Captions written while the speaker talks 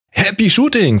Happy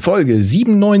Shooting, Folge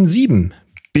 797,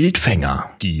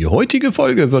 Bildfänger. Die heutige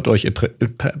Folge wird euch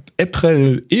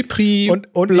Epri und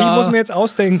ich muss mir jetzt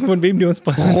ausdenken, von wem die uns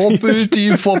präsentieren.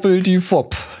 Roppelti, foppelti,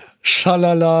 fopp.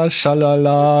 Schalala,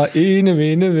 schalala, ene,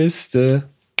 wene, wiste.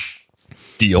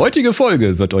 Die heutige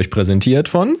Folge wird euch präsentiert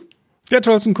von der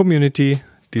tollsten Community,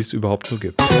 die es überhaupt so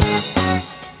gibt.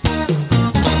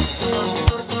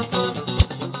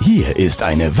 Hier ist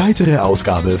eine weitere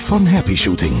Ausgabe von Happy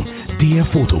Shooting, der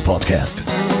Fotopodcast.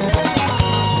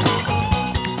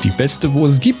 Die beste, wo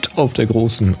es gibt auf der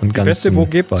großen und ganzen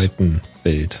weiten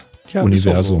Welt. Ja,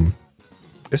 Universum.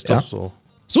 Ist doch so.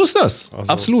 So ist das,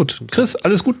 also, absolut. Chris,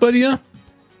 alles gut bei dir?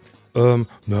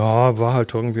 Ja, war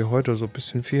halt irgendwie heute so ein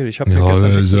bisschen viel. Ich habe mir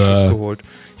gestern einen Hexenschuss geholt.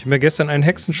 Ich habe mir gestern einen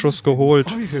Hexenschuss geholt.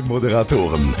 Eure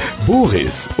Moderatoren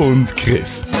Boris und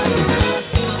Chris.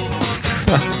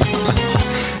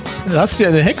 Du hast dir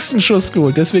einen Hexenschuss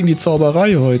geholt, deswegen die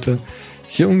Zauberei heute.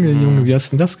 Junge, wie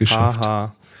hast du denn das geschafft?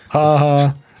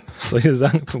 Haha. Soll ich dir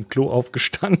sagen, vom Klo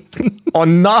aufgestanden? Oh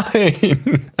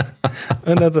nein!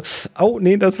 Und dann so,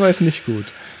 nee, das war jetzt nicht gut.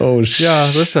 Oh shit. Ja,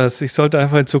 so ist das. Ich sollte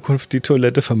einfach in Zukunft die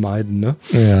Toilette vermeiden, ne?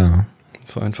 Ja.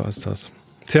 So einfach ist das.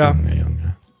 Tja.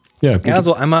 Junge. Ja, gut. Ja,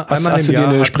 so einmal hast du dir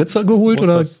eine Spritzer geholt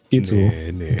oder geht's so?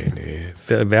 Nee.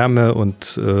 Wärme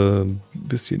und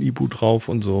bisschen Ibu drauf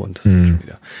und so und das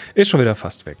ist schon wieder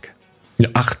fast weg. Ja,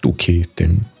 ach, okay,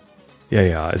 denn.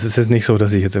 Ja, es ist jetzt nicht so,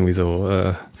 dass ich jetzt irgendwie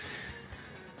so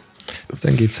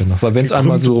dann geht's ja noch. Weil wenn es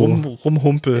einmal so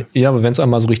rumhumpel. Ja, aber wenn es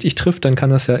einmal so richtig trifft, dann kann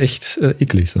das ja echt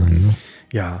eklig sein. Ne?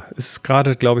 Ja, es ist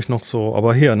gerade, glaube ich, noch so.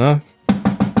 Aber hier, ne?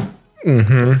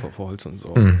 Vor Holz und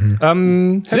so.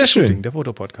 Sehr schön. Shooting, der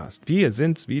Fotopodcast. Wir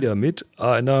sind's wieder mit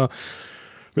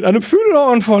einem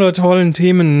Füllhorn voller tollen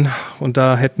Themen. Und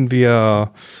da hätten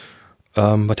wir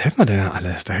was hätten wir denn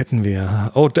alles? Da hätten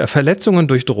wir Verletzungen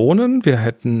durch Drohnen. Wir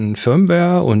hätten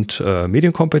Firmware und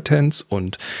Medienkompetenz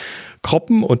und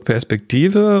Kroppen und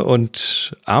Perspektive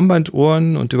und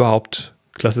Armbanduhren und überhaupt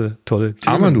klasse, tolle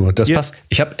Themen. Armbanduhr, das passt.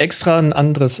 Ich habe extra ein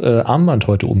anderes Armband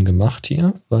heute umgemacht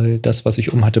hier, weil das, was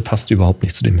ich umhatte, passt überhaupt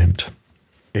nicht zu dem Hemd.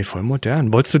 Ey, voll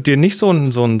modern. Wolltest du dir nicht so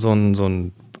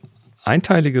ein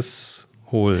einteiliges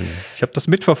holen? Ich habe das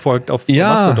mitverfolgt auf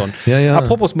Mastodon. Ja.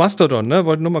 Apropos Mastodon, ne?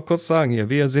 Wollte nur mal kurz sagen hier,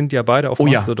 wir sind ja beide auf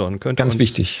Mastodon. Ja, ganz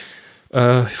wichtig.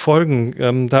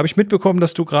 Folgen. Da habe ich mitbekommen,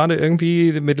 dass du gerade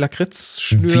irgendwie mit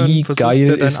Lakritzschnüren Wie versuchst, geil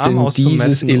deinen ist Arm denn auszumessen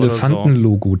dieses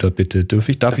Elefantenlogo da bitte? Darf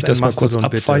ich das mal kurz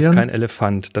abfeiern? Das ist kein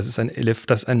Elefant. Das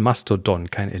ist ein Mastodon,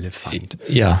 kein Elefant.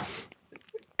 Ja.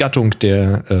 Gattung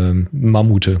der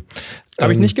Mammute.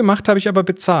 Habe ich nicht gemacht, habe ich aber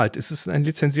bezahlt. Es ist ein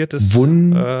lizenziertes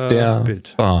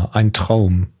Bild. Ein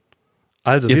Traum.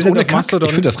 Also, jetzt ohne Mastodon.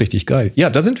 Ich finde das richtig geil. Ja,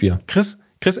 da sind wir. Chris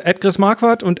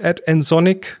Marquardt und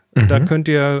 @nsonic. Da könnt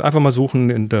ihr einfach mal suchen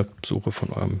in der Suche von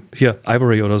eurem, hier,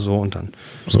 Ivory oder so und dann.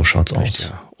 So schaut's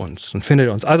aus. Dann findet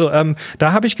ihr uns. Also,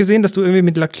 da habe ich gesehen, dass du irgendwie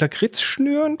mit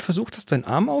Lakritzschnüren versucht hast, deinen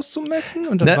Arm auszumessen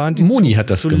und dann waren die Moni hat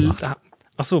das gemacht.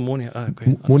 Ach so, Moni.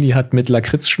 Okay. Moni hat mit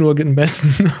Lakritzschnur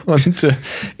gemessen und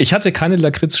ich hatte keine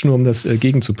Lakritzschnur, um das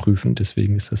gegenzuprüfen.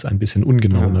 Deswegen ist das ein bisschen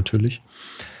ungenau natürlich.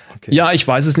 Okay. Ja, ich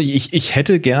weiß es nicht. Ich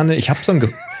hätte gerne, ich habe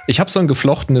so ein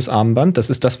geflochtenes Armband. Das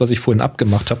ist das, was ich vorhin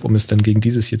abgemacht habe, um es dann gegen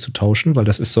dieses hier zu tauschen, weil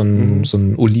das ist so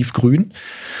ein Olivgrün.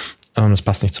 Das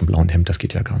passt nicht zum blauen Hemd, das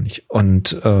geht ja gar nicht.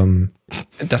 Und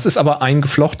das ist aber ein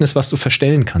geflochtenes, was du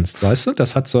verstellen kannst, weißt du?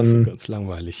 Das hat so ein. Das ist ganz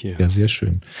langweilig hier. Ja, sehr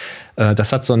schön.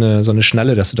 Das hat so eine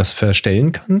Schnalle, dass du das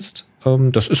verstellen kannst.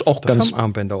 Das ist auch das ganz. Haben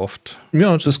Armbänder oft.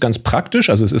 Ja, das ist ganz praktisch.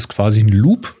 Also es ist quasi ein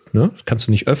Loop, ne? Kannst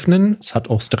du nicht öffnen. Es hat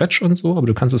auch Stretch und so, aber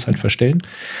du kannst es halt verstellen.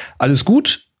 Alles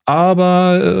gut,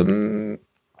 aber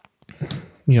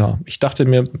ja, ich dachte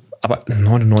mir, aber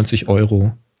 99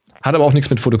 €. Hat aber auch nichts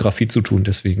mit Fotografie zu tun,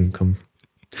 deswegen komm.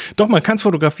 Doch, man kann es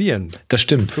fotografieren. Das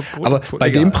stimmt. Aber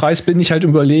bei dem Preis bin ich halt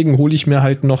überlegen, hole ich mir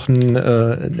halt noch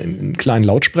einen kleinen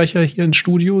Lautsprecher hier ins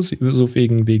Studio, so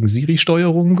wegen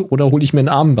Siri-Steuerung, oder hole ich mir ein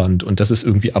Armband? Und das ist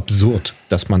irgendwie absurd,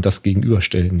 dass man das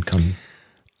gegenüberstellen kann.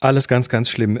 Alles ganz, ganz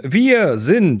schlimm. Wir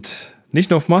sind nicht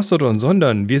nur auf Mastodon,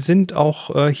 sondern wir sind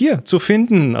auch hier zu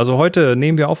finden. Also heute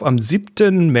nehmen wir auf am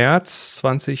 7. März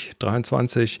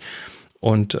 2023.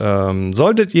 Und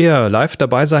solltet ihr live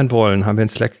dabei sein wollen, haben wir einen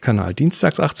Slack-Kanal.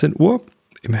 Dienstags 18 Uhr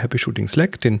im Happy Shooting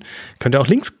Slack. Den könnt ihr auch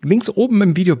links oben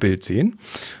im Videobild sehen.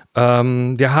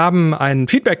 Wir haben einen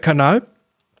Feedback-Kanal,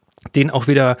 den auch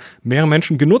wieder mehrere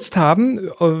Menschen genutzt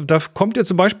haben. Da kommt ihr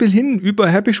zum Beispiel hin über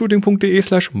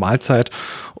happyshooting.de/Mahlzeit.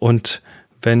 Und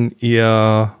wenn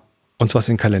ihr uns was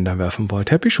in den Kalender werfen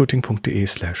wollt,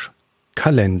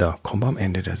 happyshooting.de/Kalender. Kommen wir am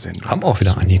Ende der Sendung. Haben auch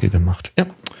wieder einige gemacht. Ja.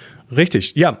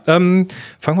 Richtig, ja. Fangen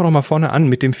wir doch mal vorne an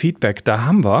mit dem Feedback. Da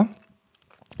haben wir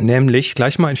nämlich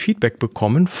gleich mal ein Feedback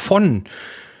bekommen von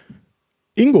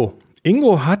Ingo.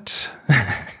 Ingo hat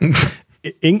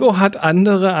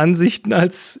andere Ansichten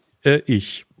als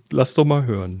ich. Lass doch mal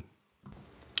hören.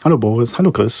 Hallo Boris,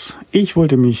 hallo Chris. Ich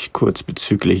wollte mich kurz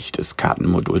bezüglich des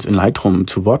Kartenmoduls in Lightroom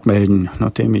zu Wort melden,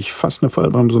 nachdem ich fast eine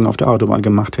Vollbremsung auf der Autobahn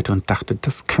gemacht hätte und dachte,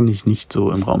 das kann ich nicht so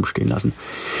im Raum stehen lassen.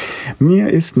 Mir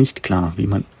ist nicht klar, wie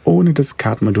man ohne das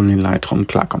Kartenmodul in Lightroom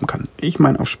klarkommen kann. Ich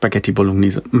meine, auf Spaghetti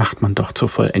Bolognese macht man doch zur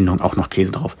Vollendung auch noch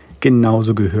Käse drauf.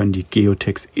 Genauso gehören die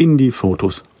Geotags in die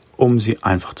Fotos, um sie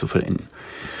einfach zu vollenden.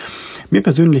 Mir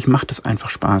persönlich macht es einfach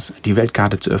Spaß, die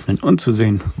Weltkarte zu öffnen und zu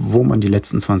sehen, wo man die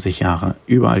letzten 20 Jahre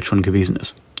überall schon gewesen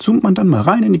ist. Zoomt man dann mal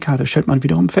rein in die Karte, stellt man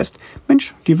wiederum fest,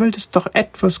 Mensch, die Welt ist doch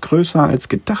etwas größer als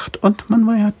gedacht und man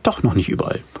war ja doch noch nicht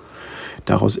überall.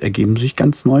 Daraus ergeben sich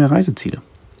ganz neue Reiseziele.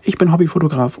 Ich bin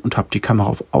Hobbyfotograf und habe die Kamera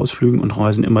auf Ausflügen und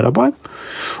Reisen immer dabei.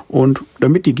 Und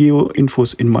damit die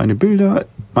Geo-Infos in meine Bilder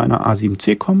meiner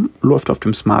A7C kommen, läuft auf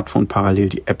dem Smartphone parallel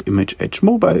die App Image Edge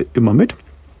Mobile immer mit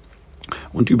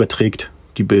und überträgt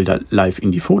die Bilder live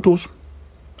in die Fotos.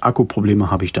 Akkuprobleme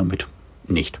habe ich damit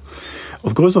nicht.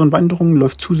 Auf größeren Wanderungen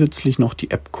läuft zusätzlich noch die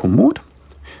App Komoot.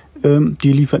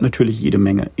 Die liefert natürlich jede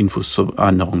Menge Infos zur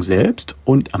Wanderung selbst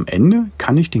und am Ende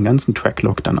kann ich den ganzen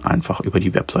Tracklog dann einfach über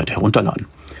die Webseite herunterladen.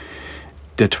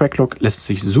 Der Tracklog lässt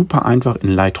sich super einfach in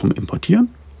Lightroom importieren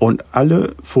und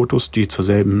alle Fotos, die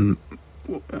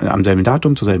am selben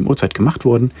Datum, zur selben Uhrzeit gemacht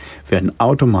wurden, werden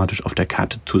automatisch auf der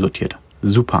Karte zusortiert.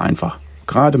 Super einfach.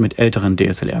 Gerade mit älteren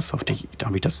DSLRs, da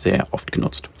habe ich das sehr oft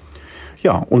genutzt.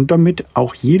 Ja, und damit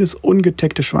auch jedes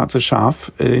ungetagte schwarze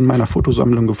Schaf in meiner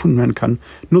Fotosammlung gefunden werden kann,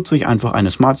 nutze ich einfach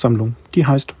eine Smart-Sammlung, die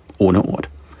heißt ohne Ort.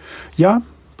 Ja,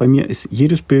 bei mir ist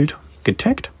jedes Bild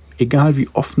getaggt, egal wie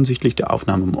offensichtlich der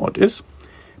Aufnahmeort ist.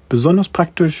 Besonders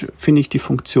praktisch finde ich die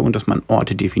Funktion, dass man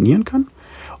Orte definieren kann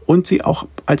und sie auch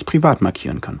als privat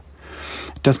markieren kann.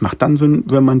 Das macht dann Sinn,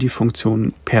 wenn man die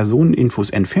Funktion Personeninfos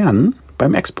entfernen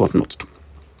beim Export nutzt.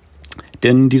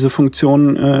 Denn diese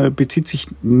Funktion bezieht sich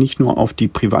nicht nur auf die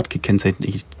privat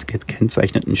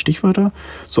gekennzeichneten Stichwörter,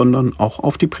 sondern auch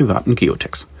auf die privaten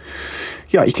Geotags.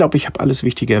 Ja, ich glaube, ich habe alles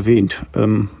Wichtige erwähnt.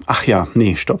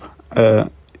 Stopp.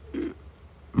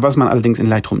 Was man allerdings in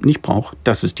Lightroom nicht braucht,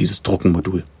 das ist dieses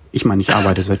Druckenmodul. Ich meine, ich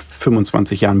arbeite seit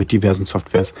 25 Jahren mit diversen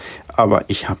Softwares, aber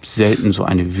ich habe selten so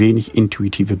eine wenig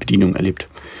intuitive Bedienung erlebt.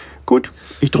 Gut,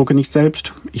 ich drucke nicht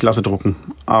selbst, ich lasse drucken,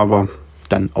 aber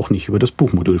dann auch nicht über das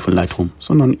Buchmodul von Lightroom,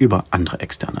 sondern über andere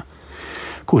externe.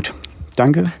 Gut,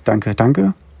 danke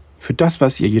für das,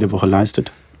 was ihr jede Woche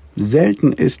leistet.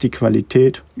 Selten ist die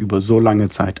Qualität über so lange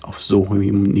Zeit auf so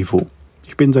hohem Niveau.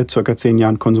 Ich bin seit ca. 10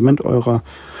 Jahren Konsument eurer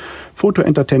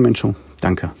Foto-Entertainment-Show.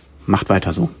 Danke, macht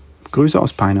weiter so. Grüße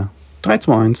aus Peine.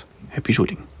 321, Happy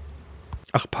Shooting.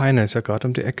 Ach, Peine ist ja gerade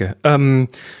um die Ecke.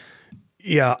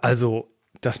 Also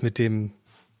das mit dem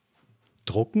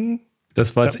Drucken,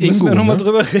 das war jetzt Ingo. Müssen wir nochmal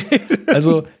drüber reden.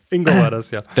 Also Ingo war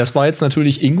das, ja. Das war jetzt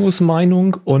natürlich Ingos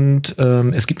Meinung und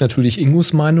es gibt natürlich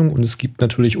Ingos Meinung und es gibt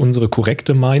natürlich unsere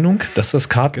korrekte Meinung, dass das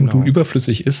Kartenmodul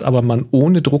überflüssig ist, aber man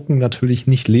ohne Drucken natürlich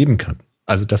nicht leben kann.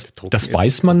 Also das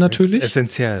weiß man natürlich. Ist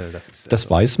essentiell. Das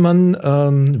weiß man,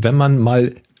 wenn man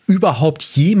mal überhaupt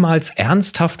jemals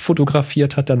ernsthaft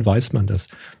fotografiert hat, dann weiß man das.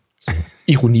 So.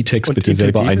 Ironietext bitte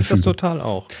selber einfügen. Ist das total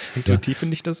auch. Intuitiv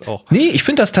finde ich das auch. Nee, ich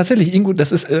finde das tatsächlich, Ingo,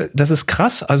 das ist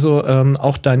krass. Also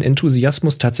auch dein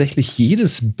Enthusiasmus, tatsächlich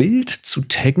jedes Bild zu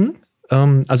taggen.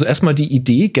 Also erstmal die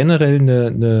Idee, generell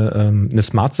eine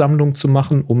Smart-Sammlung zu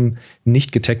machen, um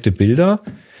nicht getaggte Bilder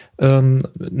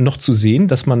noch zu sehen,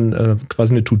 dass man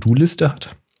quasi eine To-Do-Liste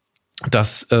hat.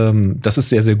 Das ist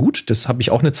sehr, sehr gut. Das habe ich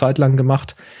auch eine Zeit lang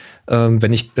gemacht.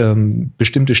 Wenn ich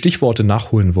bestimmte Stichworte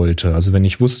nachholen wollte, also wenn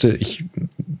ich wusste, ich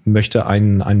möchte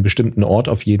einen bestimmten Ort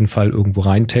auf jeden Fall irgendwo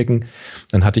reintaggen,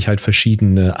 dann hatte ich halt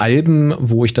verschiedene Alben,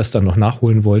 wo ich das dann noch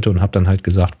nachholen wollte und habe dann halt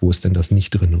gesagt, wo ist denn das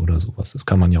nicht drin oder sowas. Das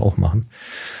kann man ja auch machen.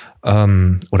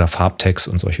 Oder Farbtags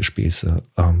und solche Späße.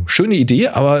 Schöne Idee,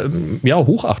 aber ja,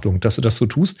 Hochachtung, dass du das so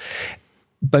tust.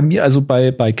 Bei mir, also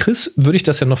bei Chris, würde ich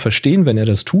das ja noch verstehen, wenn er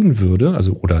das tun würde.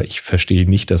 Also, oder ich verstehe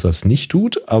nicht, dass er es nicht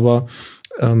tut, aber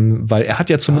weil er hat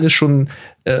ja zumindest schon,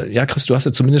 Chris, du hast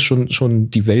ja zumindest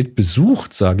schon die Welt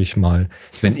besucht, sage ich mal.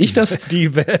 Wenn ich das...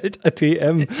 Die Welt,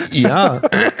 ATM. Ja,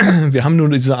 wir haben nur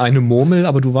diese eine Murmel,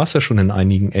 aber du warst ja schon in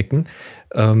einigen Ecken.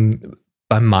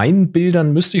 Bei meinen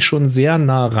Bildern müsste ich schon sehr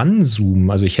nah ranzoomen.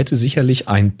 Also ich hätte sicherlich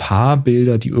ein paar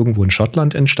Bilder, die irgendwo in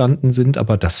Schottland entstanden sind,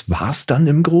 aber das war's dann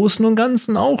im Großen und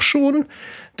Ganzen auch schon.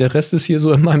 Der Rest ist hier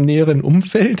so in meinem näheren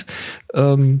Umfeld.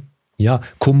 Ja,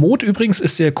 Komoot übrigens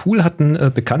ist sehr cool, hat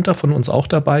ein Bekannter von uns auch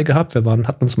dabei gehabt. Wir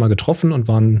hatten uns mal getroffen und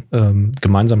waren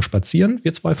gemeinsam spazieren,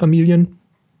 wir zwei Familien.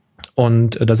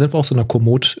 Und da sind wir auch so einer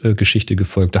Komoot-Geschichte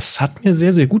gefolgt. Das hat mir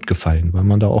sehr, sehr gut gefallen, weil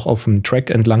man da auch auf dem Track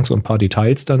entlang so ein paar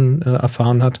Details dann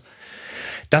erfahren hat.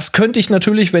 Das könnte ich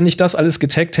natürlich, wenn ich das alles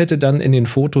getaggt hätte, dann in den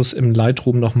Fotos im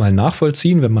Lightroom nochmal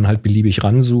nachvollziehen, wenn man halt beliebig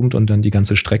ranzoomt und dann die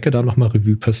ganze Strecke da nochmal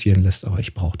Revue passieren lässt. Aber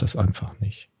ich brauche das einfach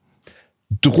nicht.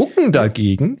 Drucken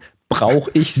dagegen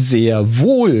brauche ich sehr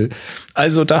wohl.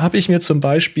 Also da habe ich mir zum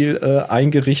Beispiel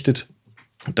eingerichtet,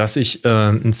 dass ich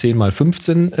ein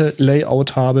 10x15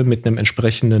 Layout habe mit einem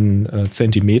entsprechenden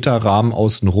Zentimeter-Rahmen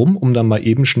außenrum, um dann mal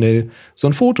eben schnell so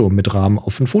ein Foto mit Rahmen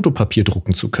auf ein Fotopapier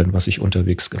drucken zu können, was ich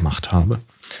unterwegs gemacht habe,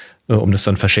 um das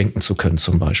dann verschenken zu können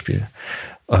zum Beispiel.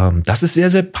 Das ist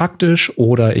sehr, sehr praktisch.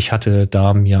 Oder ich hatte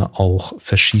da mir auch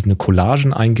verschiedene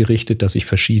Collagen eingerichtet, dass ich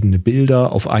verschiedene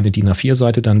Bilder auf eine DIN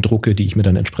A4-Seite dann drucke, die ich mir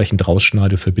dann entsprechend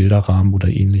rausschneide für Bilderrahmen oder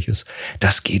ähnliches.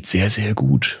 Das geht sehr, sehr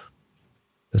gut.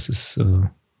 Das ist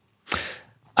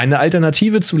eine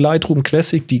Alternative zu Lightroom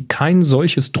Classic, die kein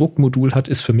solches Druckmodul hat,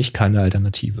 ist für mich keine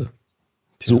Alternative.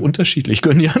 So unterschiedlich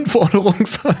können die Anforderungen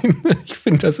sein. Ich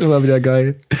finde das immer wieder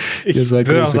geil. Ich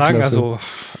würde auch sagen,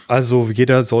 also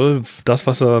jeder soll das,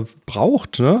 was er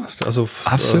braucht. Ne? Also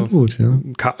absolut, ja.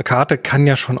 Karte kann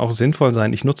ja schon auch sinnvoll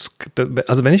sein.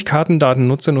 Wenn ich Kartendaten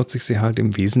nutze ich sie halt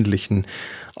im Wesentlichen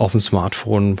auf dem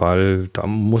Smartphone, weil da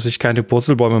muss ich keine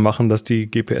Purzelbäume machen, dass die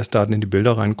GPS-Daten in die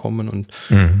Bilder reinkommen. Und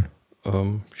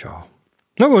ja,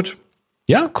 na gut.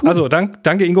 Ja, cool. Also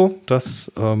danke Ingo,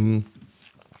 das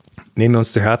nehmen wir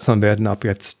uns zu Herzen und werden ab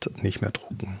jetzt nicht mehr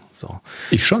drucken. So.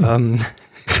 Ich schon.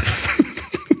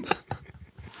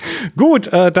 Gut,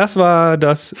 das war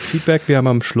das Feedback. Wir haben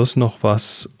am Schluss noch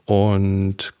was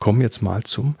und kommen jetzt mal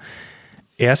zum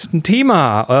ersten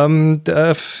Thema.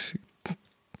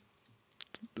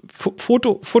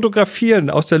 Fotografieren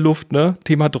aus der Luft, ne?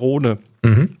 Thema Drohne.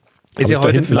 Mhm. Ist ja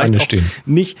heute vielleicht auch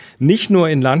nicht nur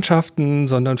in Landschaften,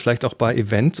 sondern vielleicht auch bei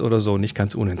Events oder so nicht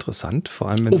ganz uninteressant. Vor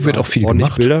allem, wenn du auch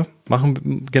ordentlich Bilder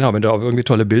machen. Genau, wenn du auch irgendwie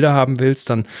tolle Bilder haben willst,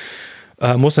 dann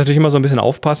musst du natürlich immer so ein bisschen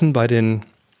aufpassen mit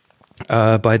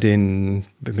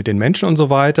den Menschen und so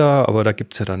weiter. Aber da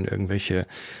gibt es ja dann irgendwelche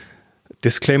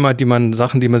Disclaimer,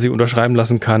 Sachen, die man sich unterschreiben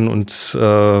lassen kann. Und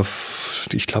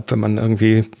ich glaube, wenn man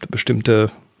irgendwie bestimmte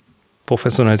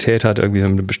Professionalität hat, irgendwie in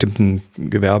einem bestimmten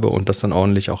Gewerbe und das dann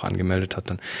ordentlich auch angemeldet hat,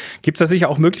 dann gibt es da sicher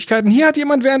auch Möglichkeiten. Hier hat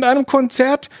jemand während einem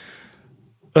Konzert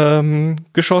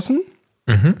geschossen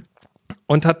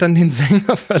und hat dann den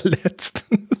Sänger verletzt.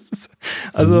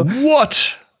 Also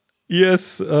what?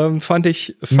 Yes, fand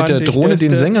ich. Mit der Drohne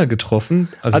den Sänger getroffen?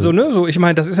 Also ich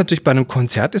meine, das ist natürlich bei einem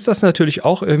Konzert ist das natürlich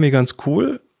auch irgendwie ganz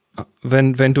cool,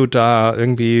 wenn du da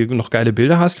irgendwie noch geile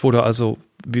Bilder hast, wo du also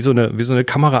wie so eine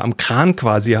Kamera am Kran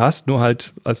quasi hast, nur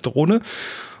halt als Drohne.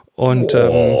 Und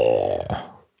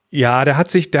ja, der hat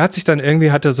sich dann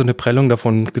irgendwie, hatte so eine Prellung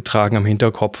davon getragen am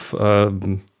Hinterkopf.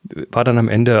 War dann am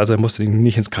Ende, also er musste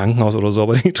nicht ins Krankenhaus oder so,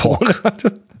 aber die Drohne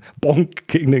hatte Bonk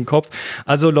gegen den Kopf.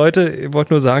 Also Leute, ich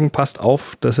wollte nur sagen, passt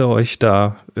auf, dass ihr euch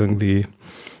da irgendwie,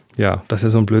 ja, dass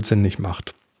ihr so einen Blödsinn nicht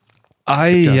macht.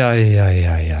 Ei.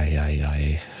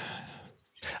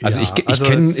 Also ja,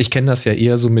 ich kenn das ja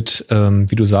eher so mit,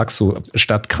 wie du sagst, so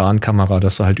statt Krankamera,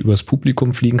 dass du halt übers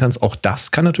Publikum fliegen kannst. Auch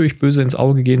das kann natürlich böse ins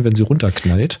Auge gehen, wenn sie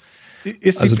runterknallt.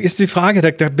 Ist die Frage,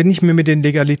 da bin ich mir mit den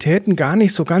Legalitäten gar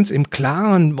nicht so ganz im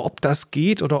Klaren, ob das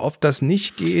geht oder ob das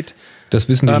nicht geht. Das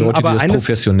wissen die Leute, die das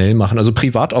professionell machen. Also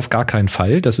privat auf gar keinen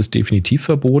Fall, das ist definitiv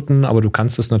verboten, aber du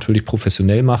kannst das natürlich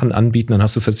professionell machen, anbieten, dann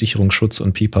hast du Versicherungsschutz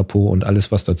und Pipapo und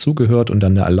alles, was dazugehört und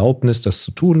dann eine Erlaubnis, das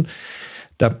zu tun.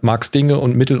 Da mag es Dinge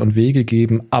und Mittel und Wege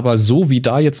geben, aber so wie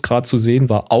da jetzt gerade zu sehen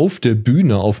war, auf der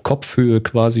Bühne, auf Kopfhöhe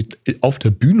quasi auf der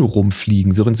Bühne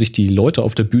rumfliegen, während sich die Leute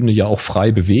auf der Bühne ja auch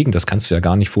frei bewegen, das kannst du ja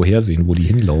gar nicht vorhersehen, wo die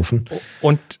hinlaufen.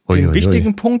 Und den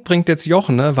wichtigen Punkt bringt jetzt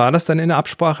Jochen, ne? War das dann in der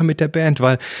Absprache mit der Band?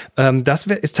 Weil das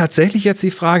ist tatsächlich jetzt die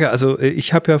Frage. Also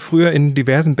ich habe ja früher in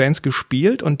diversen Bands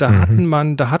gespielt und da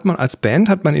hat man als Band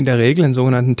in der Regel einen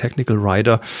sogenannten Technical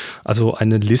Rider, also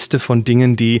eine Liste von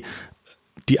Dingen, die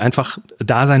einfach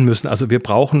da sein müssen. Also wir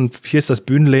brauchen, hier ist das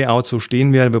Bühnenlayout, so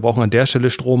stehen wir brauchen an der Stelle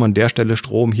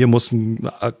Strom, hier muss ein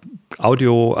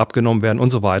Audio abgenommen werden und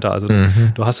so weiter. Also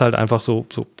du hast halt einfach so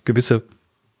gewisse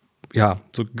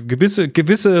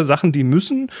Sachen, die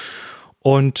müssen.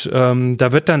 Und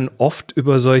da wird dann oft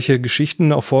über solche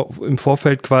Geschichten auch im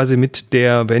Vorfeld quasi mit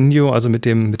der Venue, also mit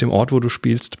dem Ort, wo du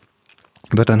spielst,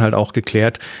 wird dann halt auch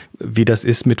geklärt, wie das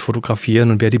ist mit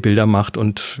Fotografieren und wer die Bilder macht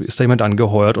und ist da jemand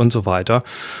angeheuert und so weiter.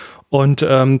 Und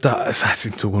das heißt,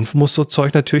 in Zukunft muss so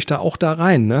Zeug natürlich da auch da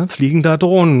rein, ne? Fliegen da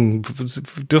Drohnen,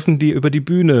 dürfen die über die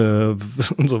Bühne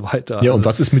und so weiter. Ja, und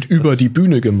was ist mit über die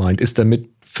Bühne gemeint? Ist damit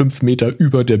 5 Meter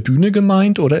über der Bühne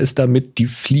gemeint oder ist damit, die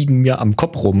fliegen mir am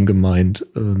Kopf rum gemeint?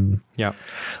 Ja.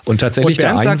 Und tatsächlich und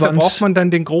Bernd der Einwand, sagt, da braucht man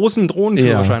dann den großen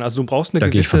Drohnenführerschein. Ja, also du brauchst eine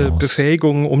gewisse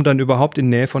Befähigung, um dann überhaupt in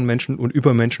Nähe von Menschen und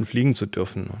über Menschen fliegen zu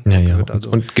dürfen. Ja. Also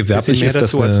und gewerblich ist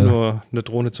das als nur eine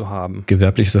Drohne zu haben.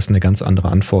 Gewerblich ist das eine ganz andere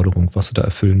Anforderung, was du da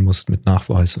erfüllen musst mit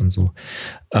Nachweis und so.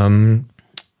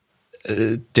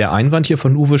 Der Einwand hier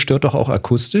von Uwe stört doch auch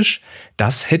akustisch.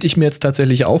 Das hätte ich mir jetzt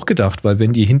tatsächlich auch gedacht, weil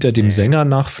wenn die hinter dem Sänger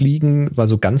nachfliegen, weil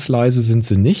so ganz leise sind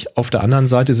sie nicht. Auf der anderen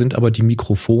Seite sind aber die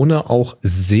Mikrofone auch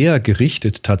sehr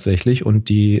gerichtet tatsächlich und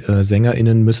die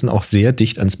SängerInnen müssen auch sehr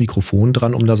dicht ans Mikrofon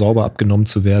dran, um da sauber abgenommen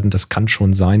zu werden. Das kann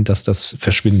schon sein, dass das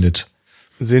verschwindet.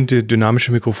 Sind die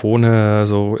dynamische Mikrofone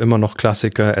so immer noch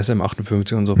Klassiker,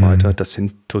 SM58 und so weiter. Das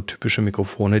sind so typische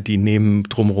Mikrofone, die nehmen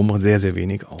drumherum sehr, sehr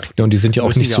wenig auf. Ja, und die sind ja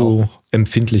auch nicht so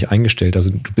empfindlich eingestellt. Also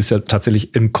du bist ja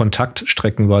tatsächlich im Kontakt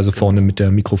streckenweise vorne mit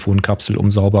der Mikrofonkapsel, um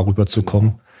sauber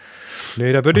rüberzukommen.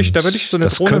 Nee, da würde ich so eine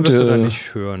Drohne wirst du dann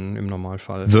nicht hören im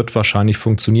Normalfall. Wird wahrscheinlich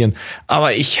funktionieren.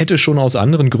 Aber ich hätte schon aus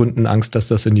anderen Gründen Angst, dass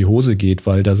das in die Hose geht,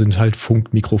 weil da sind halt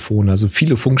Funkmikrofone, also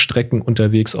viele Funkstrecken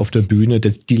unterwegs auf der Bühne.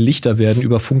 Die Lichter werden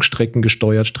über Funkstrecken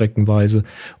gesteuert, streckenweise.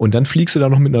 Und dann fliegst du da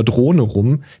noch mit einer Drohne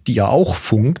rum, die ja auch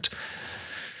funkt.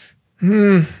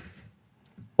 Und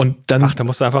dann, da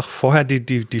musst du einfach vorher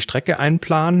die Strecke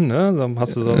einplanen, ne? Dann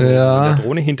hast du so eine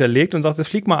Drohne hinterlegt und sagst,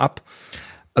 flieg mal ab.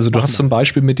 Also du hast zum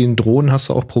Beispiel mit den Drohnen hast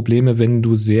du auch Probleme, wenn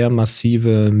du sehr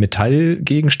massive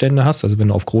Metallgegenstände hast. Also wenn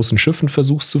du auf großen Schiffen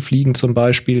versuchst zu fliegen zum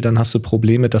Beispiel, dann hast du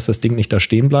Probleme, dass das Ding nicht da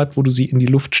stehen bleibt, wo du sie in die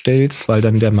Luft stellst, weil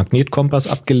dann der Magnetkompass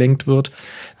abgelenkt wird.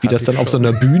 Wie das dann auf so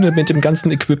einer Bühne mit dem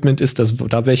ganzen Equipment ist,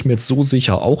 da wäre ich mir jetzt so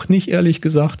sicher auch nicht, ehrlich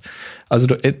gesagt. Also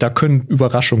da können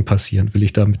Überraschungen passieren, will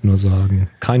ich damit nur sagen.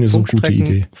 Keine so gute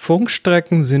Idee.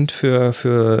 Funkstrecken sind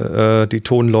für die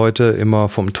Tonleute immer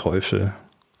vom Teufel.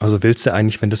 Also willst du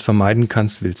eigentlich, wenn du es vermeiden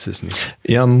kannst, willst du es nicht.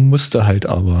 Ja, musste halt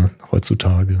aber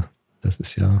heutzutage. Das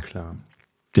ist ja klar.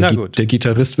 Der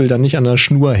Gitarrist will da nicht an der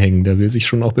Schnur hängen, der will sich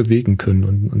schon auch bewegen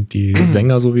können und die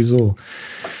Sänger sowieso.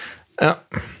 Ja,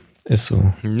 ist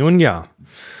so. Nun ja.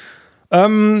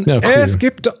 Cool. Es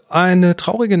gibt eine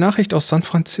traurige Nachricht aus San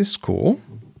Francisco.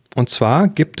 Und zwar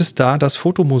gibt es da das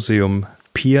Fotomuseum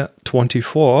Pier 24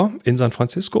 in San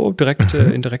Francisco, direkt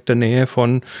in direkter Nähe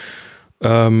von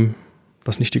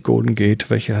was nicht die Golden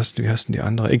Gate, wie heißt denn die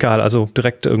andere? Egal, also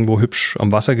direkt irgendwo hübsch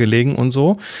am Wasser gelegen und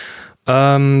so.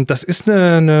 Das ist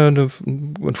ein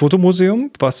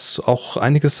Fotomuseum, was auch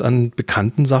einiges an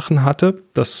bekannten Sachen hatte.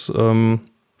 Das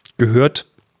gehört,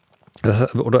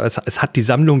 es hat die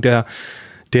Sammlung der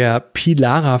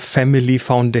Pilara Family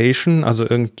Foundation, also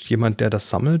irgendjemand, der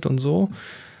das sammelt und so,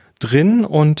 drin.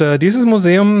 Und dieses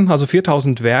Museum, also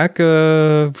 4000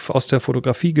 Werke aus der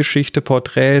Fotografiegeschichte,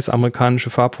 Porträts, amerikanische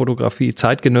Farbfotografie,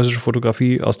 zeitgenössische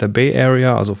Fotografie aus der Bay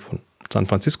Area, also von San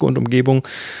Francisco und Umgebung,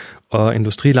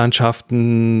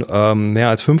 Industrielandschaften, mehr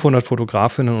als 500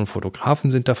 Fotografinnen und Fotografen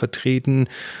sind da vertreten,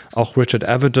 auch Richard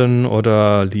Avedon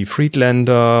oder Lee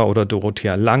Friedlander oder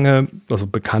Dorothea Lange, also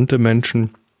bekannte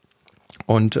Menschen.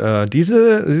 Und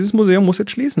dieses Museum muss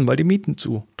jetzt schließen, weil die Mieten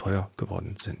zu teuer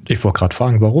geworden sind. Ich wollte gerade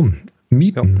fragen, warum?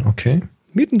 Mieten, okay.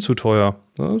 Mieten zu teuer.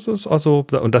 Das ist also,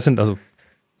 und das sind also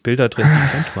Bilder drin, die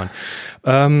kennt man.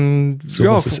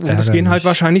 Es gehen halt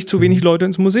wahrscheinlich zu wenig Leute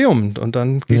ins Museum. Und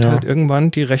dann geht halt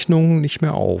irgendwann die Rechnung nicht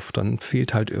mehr auf. Dann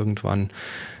fehlt halt irgendwann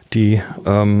die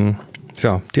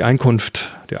Einkünfte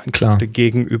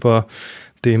gegenüber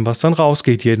dem, was dann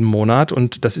rausgeht jeden Monat.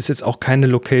 Und das ist jetzt auch keine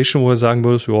Location, wo du sagen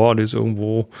würdest, ja, die ist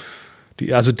irgendwo,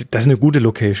 das ist eine gute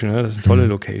Location, ne? Das ist eine tolle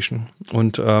Location.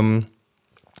 Und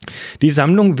die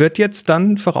Sammlung wird jetzt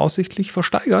dann voraussichtlich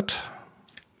versteigert,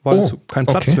 weil es keinen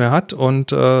Platz mehr hat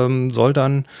und soll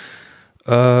dann,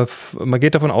 man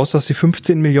geht davon aus, dass sie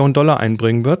 $15 Millionen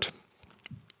einbringen wird.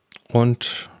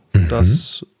 Und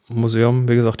das Museum,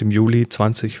 wie gesagt, im Juli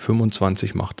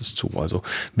 2025 macht es zu. Also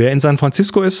wer in San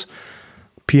Francisco ist,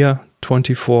 Pier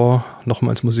 24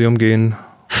 nochmal ins Museum gehen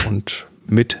und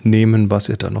mitnehmen, was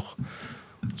ihr da noch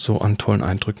so an tollen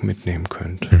Eindrücken mitnehmen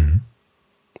könnt.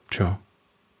 Tja.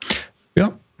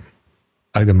 Ja.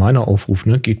 Allgemeiner Aufruf,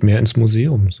 ne? Geht mehr ins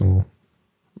Museum. So.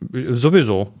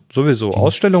 Sowieso.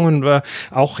 Ausstellungen,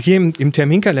 auch hier im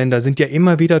Terminkalender sind ja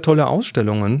immer wieder tolle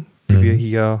Ausstellungen, die wir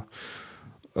hier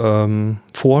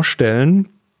vorstellen.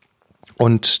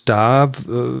 Und da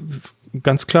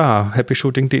ganz klar,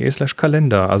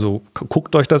 happyshooting.de/Kalender. Also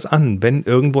guckt euch das an. Wenn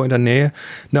irgendwo in der Nähe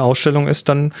eine Ausstellung ist,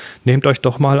 dann nehmt euch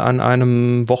doch mal an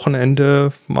einem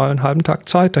Wochenende mal einen halben Tag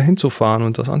Zeit, dahin zu fahren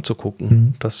und das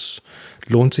anzugucken. Das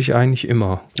lohnt sich eigentlich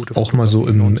immer. Auch mal so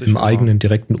im eigenen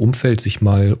direkten Umfeld sich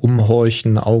mal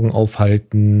umhorchen, Augen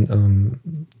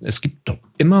aufhalten. Es gibt doch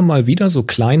immer mal wieder so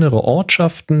kleinere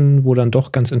Ortschaften, wo dann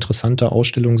doch ganz interessante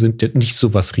Ausstellungen sind. Nicht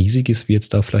so was Riesiges wie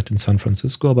jetzt da vielleicht in San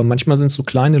Francisco, aber manchmal sind es so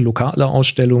kleine lokale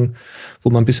Ausstellungen,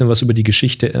 wo man ein bisschen was über die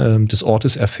Geschichte des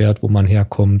Ortes erfährt, wo man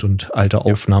herkommt und alte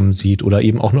Aufnahmen sieht oder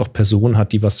eben auch noch Personen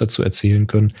hat, die was dazu erzählen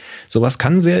können. Sowas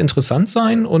kann sehr interessant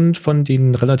sein und von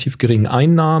den relativ geringen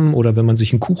Einnahmen oder wenn man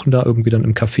sich einen Kuchen da irgendwie dann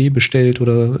im Café bestellt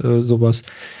oder sowas,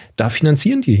 da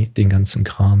finanzieren die den ganzen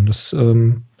Kram. Das,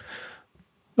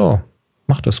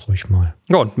 macht das ruhig mal.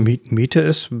 Ja, und Miete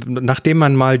ist, nachdem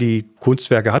man mal die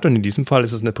Kunstwerke hat, und in diesem Fall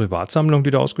ist es eine Privatsammlung,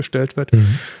 die da ausgestellt wird,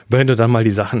 wenn du dann mal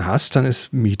die Sachen hast, dann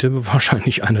ist Miete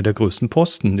wahrscheinlich einer der größten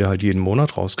Posten, der halt jeden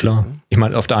Monat rausgeht. Klar. Ich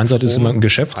meine, auf der einen Seite ist es immer ein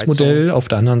Geschäftsmodell, auf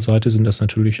der anderen Seite sind das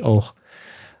natürlich auch,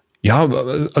 ja,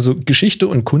 also Geschichte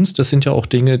und Kunst, das sind ja auch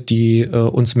Dinge, die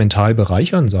uns mental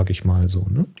bereichern, sage ich mal so,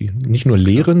 ne? Die nicht nur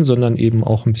lehren, sondern eben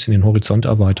auch ein bisschen den Horizont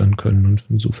erweitern können und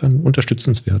insofern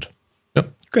unterstützenswert. Ja,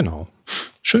 genau.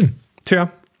 Schön.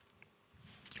 Tja,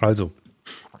 also,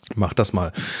 mach das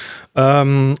mal.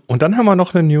 Und dann haben wir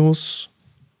noch eine News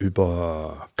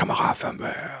über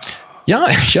Kamerafirmware. Ja,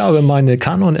 ich habe meine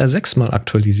Canon R6 mal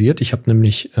aktualisiert. Ich habe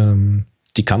nämlich,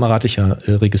 die Kamera hatte ich ja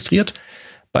registriert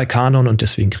bei Canon und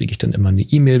deswegen kriege ich dann immer eine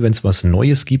E-Mail, wenn es was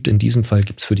Neues gibt. In diesem Fall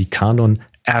gibt es für die Canon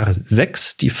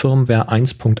R6 die Firmware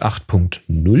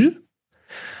 1.8.0.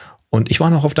 Und ich war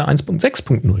noch auf der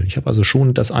 1.6.0. Ich habe also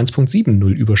schon das 1.7.0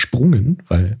 übersprungen,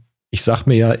 weil ich sage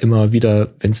mir ja immer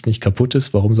wieder, wenn es nicht kaputt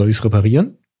ist, warum soll ich es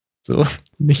reparieren? So,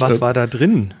 nicht was war da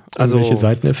drin? Also welche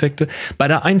Seiteneffekte. Bei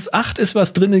der 1.8 ist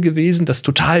was drin gewesen, das ist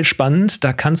total spannend.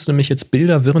 Da kannst du nämlich jetzt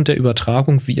Bilder während der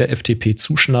Übertragung via FTP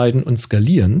zuschneiden und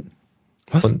skalieren.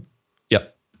 Was?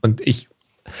 Und ich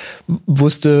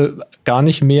wusste gar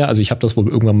nicht mehr, also ich habe das wohl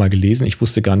irgendwann mal gelesen, ich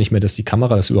wusste gar nicht mehr, dass die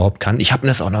Kamera das überhaupt kann. Ich habe mir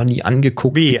das auch noch nie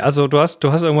angeguckt. Wie? Also du hast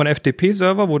irgendwo einen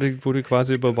FTP-Server, wo du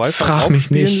quasi über Wi-Fi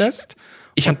draufspielen lässt?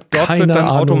 Ich habe dort keine wird dann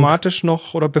Ahnung. Automatisch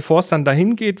noch, oder bevor es dann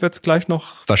dahin geht, wird es gleich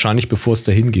noch... Wahrscheinlich bevor es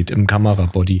dahin geht, im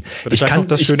Kamerabody. Ich kann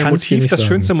das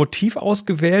schönste Motiv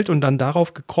ausgewählt und dann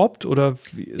darauf gekroppt? Oder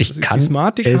ich kann es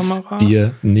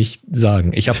dir nicht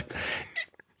sagen.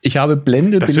 Ich habe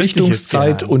Blende,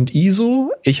 Belichtungszeit und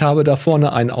ISO. Ich habe da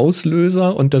vorne einen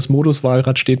Auslöser und das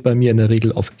Moduswahlrad steht bei mir in der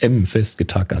Regel auf M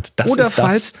festgetackert. Das oder ist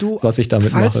das, was ich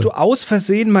damit mache. Falls du aus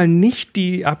Versehen mal nicht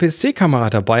die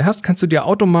APS-C-Kamera dabei hast, kannst du dir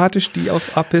automatisch die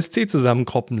auf APS-C zusammennen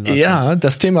lassen. Ja,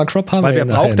 das Thema Crop haben wir ja nachher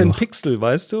noch. Weil wer braucht denn Pixel,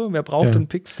 weißt du? Wer braucht denn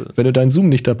Pixel? Wenn du deinen Zoom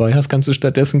nicht dabei hast, kannst du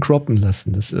stattdessen croppen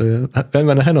lassen. Das werden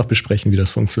wir nachher noch besprechen, wie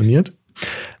das funktioniert.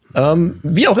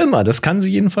 Wie auch immer, das kann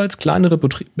sie jedenfalls. Kleinere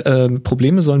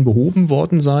Probleme sollen behoben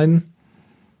worden sein.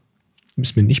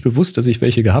 Ist mir nicht bewusst, dass ich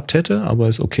welche gehabt hätte, aber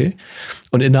ist okay.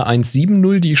 Und in der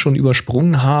 1.7.0, die ich schon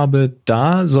übersprungen habe,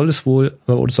 da soll es wohl,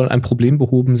 oder soll ein Problem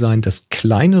behoben sein, dass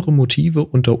kleinere Motive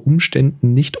unter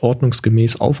Umständen nicht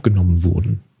ordnungsgemäß aufgenommen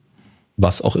wurden.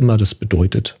 Was auch immer das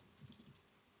bedeutet.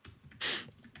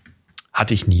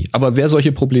 Hatte ich nie. Aber wer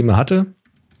solche Probleme hatte,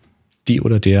 die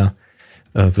oder der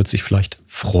wird sich vielleicht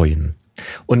freuen.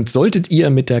 Und solltet ihr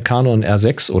mit der Canon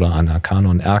R6 oder einer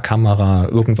Canon R-Kamera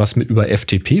irgendwas über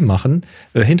FTP machen,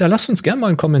 hinterlasst uns gerne mal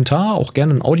einen Kommentar, auch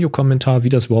gerne einen Audiokommentar, wie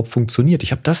das überhaupt funktioniert.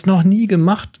 Ich habe das noch nie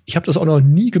gemacht. Ich habe das auch noch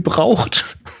nie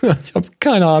gebraucht. Ich habe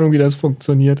keine Ahnung, wie das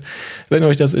funktioniert. Wenn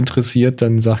euch das interessiert,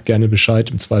 dann sagt gerne Bescheid.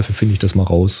 Im Zweifel finde ich das mal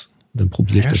raus. Dann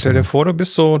probiere ich das stell dir vor, du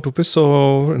bist so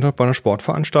bei einer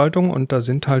Sportveranstaltung und da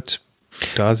sind halt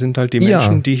die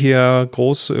Menschen, die hier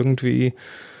groß irgendwie,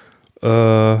 die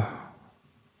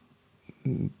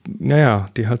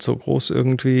halt so groß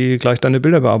irgendwie gleich deine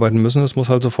Bilder bearbeiten müssen. Das muss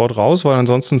halt sofort raus, weil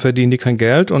ansonsten verdienen die kein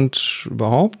Geld und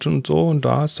überhaupt und so. Und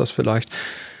da ist das vielleicht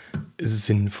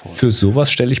sinnvoll. Für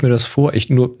sowas stelle ich mir das vor. Echt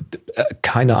nur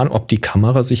keine Ahnung, ob die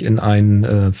Kamera sich in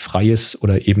ein freies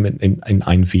oder eben in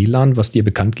ein WLAN, was dir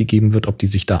bekannt gegeben wird, ob die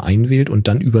sich da einwählt und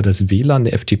dann über das WLAN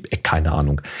eine FTP, keine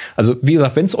Ahnung. Also wie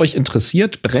gesagt, wenn es euch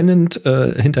interessiert, brennend,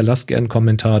 hinterlasst gerne einen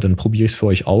Kommentar, dann probiere ich es für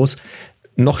euch aus.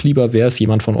 Noch lieber wäre es,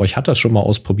 jemand von euch hat das schon mal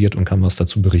ausprobiert und kann was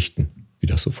dazu berichten, wie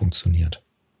das so funktioniert.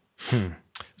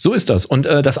 So ist das. Und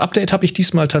das Update habe ich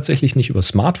diesmal tatsächlich nicht über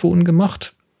Smartphone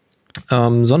gemacht,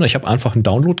 sondern ich habe einfach einen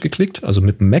Download geklickt, also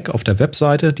mit dem Mac auf der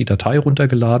Webseite die Datei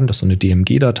runtergeladen. Das ist so eine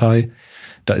DMG-Datei.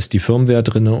 Da ist die Firmware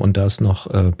drin und da ist noch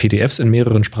PDFs in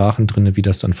mehreren Sprachen drin, wie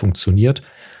das dann funktioniert.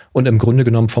 Und im Grunde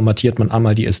genommen formatiert man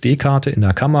einmal die SD-Karte in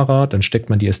der Kamera, dann steckt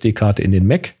man die SD-Karte in den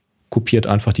Mac, kopiert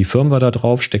einfach die Firmware da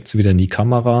drauf, steckt sie wieder in die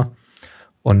Kamera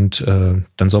und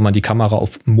dann soll man die Kamera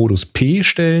auf Modus P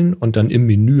stellen und dann im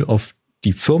Menü auf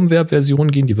die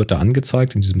Firmware-Version gehen, die wird da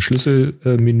angezeigt in diesem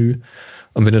Schlüsselmenü.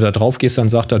 Und wenn du da drauf gehst, dann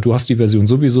sagt er, du hast die Version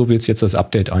sowieso, willst jetzt das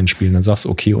Update einspielen. Dann sagst du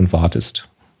okay und wartest.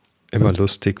 Immer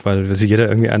lustig, weil sich jeder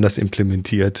irgendwie anders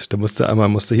implementiert. Da musst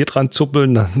du hier dran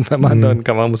zuppeln, dann beim anderen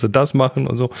musst du das machen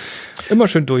und so. Immer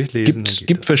schön durchlesen.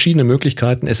 Gibt verschiedene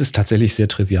Möglichkeiten. Es ist tatsächlich sehr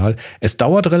trivial. Es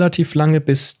dauert relativ lange,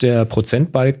 bis der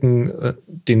Prozentbalken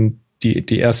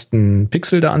die ersten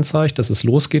Pixel da anzeigt, dass es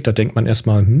losgeht. Da denkt man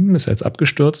erstmal, ist er jetzt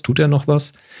abgestürzt? Tut er noch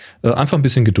was? Einfach ein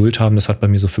bisschen Geduld haben. Das hat bei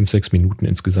mir so 5-6 Minuten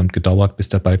insgesamt gedauert, bis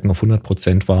der Balken auf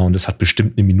 100% war. Und es hat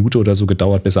bestimmt eine Minute oder so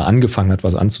gedauert, bis er angefangen hat,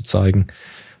 was anzuzeigen.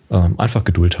 Einfach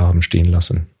Geduld haben, stehen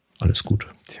lassen. Alles gut.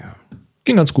 Tja.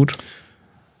 Ging ganz gut.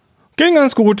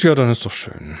 Ja, dann ist doch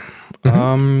schön.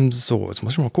 So, jetzt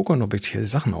muss ich mal gucken, ob ich hier die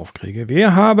Sachen aufkriege.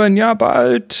 Wir haben ja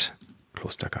bald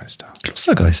Klostergeister.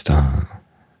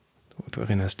 Du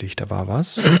erinnerst dich, da war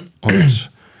was. Und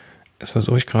jetzt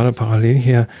versuche ich gerade parallel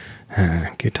hier.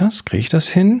 Geht das? Kriege ich das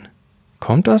hin?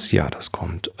 Kommt das? Ja, das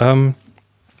kommt.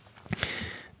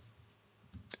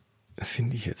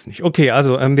 Finde ich jetzt nicht. Okay,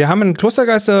 also wir haben einen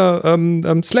Klostergeister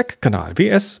Slack-Kanal,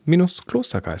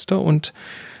 WS-Klostergeister. Und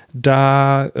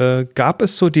da gab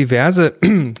es so diverse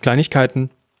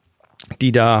Kleinigkeiten,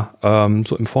 die da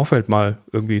so im Vorfeld mal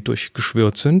irgendwie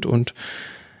durchgeschwirrt sind. Und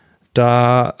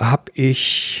da habe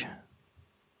ich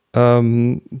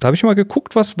mal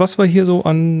geguckt, was wir hier so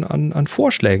an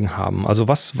Vorschlägen haben. Also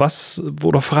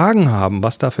oder Fragen haben,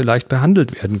 was da vielleicht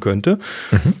behandelt werden könnte.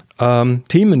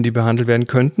 Themen, die behandelt werden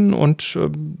könnten. Und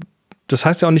das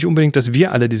heißt ja auch nicht unbedingt, dass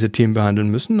wir alle diese Themen behandeln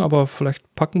müssen, aber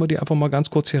vielleicht packen wir die einfach mal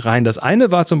ganz kurz hier rein. Das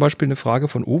eine war zum Beispiel eine Frage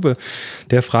von Uwe,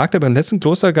 der fragte, beim letzten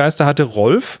Klostergeister hatte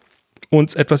Rolf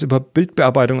uns etwas über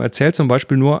Bildbearbeitung erzählt, zum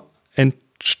Beispiel nur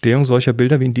Entstehung solcher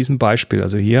Bilder wie in diesem Beispiel.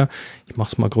 Also hier, ich mache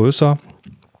es mal größer.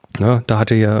 Ja, da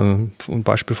hatte ja ein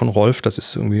Beispiel von Rolf, das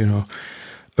ist irgendwie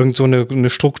irgend so eine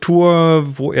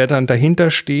Struktur, wo er dann dahinter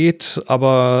steht,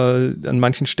 aber an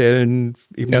manchen Stellen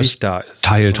eben nicht da ist.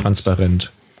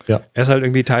 Teiltransparent. Ja. Er ist halt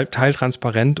irgendwie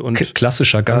teiltransparent und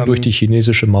klassischer Gang durch die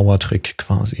chinesische Mauertrick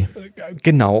quasi.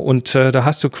 Genau, und da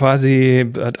hast du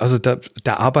quasi, also da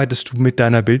arbeitest du mit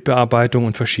deiner Bildbearbeitung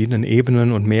und verschiedenen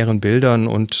Ebenen und mehreren Bildern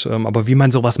und aber wie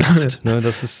man sowas macht, ne,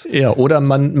 das ist ja, oder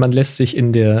man lässt sich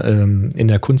in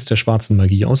der Kunst der schwarzen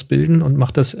Magie ausbilden und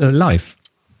macht das live.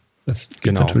 Das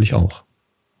geht natürlich auch.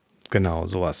 Genau,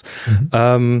 sowas.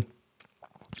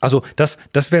 Also das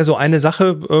wäre so eine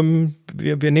Sache,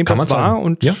 wir nehmen das wahr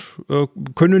und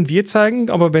können wir zeigen,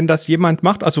 aber wenn das jemand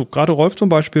macht, also gerade Rolf zum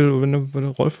Beispiel, wenn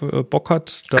Rolf Bock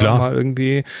hat, da mal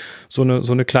irgendwie so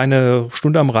eine kleine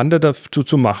Stunde am Rande dazu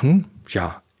zu machen,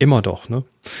 ja, immer doch, ne?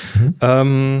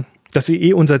 Das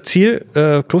ist unser Ziel,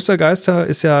 Klostergeister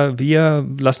ist ja, wir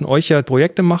lassen euch ja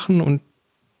Projekte machen und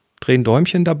drehen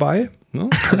Däumchen dabei. Ne?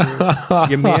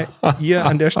 Also, je mehr ihr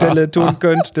an der Stelle tun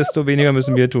könnt, desto weniger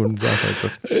müssen wir tun.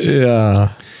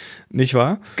 Ja. Nicht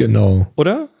wahr? Genau.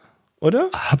 Oder?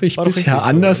 Habe ich bisher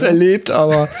anders erlebt,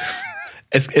 aber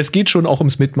es geht schon auch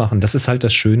ums Mitmachen. Das ist halt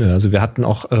das Schöne. Also wir hatten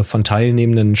auch von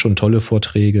Teilnehmenden schon tolle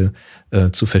Vorträge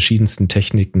zu verschiedensten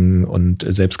Techniken und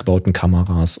selbstgebauten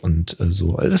Kameras und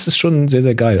so. Also das ist schon sehr,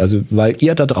 sehr geil. Also weil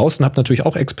ihr da draußen habt natürlich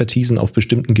auch Expertisen auf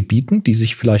bestimmten Gebieten, die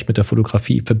sich vielleicht mit der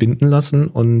Fotografie verbinden lassen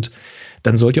und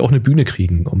dann sollt ihr auch eine Bühne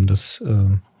kriegen, um das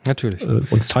natürlich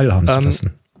uns teilhaben zu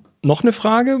lassen. Noch eine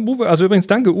Frage, Uwe? Also übrigens,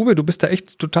 danke, Uwe, du bist da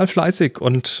echt total fleißig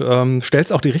und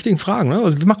stellst auch die richtigen Fragen. Ne?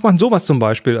 Also wie macht man sowas zum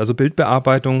Beispiel? Also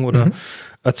Bildbearbeitung oder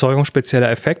Erzeugung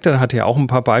spezieller Effekte. Da hat ja auch ein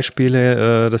paar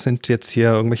Beispiele. Das sind jetzt hier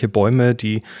irgendwelche Bäume,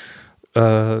 die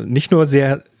nicht nur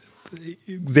sehr,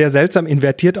 sehr seltsam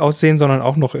invertiert aussehen, sondern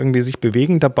auch noch irgendwie sich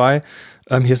bewegen dabei.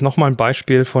 Hier ist nochmal ein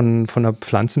Beispiel von einem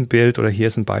Pflanzenbild oder hier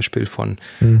ist ein Beispiel von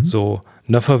so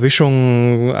einer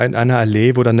Verwischung einer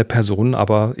Allee, wo dann eine Person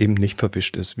aber eben nicht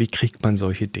verwischt ist. Wie kriegt man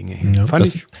solche Dinge hin? Ja,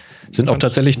 sind auch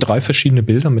tatsächlich 3 verschiedene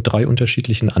Bilder mit 3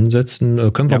 unterschiedlichen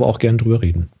Ansätzen. Können wir aber auch gerne drüber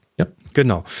reden. Ja.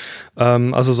 Genau.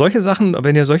 Also solche Sachen,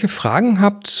 wenn ihr solche Fragen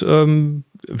habt,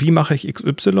 wie mache ich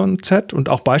XYZ und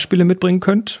auch Beispiele mitbringen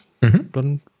könnt,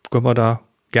 dann können wir da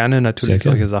gerne natürlich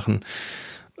solche Sachen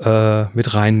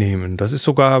mit reinnehmen. Das ist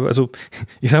sogar, also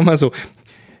ich sag mal so,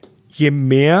 je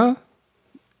mehr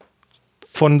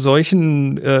von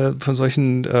solchen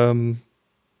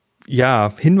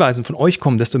Hinweisen von euch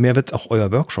kommen, desto mehr wird es auch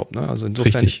euer Workshop. Ne? Also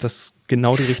insofern ist das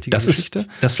genau die richtige Geschichte.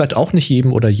 Das ist vielleicht auch nicht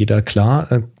jedem oder jeder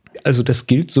klar. Also das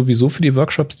gilt sowieso für die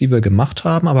Workshops, die wir gemacht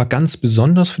haben, aber ganz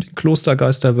besonders für den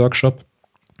Klostergeister-Workshop,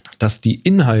 dass die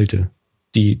Inhalte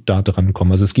die da dran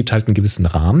kommen. Also es gibt halt einen gewissen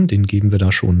Rahmen, den geben wir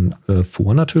da schon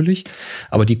vor natürlich.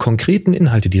 Aber die konkreten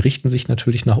Inhalte, die richten sich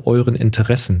natürlich nach euren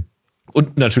Interessen.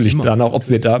 Und natürlich dann auch, ob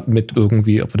wir da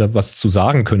was zu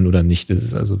sagen können oder nicht. Das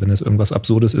ist also, wenn es irgendwas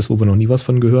Absurdes ist, wo wir noch nie was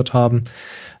von gehört haben,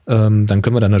 dann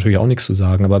können wir da natürlich auch nichts zu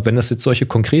sagen. Aber wenn das jetzt solche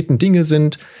konkreten Dinge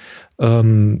sind,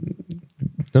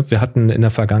 wir hatten in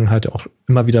der Vergangenheit auch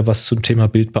immer wieder was zum Thema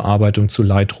Bildbearbeitung, zu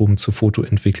Lightroom, zu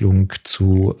Fotoentwicklung,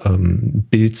 zu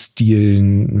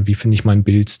Bildstilen, wie finde ich meinen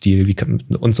Bildstil,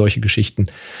 und solche Geschichten.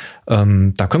 Da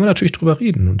können wir natürlich drüber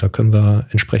reden und da können wir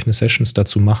entsprechende Sessions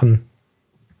dazu machen.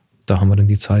 Da haben wir dann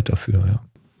die Zeit dafür, ja.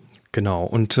 Genau,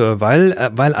 und weil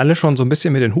alle schon so ein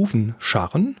bisschen mit den Hufen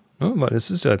scharren, ne, weil es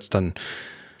ist ja jetzt dann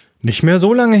nicht mehr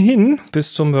so lange hin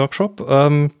bis zum Workshop,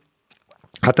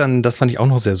 hat dann, das fand ich auch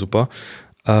noch sehr super,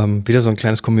 wieder so ein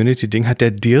kleines Community-Ding, hat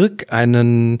der Dirk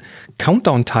einen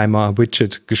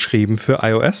Countdown-Timer-Widget geschrieben für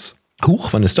iOS.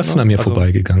 Huch, wann ist das denn an mir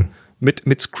vorbeigegangen?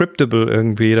 Mit Scriptable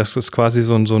irgendwie, das ist quasi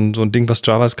so ein Ding, was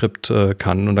JavaScript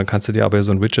kann, und dann kannst du dir aber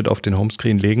so ein Widget auf den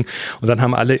Homescreen legen und dann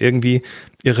haben alle irgendwie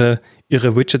ihre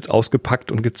Widgets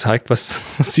ausgepackt und gezeigt, was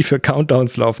sie für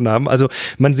Countdowns laufen haben. Also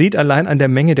man sieht allein an der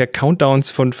Menge der Countdowns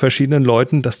von verschiedenen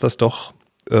Leuten, dass das doch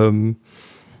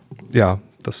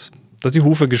dass die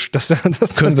Hufe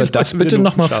können wir das bitte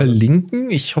nochmal verlinken?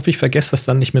 Ich hoffe, ich vergesse das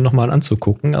dann nicht mehr nochmal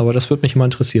anzugucken, aber das würde mich immer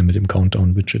interessieren mit dem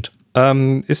Countdown-Widget.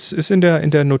 Ist in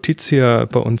der Notiz hier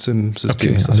bei uns im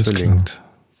System, ist das verlinkt.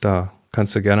 Klar. Da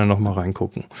kannst du gerne nochmal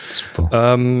reingucken.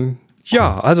 Super.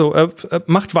 Also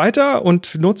macht weiter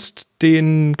und nutzt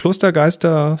den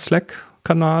Klostergeister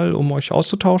Slack-Kanal, um euch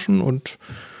auszutauschen und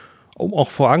um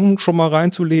auch Fragen schon mal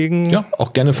reinzulegen. Ja,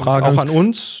 auch gerne Fragen. Auch an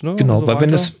uns. Ne, genau, so weil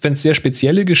wenn es sehr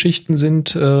spezielle Geschichten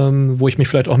sind, wo ich mich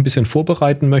vielleicht auch ein bisschen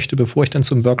vorbereiten möchte, bevor ich dann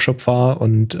zum Workshop fahre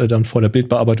und dann vor der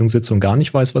Bildbearbeitung sitze und gar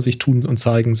nicht weiß, was ich tun und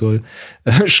zeigen soll,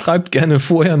 schreibt gerne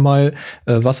vorher mal,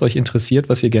 was euch interessiert,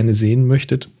 was ihr gerne sehen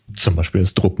möchtet. Zum Beispiel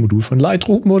das Druckmodul von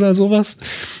Lightroom oder sowas.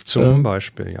 Zum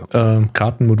Beispiel, ja.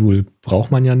 Kartenmodul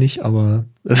braucht man ja nicht, aber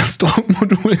das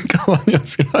Druckmodul kann man ja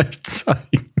vielleicht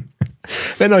zeigen.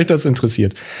 Wenn euch das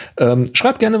interessiert.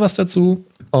 Schreibt gerne was dazu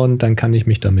und dann kann ich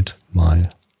mich damit mal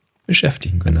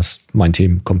beschäftigen, wenn das mein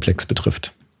Themenkomplex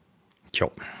betrifft.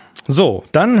 Jo. So,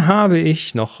 dann habe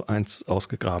ich noch eins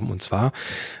ausgegraben und zwar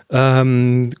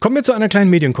kommen wir zu einer kleinen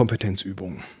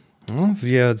Medienkompetenzübung. Ja,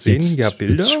 wir sehen jetzt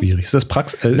Bilder. Wird's schwierig. Ist das,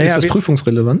 ist das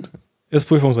prüfungsrelevant? Ist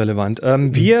prüfungsrelevant.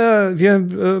 Wir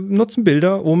nutzen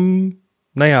Bilder, um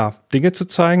Dinge zu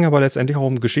zeigen, aber letztendlich auch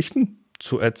um Geschichten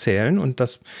zu erzählen, und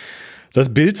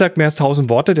das Bild sagt mehr als 1000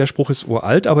 Worte, der Spruch ist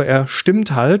uralt, aber er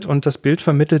stimmt halt, und das Bild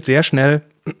vermittelt sehr schnell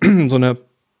so eine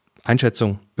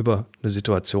Einschätzung über eine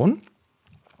Situation.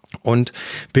 Und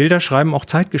Bilder schreiben auch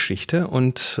Zeitgeschichte,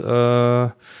 und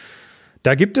da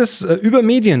gibt es über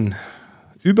medien.de,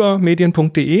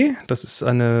 das ist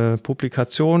eine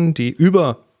Publikation, die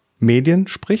über Medien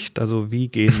spricht, also wie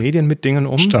gehen Medien mit Dingen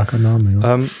um. Starker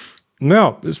Name,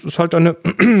 ja. Es ist halt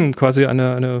quasi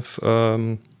eine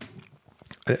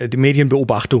die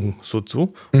Medienbeobachtung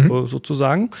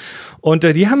sozusagen. Und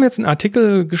die haben jetzt einen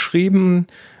Artikel geschrieben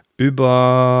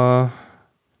über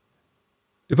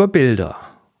Bilder.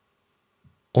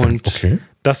 Und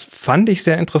das fand ich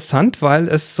sehr interessant, weil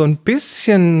es so ein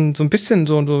bisschen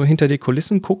so hinter die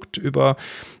Kulissen guckt über,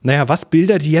 was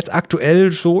Bilder, die jetzt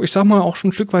aktuell so, ich sag mal, auch schon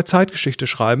ein Stück weit Zeitgeschichte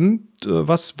schreiben,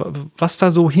 was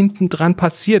da so hinten dran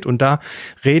passiert. Und da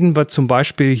reden wir zum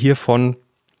Beispiel hier von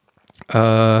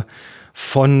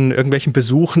irgendwelchen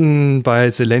Besuchen bei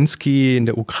Zelensky in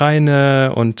der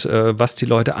Ukraine und was die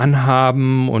Leute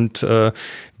anhaben und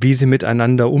wie sie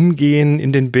miteinander umgehen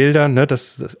in den Bildern. Ne?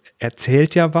 Das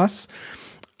erzählt ja was.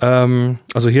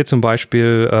 Also hier zum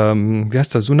Beispiel, wie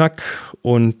heißt der, Sunak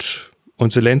und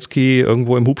Zelensky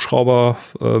irgendwo im Hubschrauber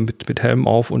mit Helm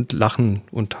auf und lachen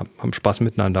und haben Spaß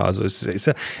miteinander. Also es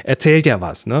erzählt ja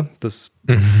was. Ne? Das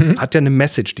hat ja eine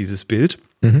Message, dieses Bild.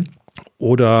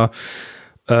 Oder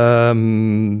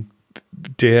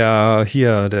der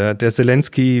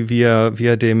Zelensky, wie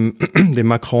er dem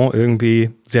Macron irgendwie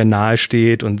sehr nahe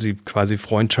steht und sie quasi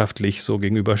freundschaftlich so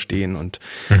gegenüberstehen.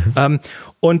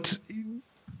 Und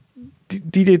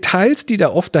die Details, die da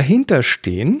oft dahinter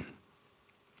stehen,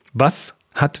 was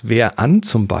hat wer an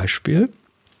zum Beispiel,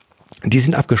 die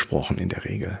sind abgesprochen in der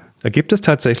Regel. Da gibt es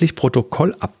tatsächlich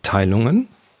Protokollabteilungen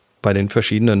bei den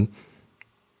verschiedenen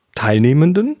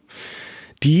Teilnehmenden,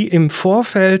 die im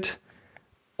Vorfeld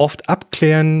oft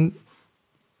abklären,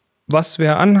 was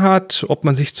wer anhat, ob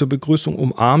man sich zur Begrüßung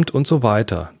umarmt und so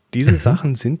weiter. Diese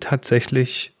Sachen sind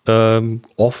tatsächlich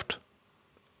oft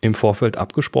im Vorfeld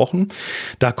abgesprochen.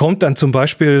 Da kommt dann zum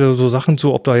Beispiel so Sachen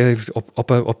zu,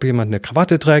 ob jemand eine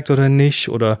Krawatte trägt oder nicht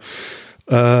oder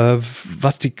das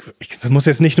muss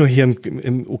jetzt nicht nur hier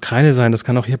im Ukraine sein, das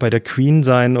kann auch hier bei der Queen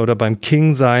sein oder beim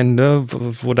King sein, ne,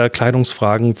 wo da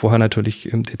Kleidungsfragen vorher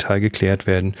natürlich im Detail geklärt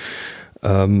werden.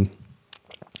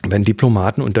 Wenn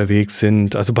Diplomaten unterwegs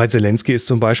sind, also bei Zelensky ist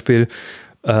zum Beispiel,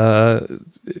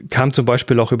 kam zum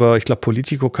Beispiel auch über, ich glaube,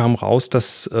 Politico kam raus,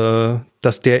 dass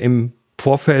der im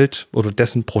Vorfeld oder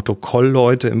dessen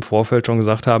Protokollleute im Vorfeld schon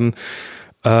gesagt haben,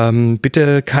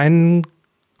 bitte kein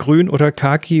Grün oder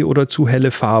Khaki oder zu helle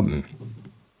Farben.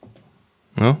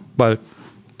 Ja, weil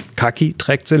Khaki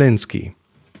trägt Zelensky.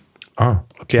 Okay.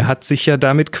 Der hat sich ja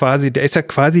damit der ist ja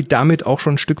quasi damit auch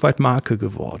schon ein Stück weit Marke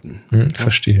geworden.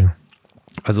 Verstehe.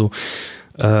 Also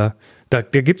da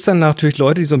gibt es dann natürlich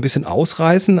Leute, die so ein bisschen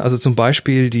ausreißen. Also zum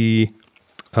Beispiel die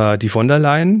von der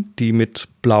Leyen, die mit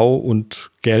Blau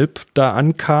und Gelb da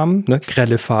ankam, ne,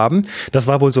 grelle Farben. Das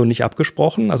war wohl so nicht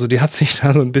abgesprochen. Also die hat sich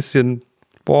da so ein bisschen,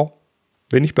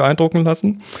 wenig beeindrucken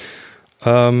lassen.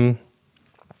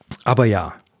 Aber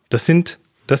ja, das sind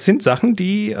Sachen,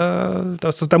 die,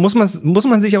 da muss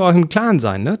man sich aber auch im Klaren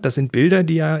sein, ne? Das sind Bilder,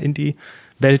 die ja in die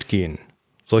Welt gehen.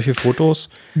 Solche Fotos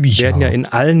werden ja in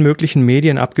allen möglichen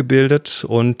Medien abgebildet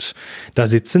und da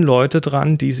sitzen Leute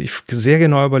dran, die sich sehr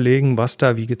genau überlegen, was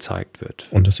da wie gezeigt wird.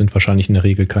 Und das sind wahrscheinlich in der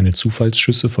Regel keine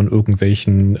Zufallsschüsse von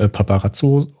irgendwelchen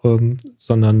Paparazzo,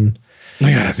 sondern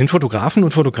naja, da sind Fotografen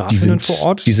und Fotografinnen vor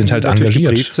Ort. Die sind halt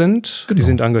engagiert. Gebrieft sind. Genau. Die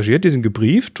sind engagiert, die sind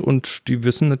gebrieft und die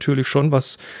wissen natürlich schon,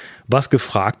 was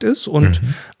gefragt ist. Und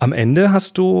am Ende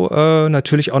hast du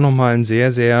natürlich auch nochmal einen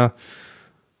sehr, sehr,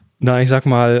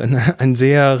 einen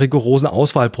sehr rigorosen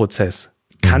Auswahlprozess.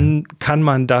 Kann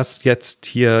man das jetzt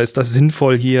hier, ist das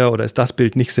sinnvoll hier oder ist das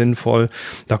Bild nicht sinnvoll?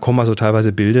 Da kommen also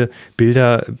teilweise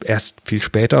Bilder erst viel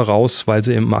später raus, weil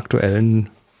sie im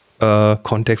aktuellen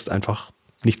Kontext einfach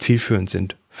nicht zielführend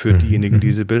sind für diejenigen, die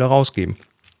diese Bilder rausgeben.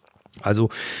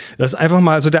 Also das ist einfach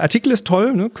mal, also der Artikel ist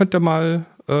toll, ne? Könnt ihr mal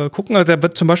gucken. Also da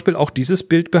wird zum Beispiel auch dieses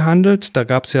Bild behandelt. Da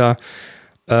gab es ja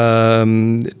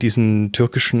diesen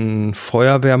türkischen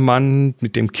Feuerwehrmann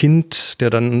mit dem Kind,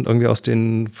 der dann irgendwie aus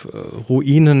den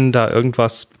Ruinen da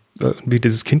irgendwie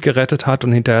dieses Kind gerettet hat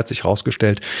und hinterher hat sich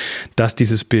rausgestellt, dass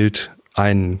dieses Bild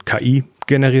ein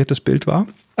KI-generiertes Bild war.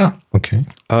 Okay.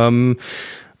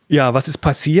 Ja, was ist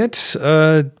passiert?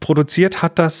 Produziert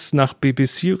hat das nach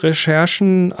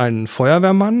BBC-Recherchen ein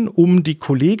Feuerwehrmann, um die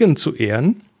Kollegen zu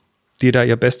ehren, die da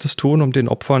ihr Bestes tun, um den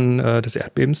Opfern des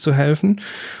Erdbebens zu helfen.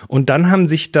 Und dann haben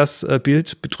sich das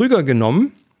Bild Betrüger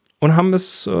genommen und haben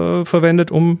es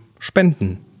verwendet, um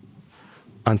Spenden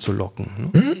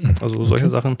anzulocken. Also solche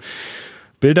Sachen.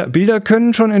 Bilder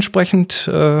können schon entsprechend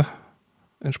auch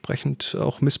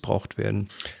missbraucht werden.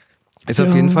 Ist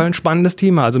auf jeden Fall ein spannendes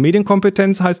Thema. Also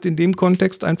Medienkompetenz heißt in dem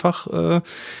Kontext einfach,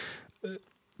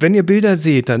 wenn ihr Bilder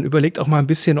seht, dann überlegt auch mal ein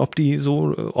bisschen, ob die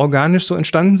so organisch so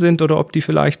entstanden sind oder ob die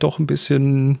vielleicht doch ein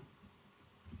bisschen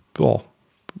auch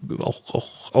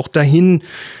dahin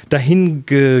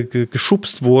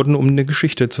geschubst wurden, um eine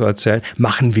Geschichte zu erzählen.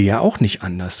 Machen wir ja auch nicht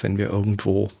anders, wenn wir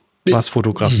irgendwo was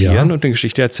fotografieren und eine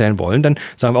Geschichte erzählen wollen, dann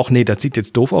sagen wir auch, nee, das sieht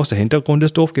jetzt doof aus, der Hintergrund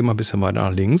ist doof, gehen wir ein bisschen weiter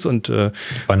nach links und wir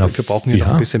brauchen hier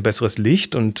noch ein bisschen besseres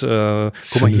Licht und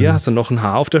guck mal, hier hast du noch ein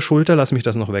Haar auf der Schulter, lass mich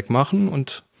das noch wegmachen.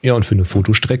 Und für eine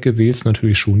Fotostrecke wählst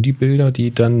natürlich schon die Bilder,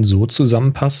 die dann so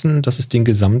zusammenpassen, dass es den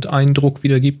Gesamteindruck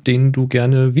wiedergibt, den du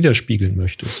gerne widerspiegeln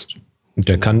möchtest. Und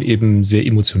der kann eben sehr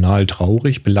emotional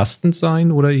traurig, belastend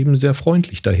sein oder eben sehr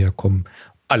freundlich daherkommen.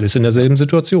 Alles in derselben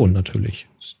Situation natürlich.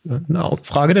 Eine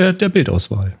Frage der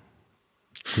Bildauswahl.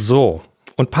 So,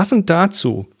 und passend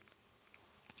dazu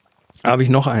habe ich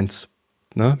noch eins.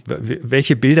 Ne?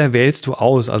 Welche Bilder wählst du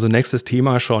aus? Also nächstes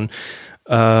Thema schon.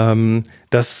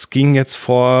 Das ging jetzt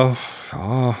vor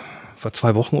 2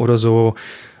 Wochen oder so,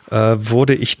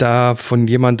 wurde ich da von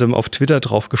jemandem auf Twitter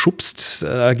drauf geschubst.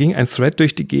 Da ging ein Thread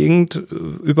durch die Gegend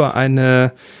über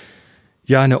eine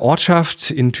Ortschaft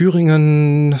in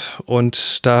Thüringen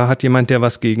und da hat jemand, der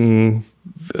was gegen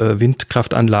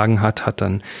Windkraftanlagen hat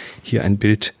dann hier ein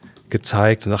Bild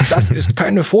gezeigt und sagt, das ist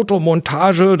keine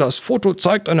Fotomontage, das Foto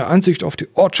zeigt eine Ansicht auf die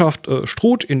Ortschaft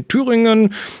Struth in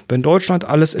Thüringen. Wenn Deutschland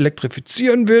alles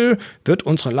elektrifizieren will, wird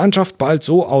unsere Landschaft bald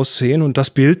so aussehen und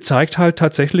das Bild zeigt halt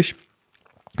tatsächlich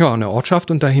eine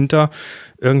Ortschaft und dahinter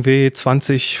irgendwie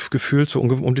 20, gefühlt so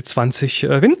um die 20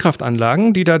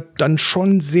 Windkraftanlagen, die da dann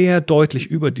schon sehr deutlich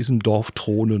über diesem Dorf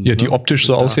thronen. Ja, die optisch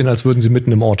so aussehen, als würden sie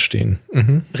mitten im Ort stehen.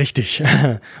 Richtig.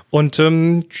 Und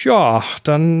dann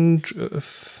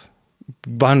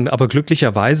waren aber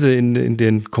glücklicherweise in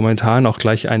den Kommentaren auch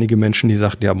gleich einige Menschen, die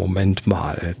sagten, ja, Moment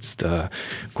mal, jetzt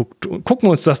gucken wir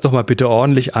uns das doch mal bitte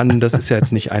ordentlich an. Das ist ja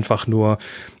jetzt nicht einfach nur,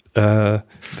 da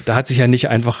hat sich ja nicht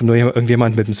einfach nur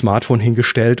irgendjemand mit dem Smartphone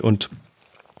hingestellt und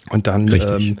dann,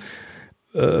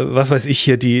 was weiß ich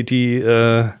hier,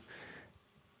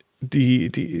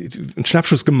 einen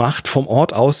Schnappschuss gemacht vom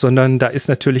Ort aus, sondern da ist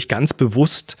natürlich ganz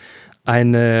bewusst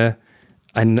ein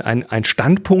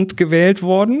Standpunkt gewählt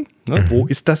worden. Ne? Wo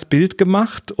ist das Bild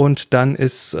gemacht? Und dann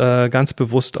ist ganz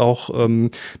bewusst auch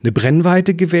eine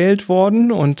Brennweite gewählt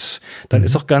worden und dann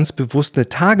ist auch ganz bewusst eine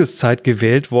Tageszeit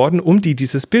gewählt worden, um die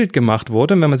dieses Bild gemacht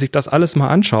wurde. Und wenn man sich das alles mal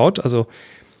anschaut, also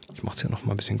ich mache es ja noch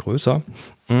mal ein bisschen größer,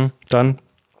 dann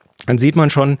sieht man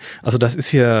schon, also das ist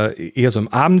hier eher so im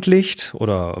Abendlicht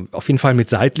oder auf jeden Fall mit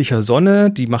seitlicher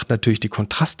Sonne. Die macht natürlich die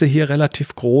Kontraste hier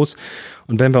relativ groß.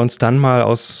 Und wenn wir uns dann mal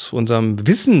aus unserem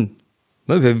Wissen,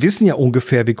 ne, wir wissen ja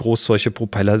ungefähr, wie groß solche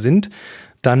Propeller sind,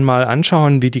 dann mal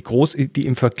anschauen, wie groß die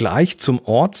im Vergleich zum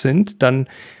Ort sind, dann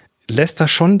lässt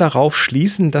das schon darauf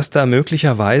schließen, dass da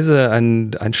möglicherweise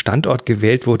ein Standort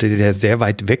gewählt wurde, der sehr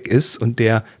weit weg ist und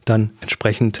der dann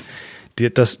entsprechend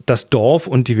das Dorf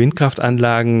und die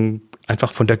Windkraftanlagen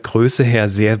einfach von der Größe her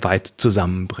sehr weit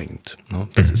zusammenbringt.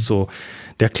 Das ist so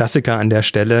der Klassiker an der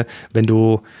Stelle, wenn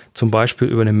du zum Beispiel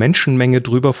über eine Menschenmenge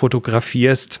drüber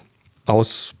fotografierst,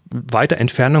 aus weiter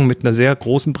Entfernung mit einer sehr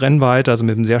großen Brennweite, also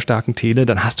mit einem sehr starken Tele,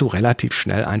 dann hast du relativ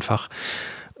schnell einfach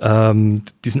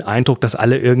diesen Eindruck, dass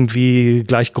alle irgendwie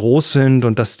gleich groß sind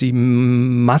und dass die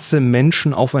Masse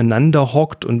Menschen aufeinander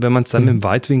hockt und wenn man es dann im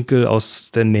Weitwinkel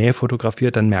aus der Nähe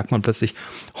fotografiert, dann merkt man plötzlich,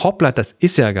 hoppla, das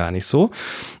ist ja gar nicht so.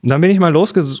 Und dann bin ich mal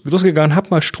losgegangen, habe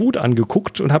mal Strut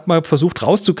angeguckt und habe mal versucht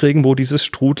rauszukriegen, wo dieses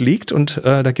Strut liegt und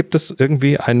da gibt es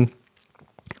irgendwie eine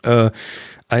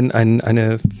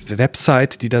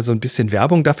Website, die da so ein bisschen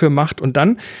Werbung dafür macht und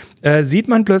dann sieht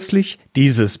man plötzlich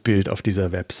dieses Bild auf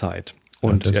dieser Website.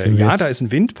 Und da ist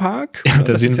ein Windpark.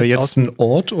 Da sehen wir jetzt einen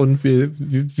Ort und wir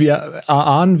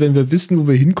erahnen, wenn wir wissen, wo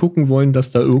wir hingucken wollen,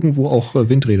 dass da irgendwo auch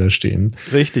Windräder stehen.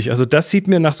 Richtig, also das sieht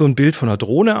mir nach so einem Bild von einer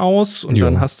Drohne aus und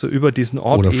dann hast du über diesen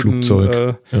Ort oder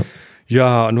Flugzeug.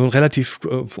 Ja, nur einen relativ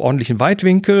ordentlichen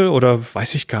Weitwinkel oder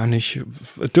weiß ich gar nicht,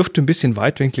 dürfte ein bisschen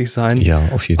weitwinklig sein. Ja,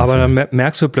 auf jeden Fall. Aber dann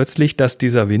merkst du plötzlich, dass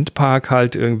dieser Windpark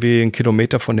halt irgendwie 1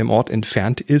 Kilometer von dem Ort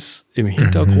entfernt ist, im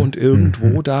Hintergrund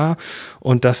irgendwo da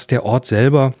und dass der Ort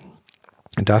selber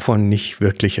davon nicht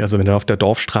wirklich, also wenn du auf der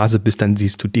Dorfstraße bist, dann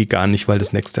siehst du die gar nicht, weil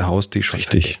das nächste Haus die schon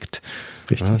verdeckt.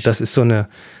 Richtig. Ja, das ist so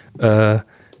eine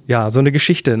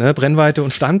Geschichte, ne? Brennweite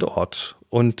und Standort.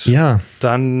 Und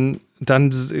dann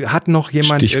hat noch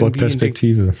jemand Stichwort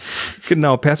Perspektive.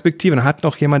 Perspektive. Dann hat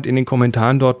noch jemand in den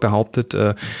Kommentaren dort behauptet,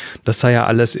 das sei ja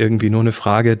alles irgendwie nur eine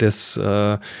Frage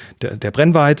der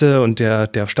Brennweite und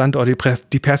der Standort,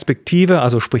 die Perspektive,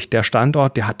 also sprich der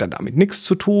Standort, der hat dann damit nichts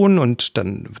zu tun und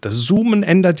dann das Zoomen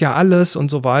ändert ja alles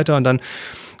und so weiter und dann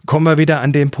kommen wir wieder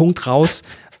an den Punkt raus,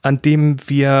 an dem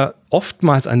wir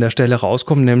oftmals an der Stelle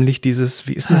rauskommen, nämlich dieses,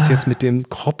 wie ist denn das jetzt mit dem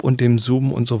Crop und dem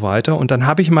Zoom und so weiter und dann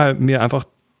habe ich mir einfach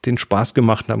den Spaß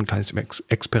gemacht und habe ein kleines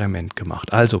Experiment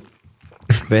gemacht. Also,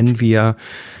 wenn wir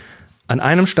an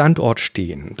einem Standort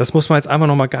stehen, das muss man jetzt einfach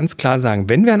nochmal ganz klar sagen,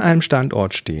 wenn wir an einem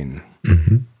Standort stehen,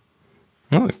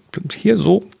 hier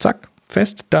so, zack,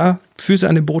 fest, da, Füße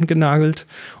an den Boden genagelt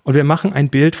und wir machen ein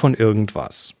Bild von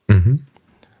irgendwas,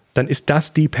 dann ist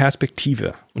das die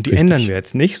Perspektive. Und die ändern wir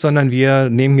jetzt nicht, sondern wir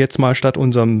nehmen jetzt mal statt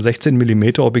unserem 16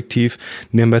 mm Objektiv,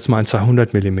 nehmen wir jetzt mal ein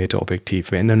 200 mm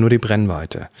Objektiv. Wir ändern nur die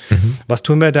Brennweite. Was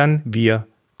tun wir dann? Wir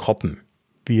croppen.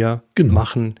 Wir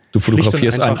machen. Du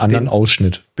fotografierst einen anderen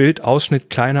Ausschnitt. Bildausschnitt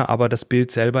kleiner, aber das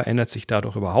Bild selber ändert sich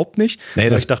dadurch überhaupt nicht. Nee,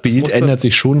 das Bild ändert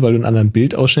sich schon, weil du einen anderen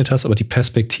Bildausschnitt hast, aber die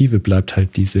Perspektive bleibt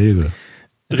halt dieselbe.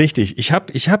 Richtig. Ich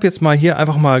hab jetzt mal hier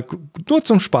einfach mal nur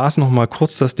zum Spaß noch mal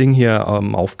kurz das Ding hier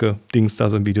aufgedingst.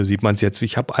 Also im Video sieht man es jetzt.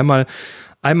 Ich habe einmal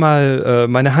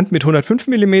meine Hand mit 105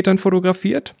 mm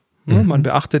fotografiert. Man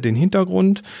beachtet den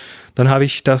Hintergrund. Dann habe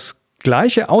ich das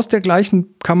Gleiche aus der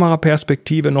gleichen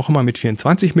Kameraperspektive noch mal mit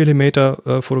 24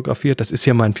 mm fotografiert. Das ist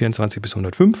hier mein 24 bis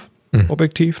 105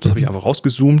 Objektiv. Das habe ich einfach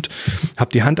rausgezoomt,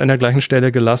 habe die Hand an der gleichen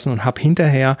Stelle gelassen und habe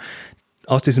hinterher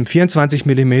aus diesem 24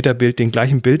 mm Bild den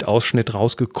gleichen Bildausschnitt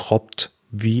rausgekroppt,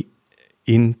 wie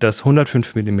ihn das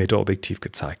 105 mm Objektiv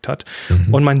gezeigt hat.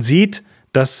 Und man sieht,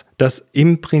 dass das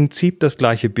im Prinzip das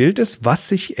gleiche Bild ist. Was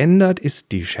sich ändert,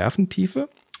 ist die Schärfentiefe.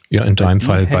 Ja, in deinem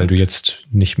Fall, weil du jetzt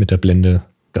nicht mit der Blende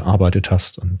gearbeitet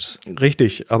hast.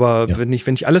 Richtig, aber wenn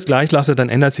ich alles gleich lasse, dann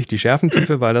ändert sich die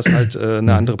Schärfentiefe, weil das halt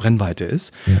eine andere Brennweite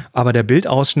ist. Ja. Aber der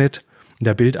Bildausschnitt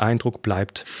der Bildeindruck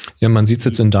bleibt. Ja, man sieht es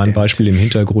jetzt in deinem Beispiel im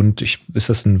Hintergrund. Ist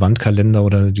das ein Wandkalender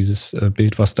oder dieses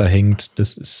Bild, was da hängt?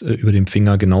 Das ist über dem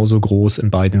Finger genauso groß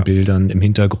in beiden Bildern. Im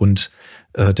Hintergrund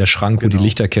der Schrank, wo die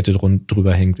Lichterkette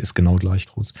drüber hängt, ist genau gleich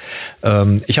groß.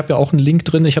 Ich habe ja auch einen Link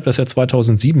drin. Ich habe das ja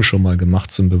 2007 schon mal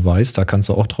gemacht zum Beweis. Da kannst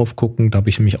du auch drauf gucken. Da habe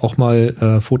ich nämlich auch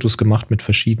mal Fotos gemacht mit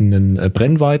verschiedenen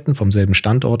Brennweiten vom selben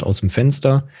Standort aus dem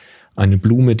Fenster. Eine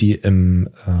Blume, die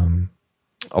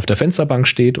auf der Fensterbank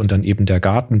steht und dann eben der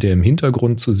Garten, der im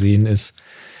Hintergrund zu sehen ist.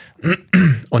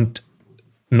 Und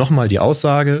nochmal die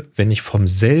Aussage, wenn ich vom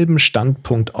selben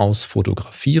Standpunkt aus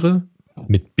fotografiere,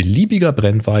 mit beliebiger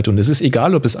Brennweite, und es ist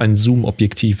egal, ob es ein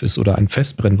Zoom-Objektiv ist oder ein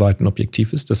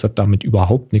Festbrennweitenobjektiv ist, das hat damit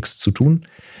überhaupt nichts zu tun.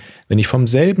 Wenn ich vom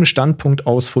selben Standpunkt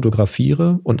aus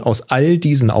fotografiere und aus all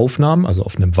diesen Aufnahmen, also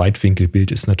auf einem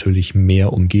Weitwinkelbild ist natürlich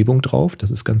mehr Umgebung drauf,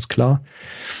 das ist ganz klar.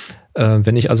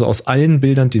 Wenn ich also aus allen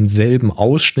Bildern denselben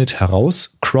Ausschnitt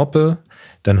herauscroppe,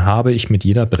 dann habe ich mit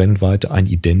jeder Brennweite ein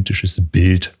identisches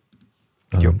Bild.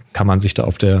 Kann man sich da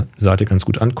auf der Seite ganz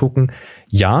gut angucken.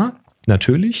 Ja,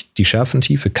 natürlich, die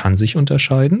Schärfentiefe kann sich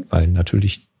unterscheiden, weil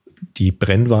natürlich die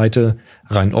Brennweite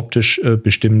rein optisch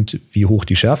bestimmt, wie hoch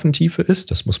die Schärfentiefe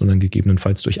ist. Das muss man dann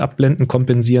gegebenenfalls durch Abblenden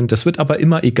kompensieren. Das wird aber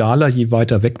immer egaler, je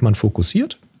weiter weg man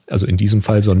fokussiert. Also in diesem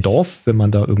Fall so ein Dorf, wenn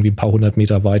man da irgendwie ein paar 100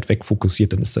 Meter weit weg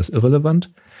fokussiert, dann ist das irrelevant.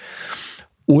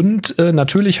 Und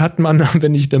natürlich hat man,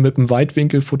 wenn ich da mit einem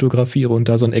Weitwinkel fotografiere und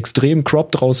da so einen extremen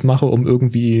Crop draus mache, um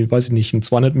irgendwie, weiß ich nicht, einen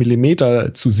 200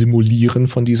 Millimeter zu simulieren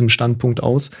von diesem Standpunkt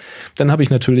aus, dann habe ich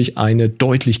natürlich eine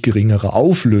deutlich geringere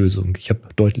Auflösung. Ich habe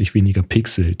deutlich weniger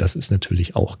Pixel, das ist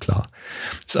natürlich auch klar.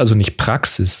 Das ist also nicht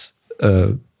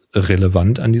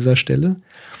praxisrelevant an dieser Stelle.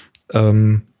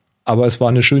 Aber es war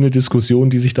eine schöne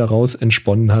Diskussion, die sich daraus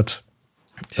entsponnen hat,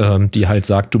 die halt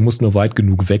sagt, du musst nur weit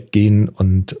genug weggehen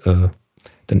und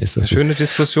dann ist das eine schöne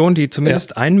Diskussion, die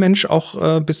zumindest ein Mensch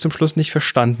auch bis zum Schluss nicht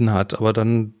verstanden hat. Aber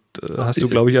dann hast du,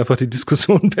 glaube ich, einfach die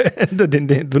Diskussion beendet, in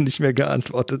der du nicht mehr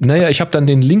geantwortet hast. Naja, ich habe dann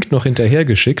den Link noch hinterher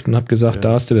geschickt und habe gesagt,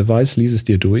 da ist der Beweis, lies es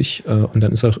dir durch. Und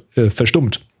dann ist er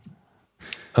verstummt.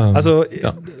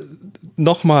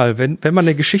 Nochmal, wenn man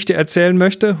eine Geschichte erzählen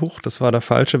möchte, das war der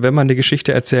falsche, wenn man eine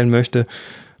Geschichte erzählen möchte,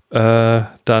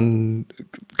 dann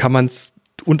kann man es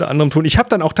unter anderem tun. Ich habe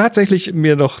dann auch tatsächlich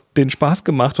mir noch den Spaß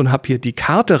gemacht und habe hier die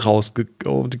Karte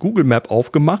die Google Map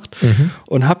aufgemacht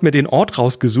und habe mir den Ort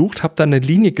rausgesucht, habe dann eine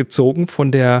Linie gezogen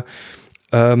von der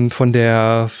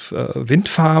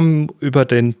Windfarm über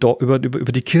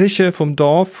die Kirche vom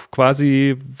Dorf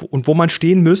quasi und wo man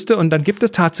stehen müsste. Und dann gibt es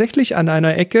tatsächlich an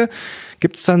einer Ecke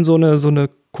dann so eine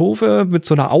Kurve mit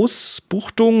so einer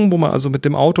Ausbuchtung, wo man also mit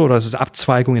dem Auto, oder das ist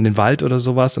Abzweigung in den Wald oder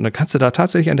sowas, und dann kannst du da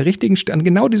tatsächlich an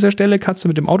genau dieser Stelle kannst du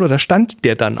mit dem Auto, da stand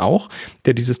der dann auch,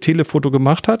 der dieses Telefoto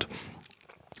gemacht hat.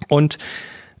 Und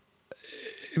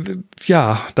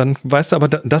ja, dann weißt du, aber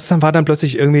das war dann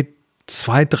plötzlich irgendwie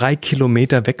 2-3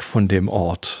 Kilometer weg von dem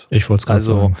Ort. Ich wollte es gerade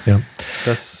sagen. Ja.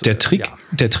 Der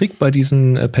Trick bei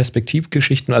diesen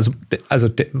Perspektivgeschichten,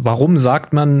 warum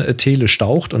sagt man Tele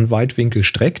staucht und Weitwinkel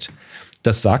streckt?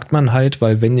 Das sagt man halt,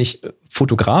 weil wenn ich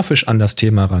fotografisch an das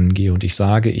Thema rangehe und ich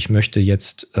sage, ich möchte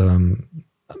jetzt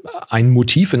ein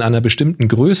Motiv in einer bestimmten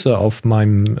Größe auf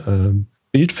meinem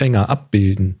Bildfänger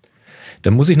abbilden,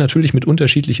 dann muss ich natürlich mit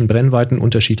unterschiedlichen Brennweiten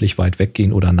unterschiedlich weit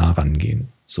weggehen oder nah rangehen.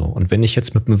 So, und wenn ich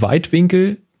jetzt mit einem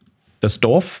Weitwinkel das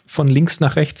Dorf von links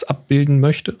nach rechts abbilden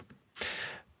möchte,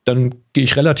 dann gehe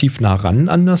ich relativ nah ran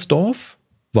an das Dorf,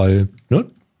 weil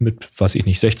mit,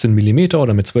 16 mm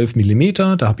oder mit 12 mm,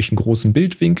 da habe ich einen großen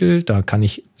Bildwinkel, da kann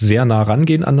ich sehr nah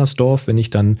rangehen an das Dorf, wenn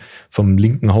ich dann vom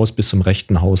linken Haus bis zum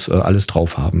rechten Haus alles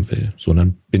drauf haben will. So,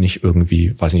 dann bin ich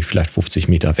irgendwie, vielleicht 50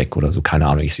 Meter weg oder so, keine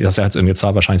Ahnung. Ich sehe das ja jetzt irgendwie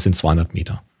Zahl, wahrscheinlich sind 200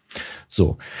 Meter.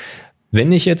 So.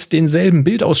 Wenn ich jetzt denselben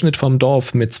Bildausschnitt vom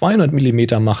Dorf mit 200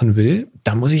 mm machen will,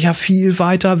 dann muss ich ja viel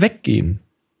weiter weggehen.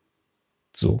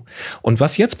 So. Und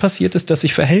was jetzt passiert ist, dass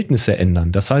sich Verhältnisse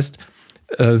ändern. Das heißt,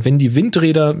 wenn die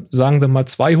Windräder, sagen wir mal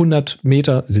 200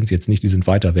 Meter, sind sie jetzt nicht, die sind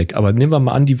weiter weg, aber nehmen wir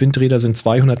mal an, die Windräder sind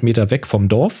 200 Meter weg vom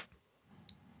Dorf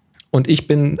und ich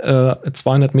bin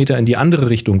 200 Meter in die andere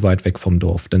Richtung weit weg vom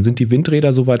Dorf, dann sind die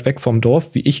Windräder so weit weg vom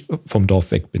Dorf, wie ich vom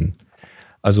Dorf weg bin.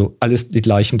 Also alles die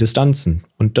gleichen Distanzen.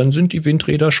 Und dann sind die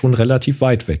Windräder schon relativ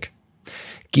weit weg.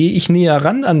 Gehe ich näher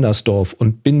ran an das Dorf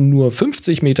und bin nur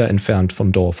 50 Meter entfernt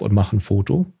vom Dorf und mache ein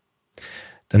Foto,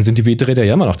 dann sind die Windräder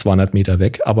ja immer noch 200 Meter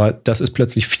weg, aber das ist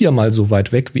plötzlich 4-mal so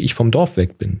weit weg, wie ich vom Dorf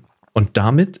weg bin. Und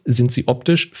damit sind sie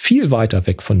optisch viel weiter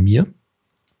weg von mir.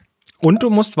 Und du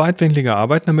musst weitwinkliger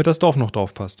arbeiten, damit das Dorf noch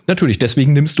drauf passt. Natürlich,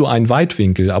 deswegen nimmst du einen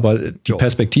Weitwinkel, aber die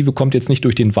Perspektive kommt jetzt nicht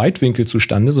durch den Weitwinkel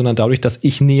zustande, sondern dadurch, dass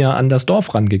ich näher an das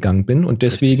Dorf rangegangen bin und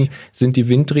deswegen sind die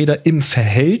Windräder im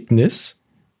Verhältnis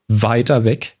weiter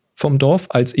weg vom Dorf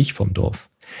als ich vom Dorf.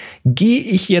 Gehe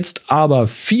ich jetzt aber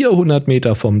 400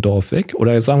 Meter vom Dorf weg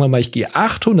oder sagen wir mal, ich gehe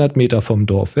 800 Meter vom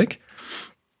Dorf weg,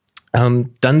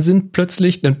 dann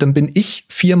bin ich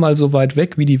 4-mal so weit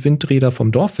weg, wie die Windräder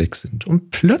vom Dorf weg sind.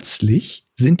 Und plötzlich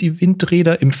sind die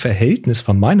Windräder im Verhältnis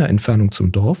von meiner Entfernung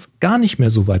zum Dorf gar nicht mehr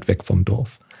so weit weg vom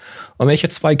Dorf. Und wenn ich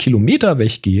jetzt 2 Kilometer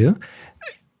weggehe,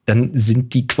 dann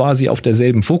sind die quasi auf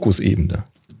derselben Fokusebene.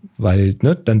 Weil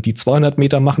dann die 200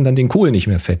 Meter machen dann den Kohl nicht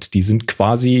mehr fett. Die sind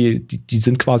quasi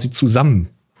zusammen.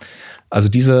 Also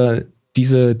diese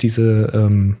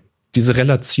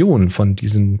Relation von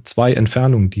diesen 2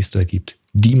 Entfernungen, die es da gibt,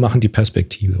 die machen die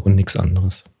Perspektive und nichts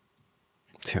anderes.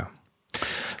 Tja.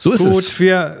 So ist es. Gut,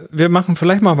 wir machen,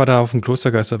 vielleicht machen wir da auf dem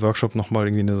Klostergeister-Workshop nochmal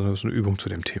irgendwie so eine Übung zu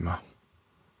dem Thema.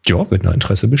 Ja, wenn da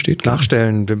Interesse besteht.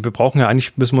 Nachstellen. Wir brauchen ja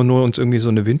eigentlich, müssen wir nur uns irgendwie so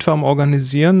eine Windfarm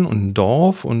organisieren und ein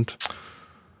Dorf und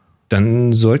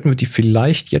dann sollten wir die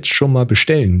vielleicht jetzt schon mal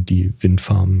bestellen, die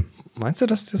Windfarmen. Meinst du,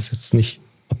 dass das ist jetzt nicht,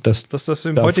 ob das dass das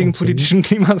im heutigen politischen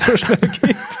Klima so schnell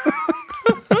geht?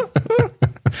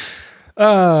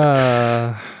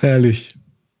 Herrlich.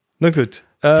 Na gut.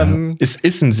 Es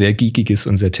ist ein sehr geekiges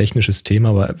und sehr technisches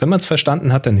Thema, aber wenn man es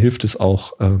verstanden hat, dann hilft es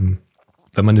auch, wenn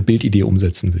man eine Bildidee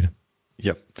umsetzen will.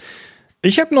 Ja.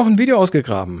 Ich habe noch ein Video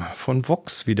ausgegraben von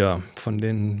Vox wieder, von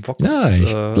den Vox. Ja,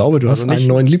 ich glaube, du hast einen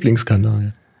neuen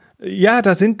Lieblingskanal. Ja,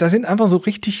 da sind einfach so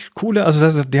richtig coole,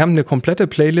 also die haben eine komplette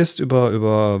Playlist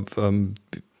über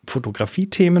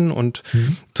Fotografie-Themen und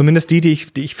zumindest die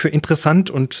ich für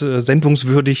interessant und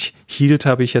sendungswürdig hielt,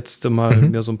 habe ich jetzt mal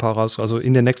mir so ein paar raus. Also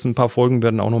in den nächsten paar Folgen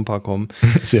werden auch noch ein paar kommen.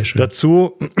 Sehr schön.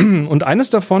 Dazu. Und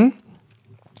eines davon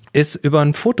ist über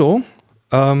ein Foto,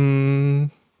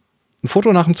 ein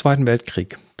Foto nach dem Zweiten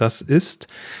Weltkrieg. Das ist,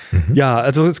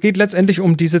 also es geht letztendlich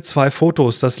um diese 2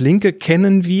 Fotos. Das linke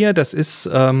kennen wir, das ist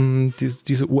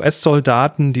diese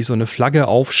US-Soldaten, die so eine Flagge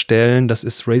aufstellen. Das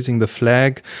ist Raising the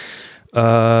Flag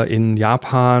in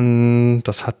Japan.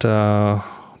 Das hat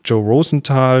Joe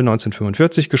Rosenthal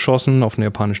 1945 geschossen auf einer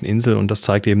japanischen Insel und das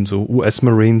zeigt eben so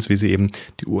US-Marines, wie sie eben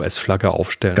die US-Flagge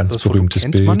aufstellen. Ganz berühmtes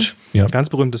Bild. Ja. Ganz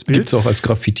berühmtes Bild. Gibt es auch als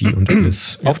Graffiti und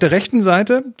alles. Auf der rechten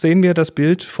Seite sehen wir das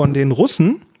Bild von den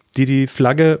Russen, die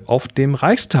Flagge auf dem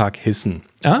Reichstag hissen.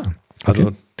 Okay.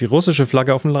 Also die russische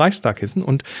Flagge auf dem Reichstag hissen.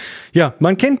 Und ja,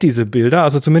 man kennt diese Bilder.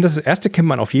 Also zumindest das erste kennt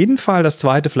man auf jeden Fall, das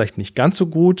zweite vielleicht nicht ganz so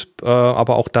gut.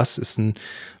 Aber auch das ist ein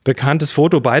bekanntes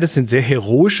Foto. Beides sind sehr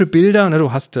heroische Bilder. Ne?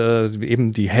 Du hast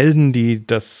eben die Helden, die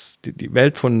die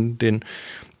Welt von den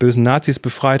bösen Nazis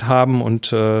befreit haben.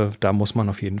 Und da muss man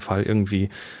auf jeden Fall irgendwie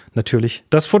natürlich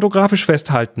das fotografisch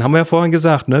festhalten. Haben wir ja vorhin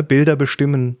gesagt, ne? Bilder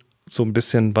bestimmen so ein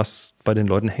bisschen, was bei den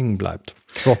Leuten hängen bleibt.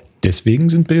 So. Deswegen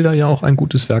sind Bilder ja auch ein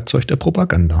gutes Werkzeug der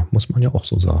Propaganda, muss man ja auch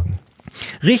so sagen.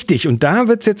 Richtig, und da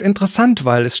wird es jetzt interessant,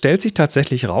 weil es stellt sich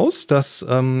tatsächlich raus, dass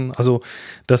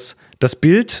das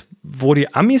Bild, wo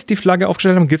die Amis die Flagge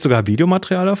aufgestellt haben, gibt sogar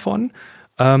Videomaterial davon,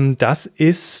 das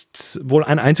ist wohl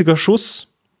ein einziger Schuss.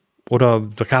 Oder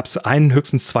da gab es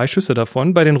höchstens 2 Schüsse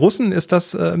davon. Bei den Russen ist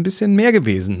das ein bisschen mehr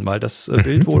gewesen, weil das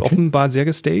Bild wohl offenbar sehr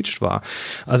gestaged war.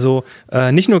 Also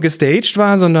nicht nur gestaged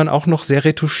war, sondern auch noch sehr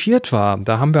retuschiert war.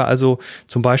 Da haben wir also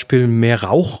zum Beispiel mehr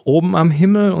Rauch oben am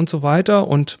Himmel und so weiter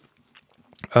und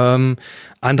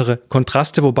andere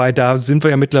Kontraste, wobei da sind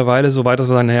wir ja mittlerweile so weit, dass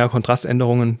wir sagen, naja,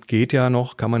 Kontraständerungen geht ja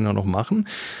noch, kann man ja noch machen.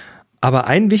 Aber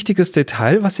ein wichtiges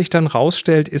Detail, was sich dann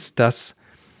rausstellt, ist, dass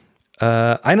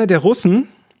einer der Russen,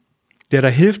 der da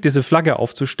hilft, diese Flagge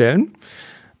aufzustellen,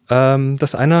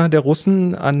 dass einer der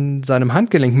Russen an seinem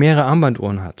Handgelenk mehrere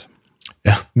Armbanduhren hat.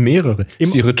 Ja, mehrere.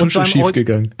 Ist die Retusche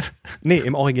schiefgegangen? Nee,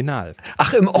 im Original.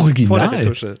 Ach, im Original? Vor der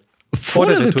Retusche. Vor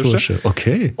der Retusche,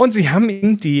 okay. Und sie haben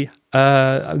ihm die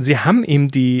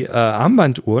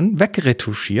Armbanduhren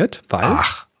wegretuschiert, weil...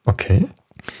 Ach, okay.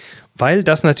 Weil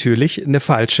das natürlich eine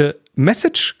falsche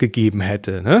Message gegeben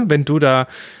hätte. Ne? Wenn du da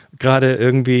gerade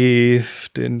irgendwie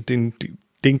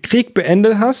den Krieg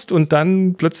beendet hast und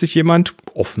dann plötzlich jemand,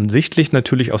 offensichtlich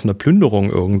natürlich aus einer Plünderung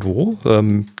irgendwo,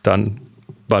 dann,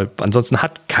 weil ansonsten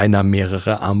hat keiner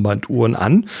mehrere Armbanduhren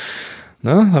an,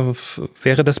 ne,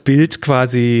 wäre das Bild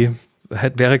quasi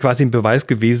ein Beweis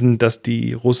gewesen, dass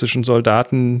die russischen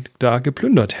Soldaten da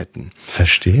geplündert hätten.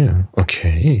 Verstehe,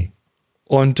 okay.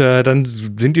 Und dann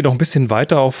sind die noch ein bisschen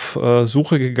weiter auf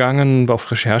Suche gegangen,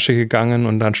 auf Recherche gegangen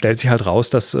und dann stellt sich halt raus,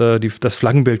 dass das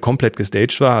Flaggenbild komplett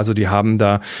gestaged war. Also die haben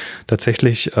da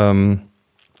tatsächlich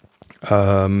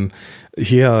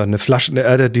hier eine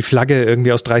Flasche, die Flagge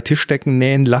irgendwie aus 3 Tischdecken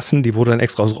nähen lassen. Die wurde dann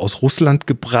extra aus Russland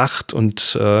gebracht.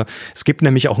 Und es gibt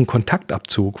nämlich auch einen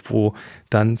Kontaktabzug, wo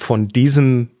dann von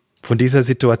dieser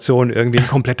Situation irgendwie ein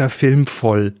kompletter Film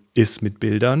voll ist mit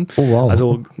Bildern. Oh, wow.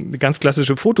 Also eine ganz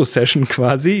klassische Fotosession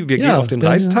quasi. Wir gehen auf den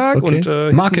Reichstag und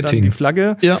hissen dann die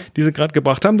Flagge, die sie gerade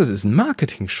gebracht haben. Das ist ein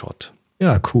Marketing-Shot.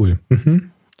 Ja, cool.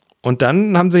 Mhm. Und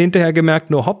dann haben sie hinterher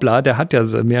gemerkt, nur hoppla, der hat ja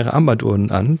mehrere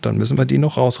Armbanduhren an, dann müssen wir die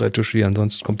noch rausretuschieren,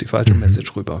 sonst kommt die falsche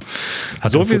Message rüber.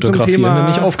 Hat so viel zum Thema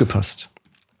nicht aufgepasst.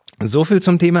 So viel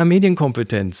zum Thema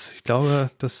Medienkompetenz. Ich glaube,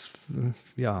 das,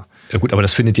 ja. Ja gut, aber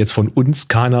das findet jetzt von uns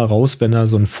keiner raus, wenn er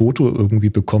so ein Foto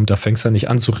irgendwie bekommt. Da fängst du ja nicht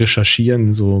an zu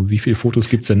recherchieren, so wie viele Fotos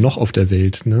gibt es denn noch auf der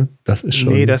Welt, ne? Das ist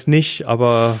schon. Nee, das nicht,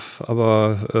 aber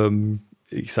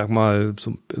ich sag mal,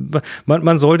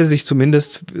 man sollte sich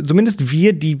zumindest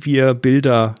wir, die wir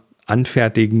Bilder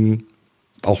anfertigen,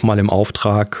 auch mal im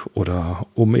Auftrag oder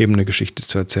um eben eine Geschichte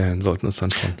zu erzählen, sollten uns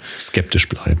dann schon skeptisch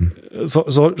bleiben.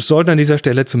 Sollten an dieser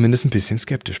Stelle zumindest ein bisschen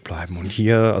skeptisch bleiben. Und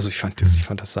hier, also ich fand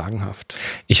das sagenhaft.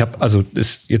 Ist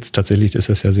das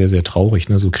ja sehr, sehr traurig,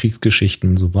 ne? So Kriegsgeschichten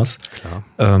und sowas.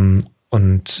 Klar.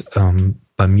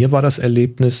 Bei mir war das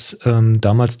Erlebnis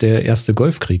damals der erste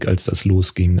Golfkrieg, als das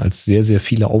losging, als sehr, sehr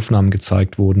viele Aufnahmen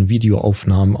gezeigt wurden,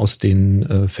 Videoaufnahmen aus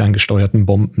den ferngesteuerten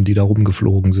Bomben, die da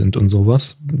rumgeflogen sind und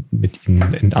sowas, mit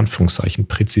in Anführungszeichen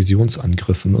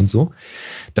Präzisionsangriffen und so.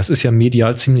 Das ist ja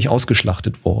medial ziemlich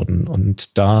ausgeschlachtet worden.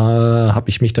 Und da habe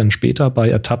ich mich dann später bei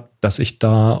ertappt, dass ich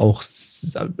da auch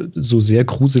so sehr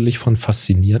gruselig von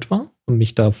fasziniert war und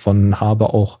mich davon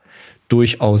habe auch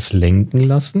durchaus lenken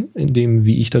lassen, in dem,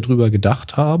 wie ich darüber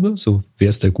gedacht habe. So, wer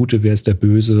ist der Gute, wer ist der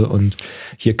Böse? Und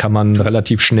hier kann man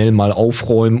relativ schnell mal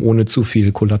aufräumen, ohne zu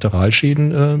viel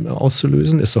Kollateralschäden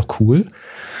auszulösen. Ist doch cool.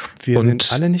 Wir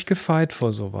sind alle nicht gefeit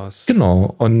vor sowas.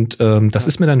 Genau. Und das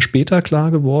ist mir dann später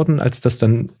klar geworden, als das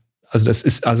dann,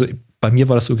 bei mir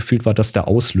war das so gefühlt, war das der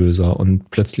Auslöser. Und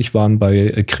plötzlich waren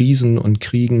bei Krisen und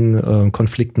Kriegen,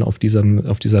 Konflikten auf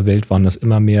dieser Welt, waren das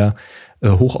immer mehr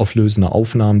hochauflösende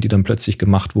Aufnahmen, die dann plötzlich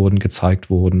gemacht wurden,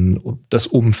 gezeigt wurden, das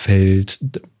Umfeld.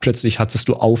 Plötzlich hattest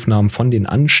du Aufnahmen von den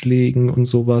Anschlägen und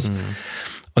sowas. Mhm.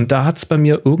 Und da hat es bei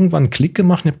mir irgendwann einen Klick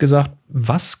gemacht und ich habe gesagt,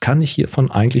 was kann ich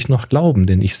hiervon eigentlich noch glauben?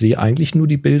 Denn ich sehe eigentlich nur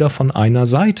die Bilder von einer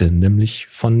Seite, nämlich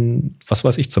von, was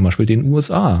weiß ich, zum Beispiel den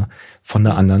USA. Von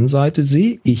der anderen Seite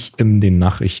sehe ich in den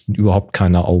Nachrichten überhaupt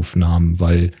keine Aufnahmen,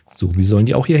 weil so, wie sollen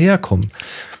die auch hierher kommen?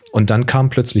 Und dann kam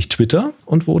plötzlich Twitter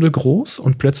und wurde groß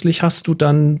und plötzlich hast du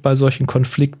dann bei solchen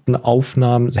Konflikten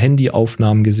Aufnahmen,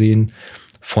 Handyaufnahmen gesehen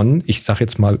von, ich sage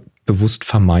jetzt mal bewusst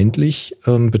vermeintlich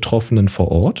Betroffenen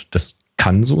vor Ort. Das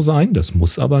kann so sein, das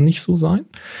muss aber nicht so sein.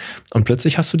 Und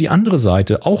plötzlich hast du die andere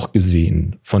Seite auch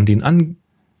gesehen von den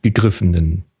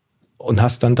Angegriffenen und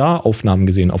hast dann da Aufnahmen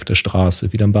gesehen auf der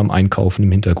Straße, wie dann beim Einkaufen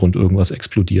im Hintergrund irgendwas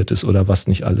explodiert ist oder was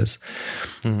nicht alles.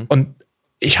 Mhm. Und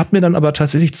ich habe mir dann aber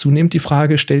tatsächlich zunehmend die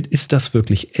Frage gestellt, ist das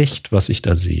wirklich echt, was ich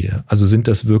da sehe? Also sind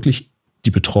das wirklich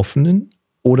die Betroffenen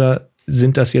oder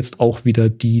sind das jetzt auch wieder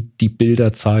die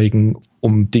Bilder zeigen,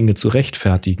 um Dinge zu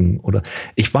rechtfertigen? Oder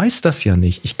ich weiß das ja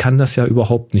nicht. Ich kann das ja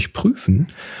überhaupt nicht prüfen.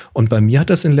 Und bei mir hat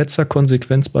das in letzter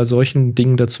Konsequenz bei solchen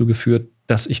Dingen dazu geführt,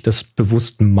 dass ich das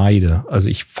bewusst meide. Also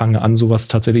ich fange an, sowas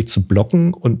tatsächlich zu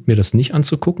blocken und mir das nicht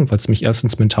anzugucken, weil es mich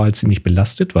erstens mental ziemlich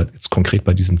belastet, weil jetzt konkret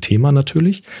bei diesem Thema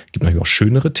natürlich, gibt natürlich auch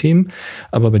schönere Themen,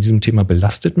 aber bei diesem Thema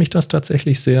belastet mich das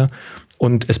tatsächlich sehr.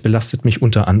 Und es belastet mich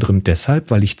unter anderem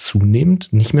deshalb, weil ich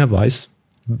zunehmend nicht mehr weiß,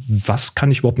 was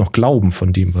kann ich überhaupt noch glauben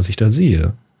von dem, was ich da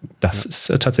sehe. Das ist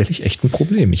tatsächlich echt ein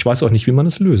Problem. Ich weiß auch nicht, wie man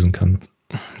es lösen kann.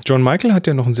 John Michael hat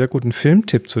ja noch einen sehr guten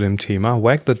Filmtipp zu dem Thema.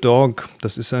 Wag the Dog.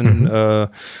 Das ist ein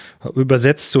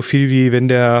übersetzt so viel wie wenn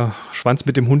der Schwanz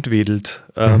mit dem Hund wedelt.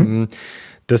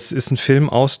 Das ist ein Film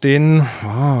aus den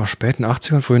späten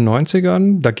 80ern, frühen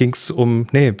 90ern. Da ging es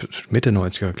Mitte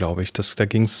 90er, glaube ich. Da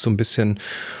ging es so ein bisschen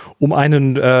um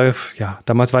einen,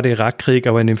 damals war der Irakkrieg,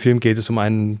 aber in dem Film geht es um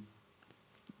einen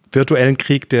virtuellen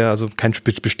Krieg, also keinen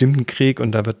bestimmten Krieg,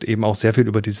 und da wird eben auch sehr viel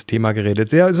über dieses Thema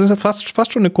geredet. Es ist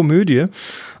fast schon eine Komödie,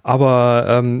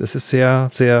 aber es ist sehr,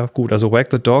 sehr gut. Also Wag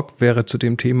the Dog wäre zu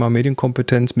dem Thema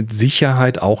Medienkompetenz mit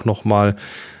Sicherheit auch nochmal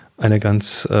eine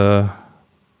ganz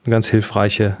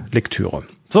hilfreiche Lektüre.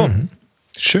 So.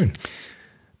 Schön.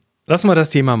 Lassen wir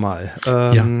das Thema mal.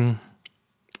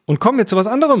 Und kommen wir zu was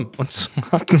anderem. Und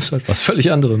zwar das ist halt was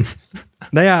völlig anderem.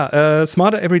 Naja,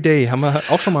 Smarter Everyday haben wir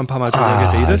auch schon mal ein paar Mal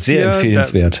drüber geredet. Sehr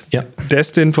empfehlenswert. Ja.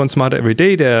 Destin von Smarter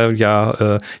Everyday, der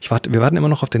wir warten immer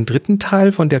noch auf den 3.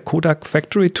 Teil von der Kodak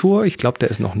Factory Tour. Ich glaube,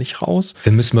 der ist noch nicht raus.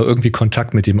 Wir müssen mal irgendwie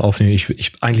Kontakt mit dem aufnehmen.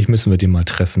 Eigentlich müssen wir den mal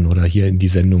treffen oder hier in die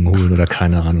Sendung holen oder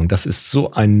keine Ahnung. Das ist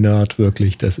so ein Nerd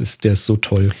wirklich. Der ist so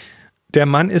toll. Der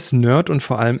Mann ist Nerd und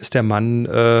vor allem ist der Mann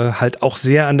halt auch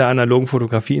sehr an der analogen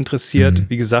Fotografie interessiert.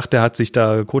 Wie gesagt, der hat sich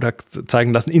da Kodak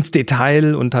zeigen lassen ins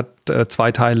Detail und hat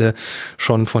 2 Teile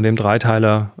schon von dem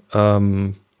 3-Teiler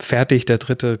fertig. Der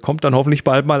 3. kommt dann hoffentlich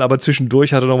bald mal, aber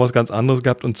zwischendurch hat er noch was ganz anderes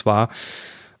gehabt und zwar,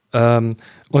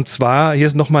 hier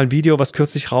ist nochmal ein Video, was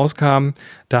kürzlich rauskam.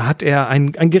 Da hat er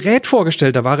ein Gerät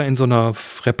vorgestellt. Da war er in so einer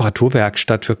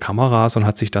Reparaturwerkstatt für Kameras und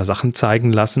hat sich da Sachen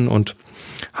zeigen lassen und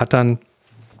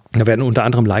da werden unter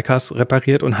anderem Leicas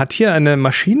repariert und hat hier eine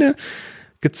Maschine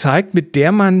gezeigt, mit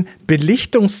der man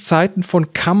Belichtungszeiten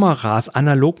von Kameras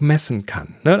analog messen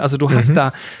kann. Ne? Also du hast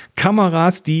da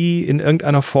Kameras, die in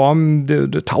irgendeiner Form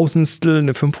eine Tausendstel,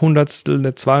 eine 500stel,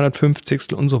 eine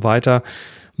 250stel und so weiter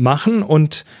machen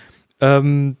und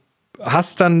musst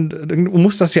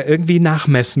das ja irgendwie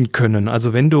nachmessen können.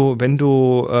 Also wenn du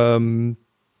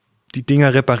die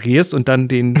Dinger reparierst und dann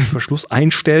den Verschluss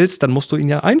einstellst, dann musst du ihn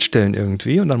ja einstellen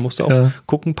irgendwie und dann musst du auch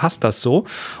gucken, passt das so?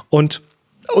 Und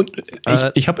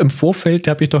ich habe im Vorfeld,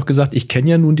 habe ich doch gesagt, ich kenne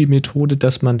ja nun die Methode,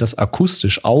 dass man das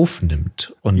akustisch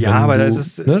aufnimmt. Und ja, aber das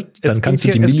ist, dann kannst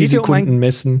du die Millisekunden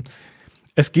messen.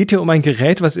 Es geht hier um ein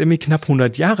Gerät, was irgendwie knapp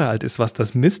 100 Jahre alt ist, was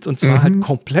das misst und zwar halt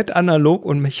komplett analog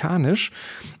und mechanisch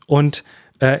und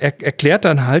er erklärt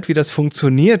dann halt, wie das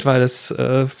funktioniert, weil das ist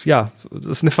eine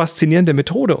faszinierende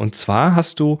Methode. Und zwar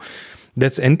hast du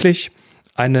letztendlich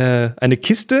eine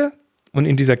Kiste und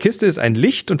in dieser Kiste ist ein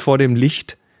Licht und vor dem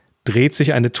Licht dreht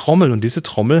sich eine Trommel und diese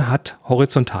Trommel hat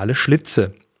horizontale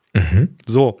Schlitze.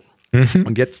 So.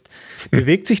 Und jetzt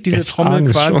bewegt sich diese Trommel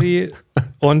quasi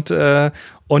und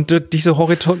diese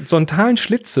horizontalen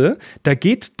Schlitze, da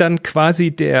geht dann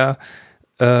quasi der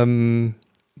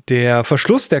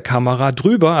Verschluss der Kamera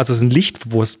drüber, also es ist ein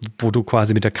Licht, wo du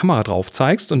quasi mit der Kamera drauf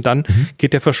zeigst und dann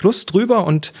geht der Verschluss drüber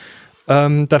und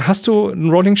dann hast du einen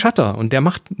Rolling Shutter und der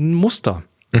macht ein Muster.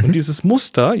 Und dieses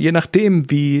Muster, je nachdem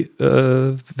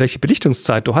welche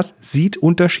Belichtungszeit du hast, sieht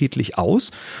unterschiedlich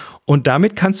aus und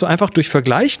damit kannst du einfach durch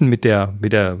Vergleichen mit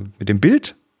dem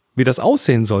Bild, wie das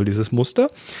aussehen soll, dieses Muster,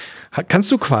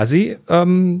 kannst du quasi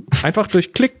einfach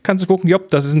durch Klick kannst du gucken,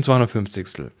 das ist ein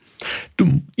 250stel.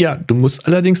 Du musst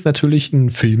allerdings natürlich einen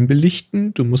Film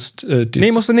belichten. Du musst.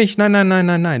 Nee, musst du nicht.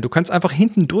 Nein. Du kannst einfach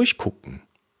hinten durchgucken.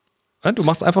 Ja, du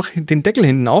machst einfach den Deckel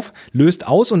hinten auf, löst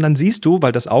aus und dann siehst du,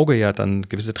 weil das Auge ja dann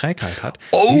gewisse Trägheit hat,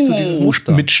 siehst du dieses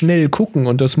Muster. Mit schnell gucken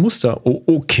und das Muster. Oh,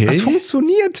 okay. Das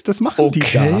funktioniert. Das machen die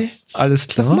da. Alles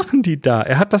klar. Das machen die da.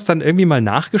 Er hat das dann irgendwie mal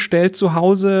nachgestellt zu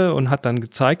Hause und hat dann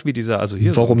gezeigt, wie dieser, also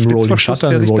hier warum so ein Rolling Shutter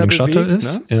der sich Rolling da Shutter bewegt,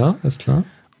 ist. Ne? Ja, ist klar.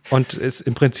 Und ist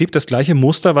im Prinzip das gleiche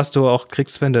Muster, was du auch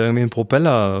kriegst, wenn du irgendwie einen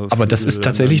Propeller. Aber das ist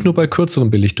tatsächlich nur bei kürzeren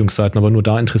Belichtungszeiten, aber nur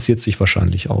da interessiert sich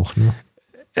wahrscheinlich auch, ne?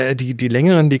 Die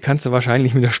längeren, die kannst du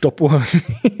wahrscheinlich mit der Stoppuhr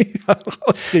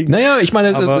rauskriegen. Naja, ich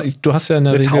meine, aber du hast ja in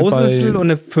der Regel eine Tausendstel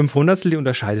und eine 500stel, die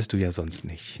unterscheidest du ja sonst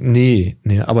nicht. Nee,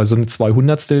 aber so eine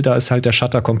 200stel, da ist halt der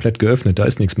Shutter komplett geöffnet, da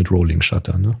ist nichts mit Rolling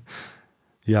Shutter, ne?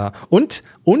 Ja, und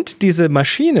diese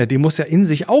Maschine, die muss ja in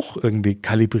sich auch irgendwie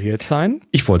kalibriert sein.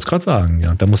 Ich wollte es gerade sagen,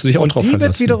 ja, da musst du dich auch drauf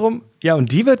verlassen.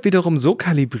 Und die wird wiederum so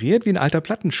kalibriert wie ein alter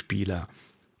Plattenspieler.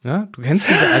 Ja, du kennst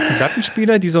diese alten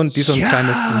Plattenspieler, die so ein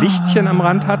kleines Lichtchen am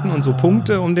Rand hatten und so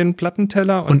Punkte um den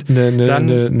Plattenteller. Und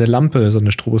eine Lampe, so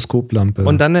eine Stroboskoplampe.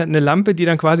 Und dann eine Lampe, die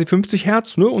dann quasi 50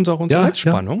 Hertz, ne, unsere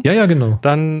Netzspannung, ja, genau.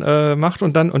 dann macht.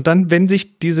 Und dann, wenn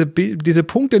sich diese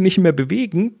Punkte nicht mehr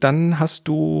bewegen, dann hast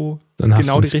du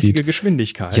genau die richtige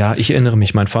Geschwindigkeit. Ja, ich erinnere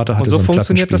mich, mein Vater hatte so einen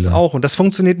Plattenspieler. Und so funktioniert das auch. Und das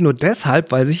funktioniert nur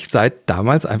deshalb, weil sich seit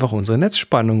damals einfach unsere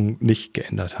Netzspannung nicht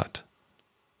geändert hat.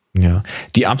 Ja,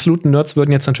 die absoluten Nerds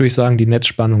würden jetzt natürlich sagen, die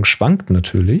Netzspannung schwankt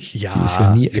natürlich. Ja, die ist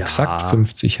ja nie exakt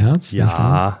 50 Hertz.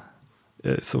 Ja,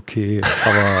 ist okay.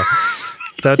 Aber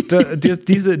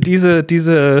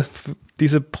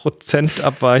diese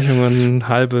Prozentabweichungen,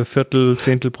 halbe, Viertel,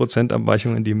 Zehntel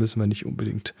Prozentabweichungen, die müssen wir nicht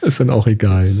unbedingt. Ist dann auch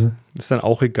egal, ne? Ist dann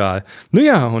auch egal.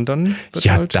 Naja, und dann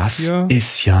wird halt das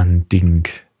ist ja ein Ding.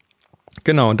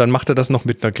 Genau, und dann macht er das noch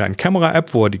mit einer kleinen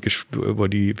Kamera-App, wo er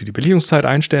die Belichtungszeit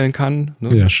einstellen kann.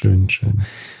 Ne? Ja, schön.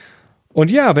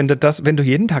 Und ja, wenn du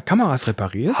jeden Tag Kameras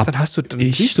reparierst, dann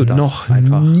siehst du das noch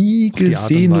einfach. Nie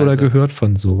gesehen oder gehört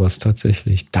von sowas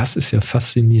tatsächlich. Das ist ja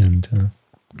faszinierend.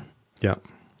 Ja.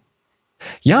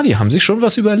 Ja, die haben sich schon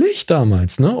was überlegt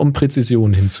damals, ne, um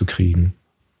Präzision hinzukriegen.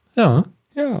 Ja.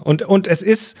 Ja, und es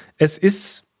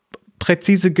ist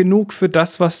präzise genug für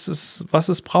das, was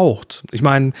es braucht. Ich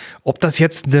meine, ob das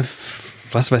jetzt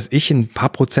ein paar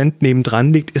Prozent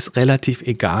nebendran liegt, ist relativ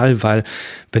egal, weil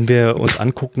wenn wir uns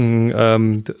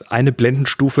angucken, eine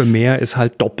Blendenstufe mehr ist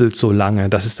halt doppelt so lange.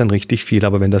 Das ist dann richtig viel,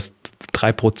 aber wenn das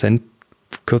 3%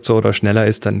 kürzer oder schneller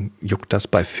ist, dann juckt das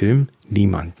bei Film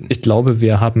niemanden. Ich glaube,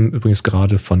 wir haben übrigens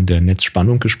gerade von der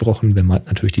Netzspannung gesprochen. Wir meinen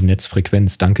natürlich die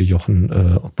Netzfrequenz. Danke,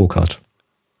 Jochen Burkhardt.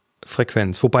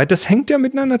 Frequenz. Wobei, das hängt ja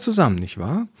miteinander zusammen, nicht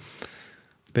wahr?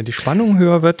 Wenn die Spannung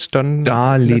höher wird, dann...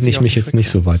 Da lehne ich mich jetzt nicht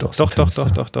so weit aus. Doch.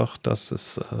 Das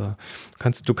ist,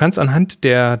 du kannst anhand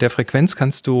der Frequenz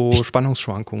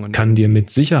Spannungsschwankungen... Ich kann dir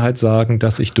mit Sicherheit sagen,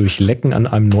 dass ich durch Lecken an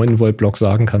einem 9-Volt-Block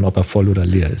sagen kann, ob er voll oder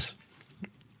leer ist.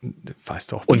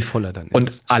 Weißt du auch, wie voll er dann ist.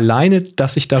 Und alleine,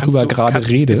 dass ich darüber gerade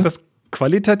rede... Ist das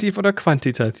qualitativ oder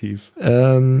quantitativ?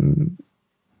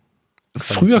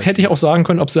 Früher hätte ich auch sagen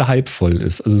können, ob sie halb voll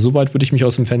ist. Also so weit würde ich mich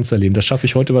aus dem Fenster lehnen. Das schaffe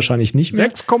ich heute wahrscheinlich nicht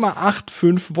mehr.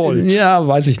 6,85 Volt. Ja,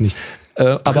 weiß ich nicht.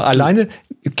 Aber alleine,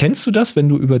 kennst du das, wenn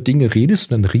du über Dinge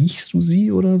redest und dann riechst du sie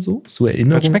oder so? So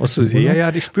Erinnerungen. Dann schmeckst du sie,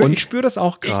 ja, ich spüre das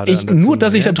auch gerade. Nur,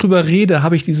 dass ich darüber rede,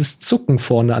 habe ich dieses Zucken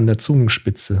vorne an der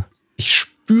Zungenspitze. Ich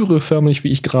spüre förmlich, wie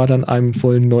ich gerade an einem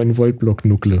vollen 9-Volt-Block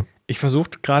nuckle. Ich versuche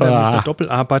gerade mit einer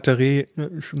Doppel-A-Batterie.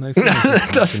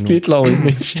 Das geht, glaube ich,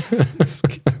 nicht. Das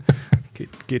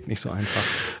geht nicht so einfach.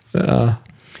 Ja.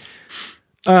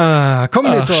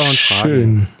 Kommen wir zu euren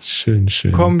Fragen. Schön.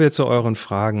 Kommen wir zu euren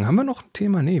Fragen. Haben wir noch ein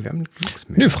Thema? Nee, wir haben nichts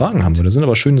mehr. Nee, Fragen haben wir. Da sind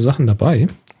aber schöne Sachen dabei.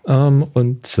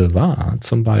 Und zwar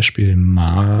zum Beispiel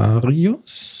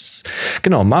Marius.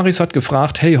 Genau, Marius hat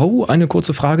gefragt, hey ho, eine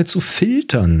kurze Frage zu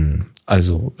Filtern.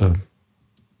 Also,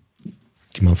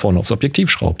 die man vorne aufs Objektiv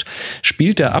schraubt.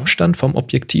 Spielt der Abstand vom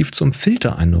Objektiv zum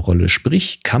Filter eine Rolle?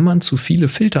 Sprich, kann man zu viele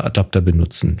Filteradapter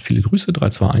benutzen? Viele Grüße,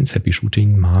 321, Happy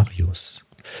Shooting, Marius.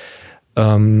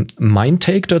 Mein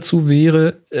Take dazu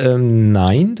wäre,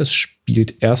 nein, das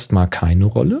spielt erstmal keine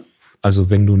Rolle. Also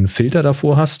wenn du einen Filter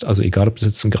davor hast, also egal ob es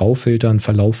jetzt ein Graufilter, ein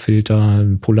Verlauffilter,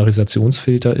 ein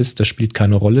Polarisationsfilter ist, das spielt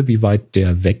keine Rolle, wie weit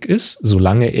der weg ist,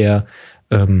 solange er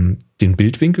den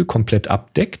Bildwinkel komplett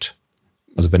abdeckt.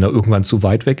 Also wenn er irgendwann zu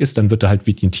weit weg ist, dann wird er halt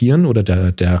vignettieren oder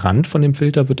der Rand von dem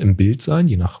Filter wird im Bild sein,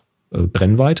 je nach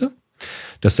Brennweite.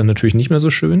 Das ist dann natürlich nicht mehr so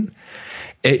schön.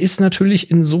 Er ist natürlich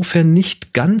insofern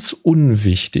nicht ganz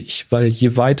unwichtig, weil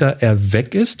je weiter er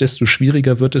weg ist, desto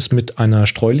schwieriger wird es mit einer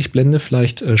Streulichtblende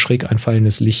vielleicht schräg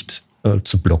einfallendes Licht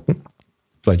zu blocken.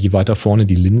 Weil je weiter vorne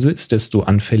die Linse ist, desto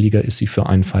anfälliger ist sie für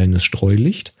einfallendes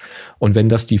Streulicht. Und wenn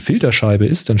das die Filterscheibe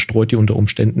ist, dann streut die unter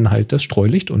Umständen halt das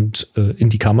Streulicht in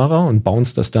die Kamera und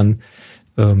bounce das dann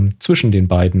zwischen den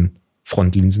beiden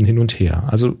Frontlinsen hin und her.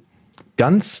 Also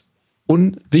ganz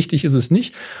unwichtig ist es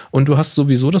nicht. Und du hast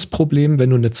sowieso das Problem, wenn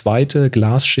du eine zweite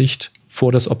Glasschicht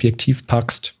vor das Objektiv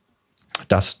packst,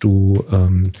 dass du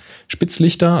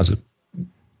Spitzlichter, also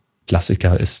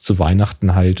Klassiker ist zu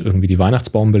Weihnachten halt irgendwie die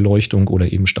Weihnachtsbaumbeleuchtung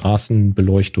oder eben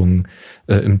Straßenbeleuchtung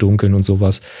im Dunkeln und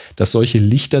sowas, dass solche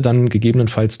Lichter dann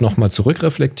gegebenenfalls nochmal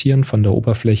zurückreflektieren von der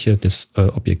Oberfläche des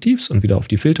Objektivs und wieder auf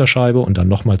die Filterscheibe und dann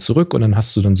nochmal zurück und dann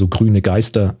hast du dann so grüne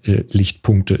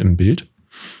Geisterlichtpunkte im Bild.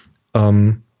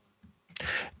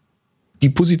 Die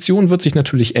Position wird sich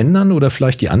natürlich ändern oder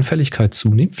vielleicht die Anfälligkeit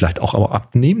zunehmen, vielleicht auch aber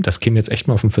abnehmen, das käme jetzt echt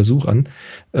mal auf den Versuch an,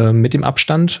 mit dem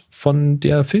Abstand von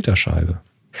der Filterscheibe.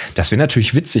 Das wäre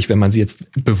natürlich witzig, wenn man sie jetzt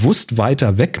bewusst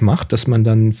weiter weg macht, dass man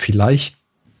dann vielleicht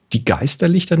die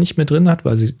Geisterlichter nicht mehr drin hat,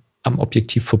 weil sie am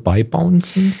Objektiv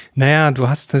vorbeibouncen. Naja, du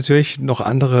hast natürlich noch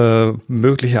andere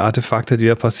mögliche Artefakte, die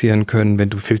da passieren können, wenn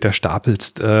du Filter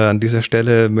stapelst. An dieser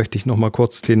Stelle möchte ich noch mal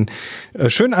kurz den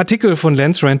schönen Artikel von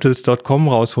lensrentals.com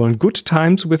rausholen. Good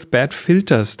Times with Bad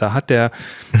Filters. Da hat der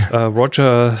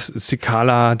Roger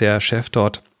Cicala, der Chef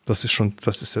dort, das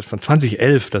ist jetzt von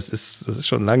 2011, das ist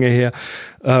schon lange her,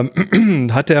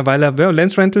 hat er, weil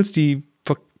Lens Rentals, die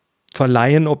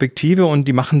verleihen Objektive und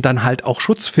die machen dann halt auch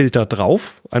Schutzfilter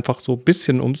drauf, einfach so ein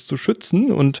bisschen, um es zu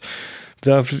schützen. Und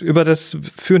über das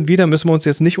Für und Wider müssen wir uns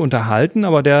jetzt nicht unterhalten,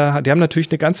 aber die haben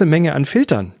natürlich eine ganze Menge an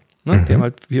Filtern. Ne? Die haben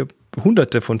halt hier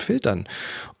hunderte von Filtern.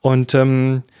 Und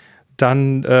dann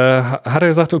hat er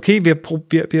gesagt, okay,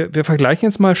 wir vergleichen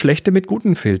jetzt mal schlechte mit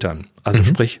guten Filtern. Also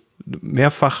sprich,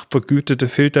 mehrfach vergütete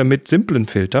Filter mit simplen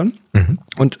Filtern.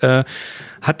 Und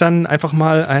hat dann einfach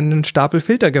mal einen Stapel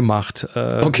Filter gemacht.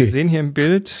 Okay. Wir sehen hier im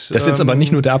Bild. Das ist jetzt aber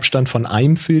nicht nur der Abstand von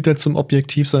einem Filter zum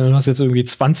Objektiv, sondern du hast jetzt irgendwie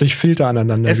 20 Filter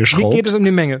aneinander geschraubt. Hier geht es um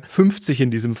die Menge. 50 in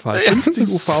diesem Fall. 50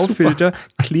 UV-Filter,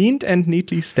 cleaned and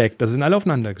neatly stacked. Das sind alle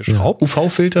aufeinander geschraubt. Ja,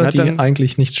 UV-Filter, die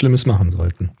eigentlich nichts Schlimmes machen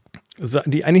sollten.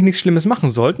 die eigentlich nichts Schlimmes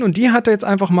machen sollten. Und die hat er jetzt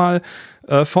einfach mal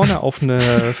vorne auf eine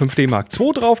 5D Mark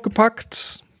II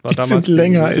draufgepackt. War die sind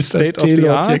länger als das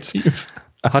Teleobjektiv.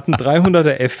 Hat einen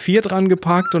 300er F4 dran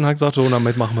gepackt und hat gesagt, so,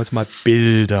 damit machen wir jetzt mal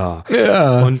Bilder.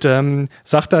 Ja. Und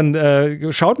sagt dann,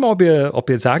 schaut mal, ob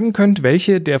ihr sagen könnt,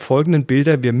 welche der folgenden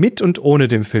Bilder wir mit und ohne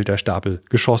dem Filterstapel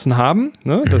geschossen haben.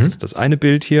 Ne? Das ist das eine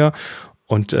Bild hier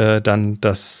und dann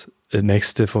das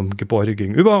nächste vom Gebäude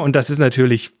gegenüber. Und das ist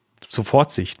natürlich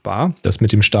sofort sichtbar. Das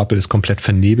mit dem Stapel ist komplett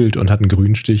vernebelt und hat einen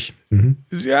Grünstich. Mhm.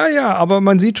 Ja, aber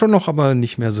man sieht schon noch, aber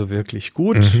nicht mehr so wirklich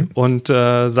gut. Und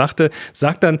sagt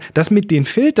dann, das mit den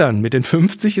Filtern, mit den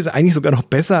 50 ist eigentlich sogar noch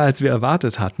besser, als wir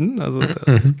erwartet hatten. Also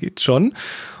das geht schon.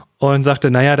 Und sagte,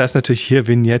 naja, da ist natürlich hier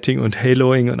Vignetting und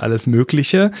Haloing und alles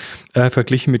Mögliche.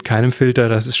 Verglichen mit keinem Filter,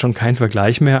 das ist schon kein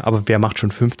Vergleich mehr. Aber wer macht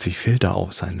schon 50 Filter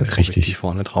auf seine Objektiv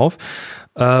vorne drauf?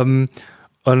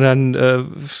 Und dann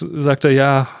sagt er,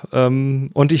 ja,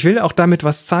 und ich will auch damit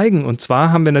was zeigen. Und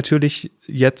zwar haben wir natürlich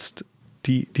jetzt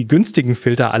die günstigen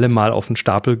Filter alle mal auf den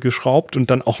Stapel geschraubt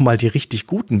und dann auch mal die richtig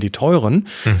guten, die teuren.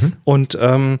 Und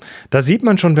da sieht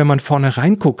man schon, wenn man vorne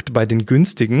reinguckt bei den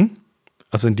günstigen,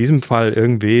 also in diesem Fall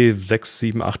irgendwie 6,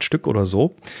 7, 8 Stück oder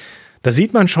so, da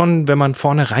sieht man schon, wenn man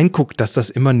vorne reinguckt, dass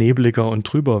das immer nebliger und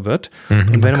trüber wird.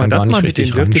 Und wenn man das mal mit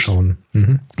den wirklich,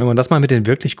 wenn man das mal mit den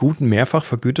wirklich guten, mehrfach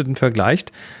vergüteten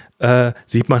vergleicht,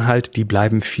 sieht man halt, die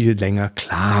bleiben viel länger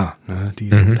klar. Ne? Die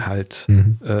sind halt,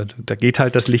 da geht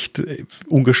halt das Licht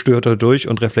ungestörter durch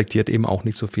und reflektiert eben auch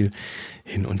nicht so viel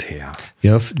hin und her.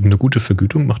 Ja, eine gute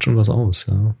Vergütung macht schon was aus,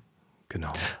 ja.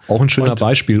 Genau. Auch ein schöner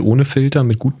Beispiel, ohne Filter,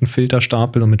 mit gutem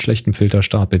Filterstapel und mit schlechtem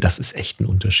Filterstapel. Das ist echt ein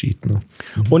Unterschied. Ne?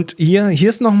 Und hier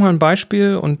ist nochmal ein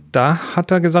Beispiel und da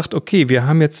hat er gesagt, okay, wir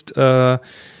haben jetzt also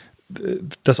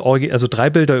 3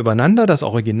 Bilder übereinander, das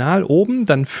Original oben,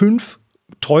 dann 5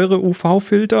 teure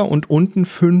UV-Filter und unten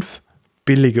 5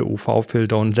 billige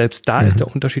UV-Filter. Und selbst da ist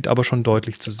der Unterschied aber schon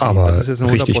deutlich zu sehen. Aber das ist jetzt ein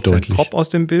 100% Crop aus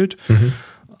dem Bild.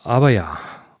 Aber ja.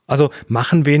 Also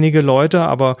machen wenige Leute,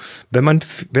 aber wenn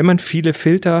man viele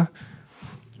Filter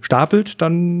stapelt,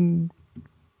 dann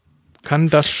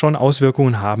kann das schon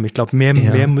Auswirkungen haben. Ich glaube, mehr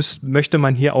möchte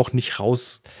man hier auch nicht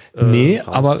raus.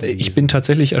 Aber ich bin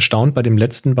tatsächlich erstaunt bei dem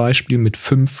letzten Beispiel mit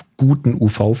 5 guten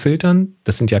UV-Filtern.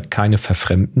 Das sind ja keine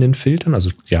verfremdenden Filtern.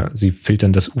 Also ja, sie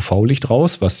filtern das UV-Licht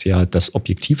raus, was ja das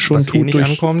Objektiv schon was tut. Nicht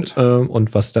ankommt.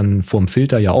 Und was dann vorm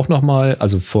Filter ja auch nochmal,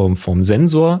 also vorm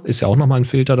Sensor ist ja auch nochmal ein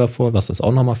Filter davor, was das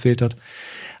auch nochmal filtert.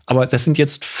 Aber das sind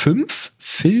jetzt 5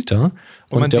 Filter.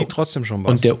 Und man sieht trotzdem schon was.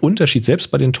 Und der Unterschied,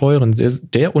 selbst bei den teuren,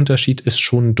 der Unterschied ist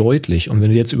schon deutlich. Und wenn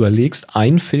du jetzt überlegst,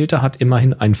 ein Filter hat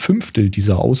immerhin 1/5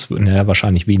 dieser Auswirkungen, naja,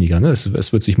 wahrscheinlich weniger, ne?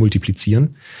 Es wird sich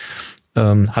multiplizieren,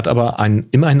 hat aber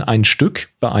immerhin ein Stück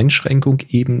Beeinträchtigung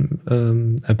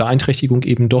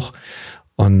eben doch.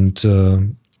 Und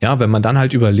ja, wenn man dann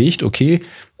halt überlegt, okay,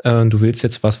 du willst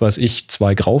jetzt, was weiß ich,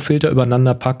 2 Graufilter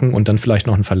übereinander packen und dann vielleicht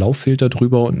noch einen Verlauffilter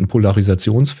drüber und einen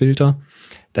Polarisationsfilter,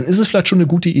 dann ist es vielleicht schon eine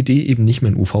gute Idee, eben nicht mehr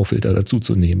einen UV-Filter dazu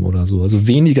zu nehmen oder so. Also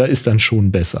weniger ist dann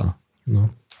schon besser. Ne?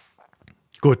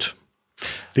 Gut.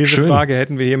 Diese Frage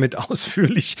hätten wir hiermit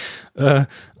ausführlich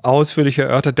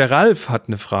erörtert. Der Ralf hat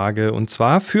eine Frage und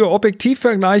zwar: Für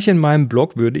Objektivvergleiche in meinem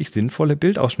Blog würde ich sinnvolle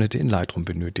Bildausschnitte in Lightroom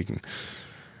benötigen.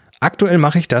 Aktuell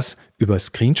mache ich das über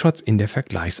Screenshots in der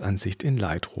Vergleichsansicht in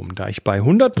Lightroom. Da ich bei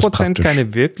 100%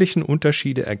 keine wirklichen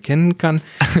Unterschiede erkennen kann,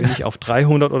 bin ich auf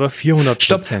 300 oder 400%.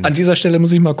 Stopp, an dieser Stelle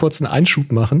muss ich mal kurz einen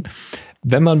Einschub machen.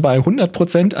 Wenn man bei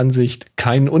 100% Ansicht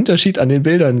keinen Unterschied an den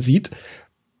Bildern sieht,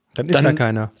 dann ist da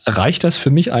keiner. Reicht das für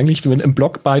mich eigentlich, wenn im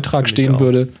Blogbeitrag stehen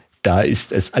würde, da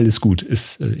ist es alles gut,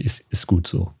 ist gut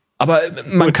so. Aber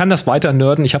man kann das weiter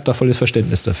nerden, ich habe da volles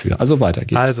Verständnis dafür. Also weiter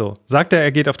geht's. Also, sagt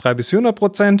er geht auf 300 bis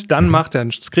 400%, dann macht er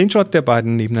einen Screenshot der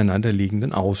beiden nebeneinander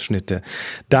liegenden Ausschnitte.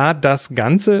 Da das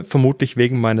Ganze vermutlich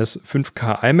wegen meines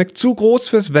 5K iMac zu groß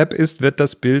fürs Web ist, wird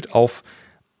das Bild auf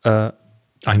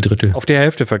 1/3. Auf die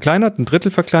Hälfte verkleinert, 1/3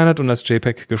 verkleinert und als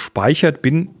JPEG gespeichert.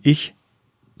 Bin ich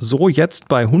so jetzt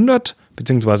bei 100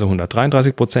 beziehungsweise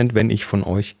 133%, wenn ich von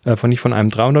einem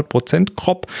 300%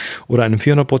 Crop oder einem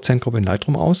 400% Crop in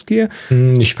Lightroom ausgehe.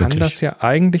 Nicht kann wirklich. Das ja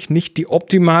eigentlich nicht die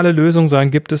optimale Lösung sein.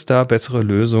 Gibt es da bessere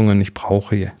Lösungen? Ich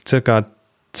brauche hier circa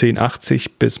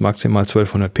 1080 bis maximal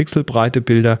 1200 Pixel breite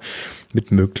Bilder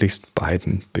mit möglichst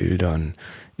beiden Bildern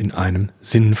in einem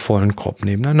sinnvollen Crop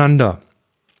nebeneinander.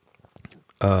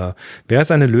 Wäre es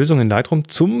eine Lösung in Lightroom,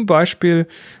 zum Beispiel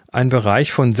einen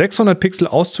Bereich von 600 Pixel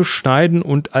auszuschneiden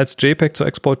und als JPEG zu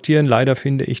exportieren? Leider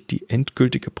finde ich die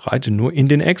endgültige Breite nur in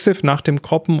den EXIF nach dem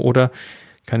Croppen, oder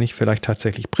kann ich vielleicht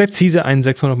tatsächlich präzise einen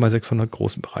 600 x 600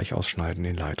 großen Bereich ausschneiden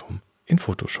in Lightroom? In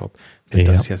Photoshop wird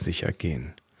das ja sicher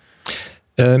gehen.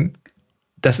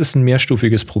 Das ist ein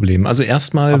mehrstufiges Problem. Also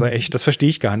erstmal. Aber echt, das verstehe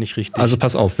ich gar nicht richtig. Also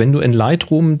pass auf, wenn du in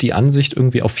Lightroom die Ansicht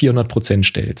irgendwie auf 400%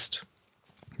 stellst,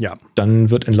 ja, dann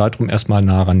wird in Lightroom erstmal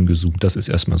nah rangezoomt. Das ist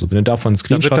erstmal so. Wenn du davon einen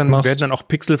Screenshot machst. Werden dann auch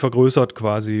Pixel vergrößert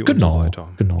quasi genau, und so weiter.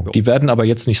 Genau. Die werden aber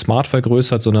jetzt nicht smart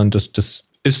vergrößert, sondern das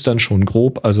ist dann schon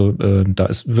grob. Also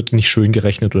wird nicht schön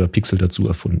gerechnet oder Pixel dazu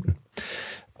erfunden.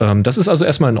 Das ist also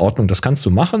erstmal in Ordnung. Das kannst du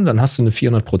machen. Dann hast du eine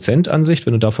 400% Ansicht.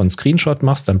 Wenn du davon einen Screenshot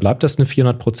machst, dann bleibt das eine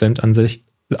 400%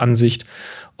 Ansicht.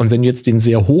 Und wenn du jetzt den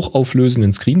sehr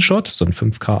hochauflösenden Screenshot, so ein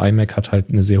 5K iMac hat halt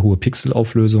eine sehr hohe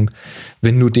Pixelauflösung,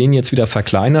 wenn du den jetzt wieder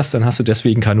verkleinerst, dann hast du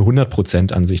deswegen keine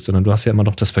 100% Ansicht, sondern du hast ja immer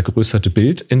noch das vergrößerte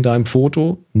Bild in deinem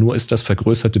Foto. Nur ist das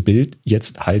vergrößerte Bild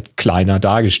jetzt halt kleiner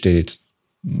dargestellt.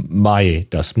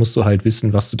 Das musst du halt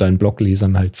wissen, was du deinen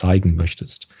Bloglesern halt zeigen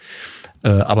möchtest.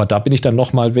 Aber da bin ich dann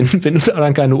nochmal, wenn du da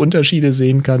dann keine Unterschiede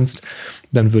sehen kannst,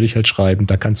 dann würde ich halt schreiben,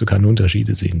 da kannst du keine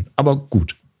Unterschiede sehen. Aber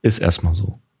gut, ist erstmal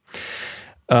so.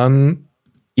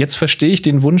 Jetzt verstehe ich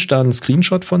den Wunsch, da einen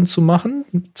Screenshot von zu machen,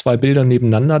 2 Bilder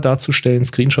nebeneinander darzustellen,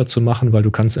 Screenshot zu machen, weil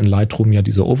du kannst in Lightroom ja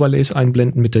diese Overlays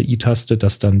einblenden mit der I-Taste,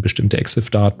 dass dann bestimmte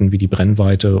EXIF-Daten wie die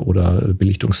Brennweite oder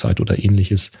Belichtungszeit oder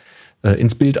ähnliches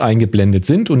ins Bild eingeblendet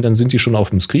sind und dann sind die schon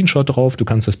auf dem Screenshot drauf. Du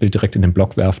kannst das Bild direkt in den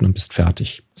Block werfen und bist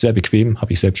fertig. Sehr bequem,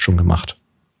 habe ich selbst schon gemacht.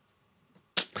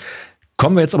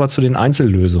 Kommen wir jetzt aber zu den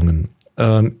Einzellösungen.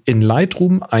 In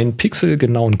Lightroom einen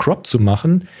pixelgenauen Crop zu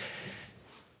machen,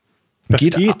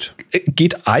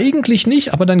 geht eigentlich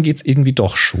nicht, aber dann geht es irgendwie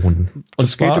doch schon. Und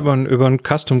das geht über einen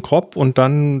Custom Crop und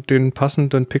dann den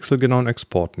passenden pixelgenauen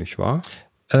Export, nicht wahr?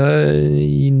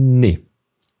 Nee.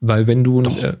 Weil wenn du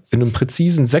einen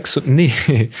präzisen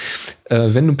 600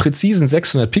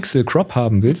 Pixel Crop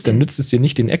haben willst, dann nützt es dir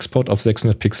nicht, den Export auf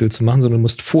 600 Pixel zu machen, sondern du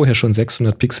musst vorher schon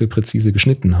 600 Pixel präzise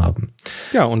geschnitten haben.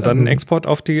 Ja, und dann einen Export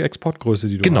auf die Exportgröße,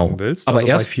 die du haben willst. Aber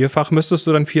also bei vierfach müsstest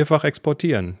du dann vierfach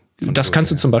exportieren. Das kannst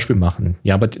du zum Beispiel machen.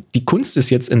 Ja, aber die Kunst ist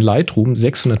jetzt in Lightroom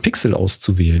 600 Pixel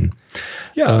auszuwählen.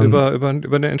 Ja, über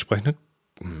eine entsprechende.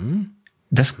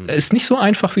 Das ist nicht so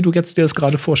einfach, wie du jetzt dir das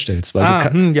gerade vorstellst.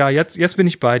 Weil jetzt bin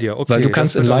ich bei dir. Okay, weil du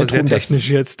kannst in Lightroom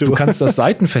du kannst das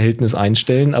Seitenverhältnis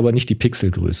einstellen, aber nicht die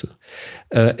Pixelgröße.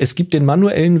 Es gibt den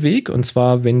manuellen Weg, und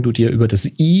zwar, wenn du dir über das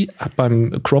I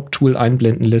beim Crop-Tool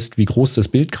einblenden lässt, wie groß das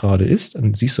Bild gerade ist,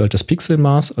 dann siehst du halt das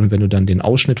Pixelmaß, und wenn du dann den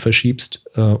Ausschnitt verschiebst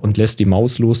und lässt die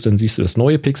Maus los, dann siehst du das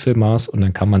neue Pixelmaß und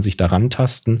dann kann man sich daran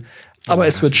tasten. Aber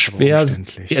es wird schwer,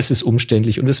 es ist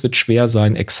umständlich und es wird schwer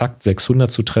sein, exakt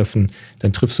 600 zu treffen.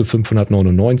 Dann triffst du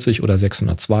 599 oder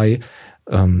 602.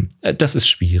 Das ist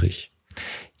schwierig.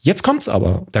 Jetzt kommt's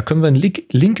aber, da können wir einen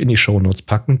Link in die Shownotes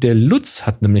packen. Der Lutz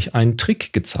hat nämlich einen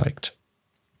Trick gezeigt.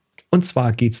 Und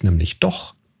zwar geht's nämlich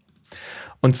doch.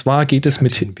 Und zwar geht es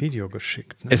mit ein Video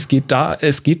geschickt. Ne? Es geht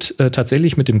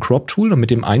tatsächlich mit dem Crop-Tool und mit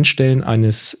dem Einstellen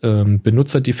eines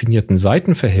benutzerdefinierten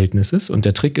Seitenverhältnisses. Und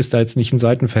der Trick ist da jetzt nicht ein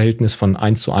Seitenverhältnis von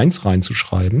 1:1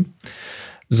 reinzuschreiben,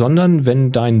 sondern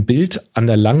wenn dein Bild an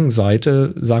der langen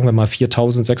Seite, sagen wir mal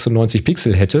 4096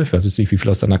 Pixel hätte, ich weiß jetzt nicht, wie viel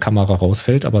aus deiner Kamera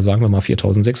rausfällt, aber sagen wir mal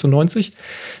 4096,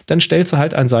 dann stellst du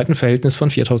halt ein Seitenverhältnis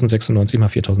von 4096 mal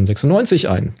 4096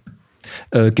 ein.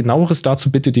 Genaueres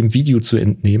dazu bitte dem Video zu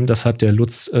entnehmen. Das hat der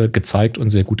Lutz gezeigt und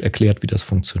sehr gut erklärt, wie das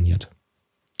funktioniert.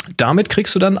 Damit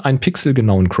kriegst du dann einen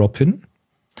pixelgenauen Crop hin.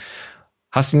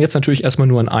 Hast ihn jetzt natürlich erstmal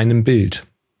nur an einem Bild.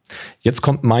 Jetzt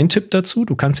kommt mein Tipp dazu.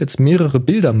 Du kannst jetzt mehrere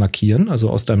Bilder markieren,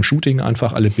 also aus deinem Shooting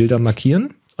einfach alle Bilder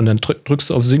markieren. Und dann drückst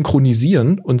du auf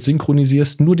Synchronisieren und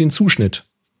synchronisierst nur den Zuschnitt.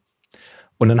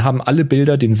 Und dann haben alle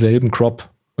Bilder denselben Crop.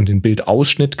 Und den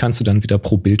Bildausschnitt kannst du dann wieder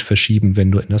pro Bild verschieben,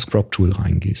 wenn du in das Crop-Tool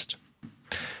reingehst.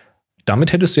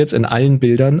 Damit hättest du jetzt in allen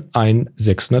Bildern ein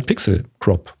 600 Pixel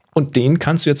Crop. Und den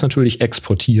kannst du jetzt natürlich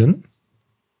exportieren.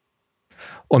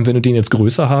 Und wenn du den jetzt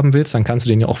größer haben willst, dann kannst du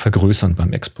den ja auch vergrößern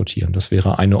beim Exportieren. Das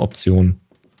wäre eine Option.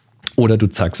 Oder du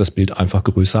zeigst das Bild einfach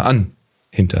größer an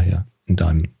hinterher in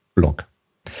deinem Blog.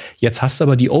 Jetzt hast du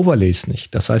aber die Overlays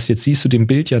nicht. Das heißt, jetzt siehst du dem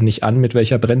Bild ja nicht an, mit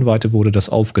welcher Brennweite wurde das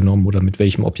aufgenommen oder mit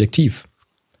welchem Objektiv.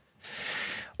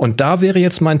 Und da wäre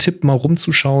jetzt mein Tipp, mal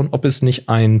rumzuschauen, ob es nicht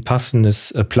ein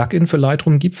passendes Plugin für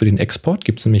Lightroom gibt. Für den Export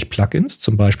gibt es nämlich Plugins,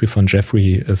 zum Beispiel von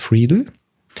Jeffrey Friedel.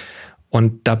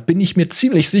 Und da bin ich mir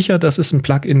ziemlich sicher, dass es ein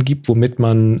Plugin gibt, womit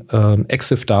man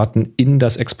EXIF-Daten in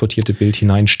das exportierte Bild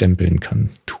hineinstempeln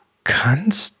kann. Du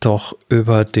kannst doch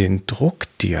über den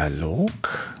Druckdialog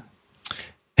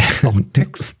auch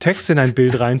Text in ein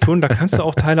Bild reintun. Da kannst du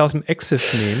auch Teile aus dem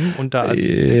EXIF nehmen und da als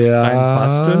Text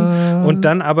reinbasteln und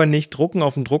dann aber nicht drucken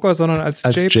auf dem Drucker, sondern als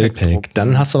JPEG drucken.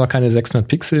 Dann hast du aber keine 600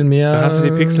 Pixel mehr. Dann hast du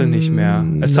die Pixel nicht mehr.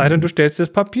 Es sei denn, du stellst das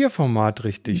Papierformat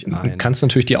richtig ein. Du kannst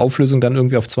natürlich die Auflösung dann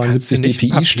irgendwie auf 72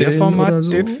 dpi stellen oder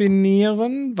so.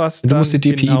 Definieren, was du dann musst die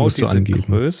DPI genau musst du diese angeben.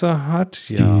 Größe hat.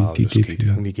 Ja,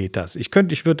 irgendwie geht das. Ich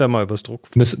würde da mal übers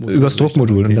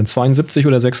Druckmodul und dann 72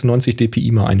 oder 96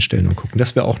 dpi mal einstellen und gucken.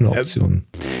 Das wäre auch eine Option.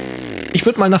 Ich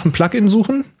würde mal nach einem Plugin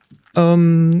suchen.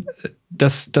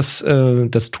 Das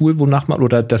Tool, wonach man,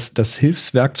 oder das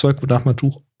Hilfswerkzeug, wonach man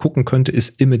gucken könnte,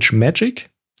 ist ImageMagick.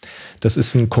 Das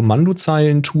ist ein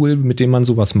Kommandozeilen-Tool, mit dem man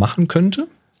sowas machen könnte.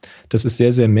 Das ist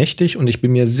sehr, sehr mächtig und ich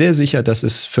bin mir sehr sicher, dass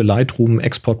es für Lightroom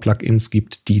Export-Plugins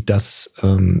gibt, die das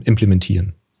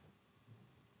implementieren.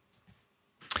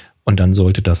 Und dann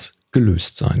sollte das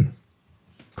gelöst sein.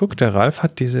 Guck, der Ralf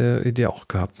hat diese Idee auch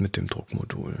gehabt mit dem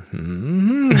Druckmodul.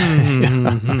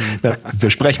 Ja, wir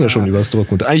sprechen ja schon über das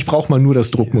Druckmodul. Eigentlich braucht man nur das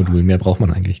Druckmodul, mehr braucht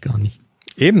man eigentlich gar nicht.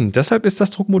 Eben, deshalb ist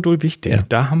das Druckmodul wichtig. Ja.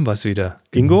 Da haben wir es wieder.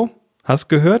 Ingo, hast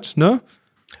gehört, ne?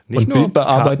 Nicht und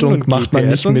Bildbearbeitung macht man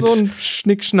nicht mit so ein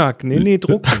Schnickschnack. Nee,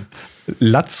 drucken.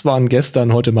 Latz waren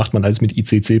gestern, heute macht man alles mit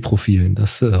ICC-Profilen.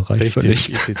 Das reicht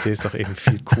völlig. ICC ist doch eben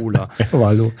viel cooler. Ja,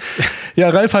 hallo. Ja,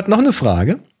 Ralf hat noch eine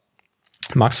Frage.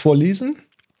 Magst du vorlesen?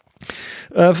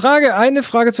 Eine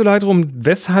Frage zu Lightroom.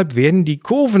 Weshalb werden die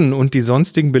Kurven und die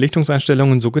sonstigen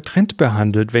Belichtungseinstellungen so getrennt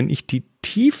behandelt? Wenn ich die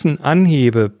Tiefen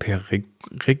anhebe per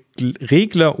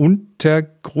Regler unter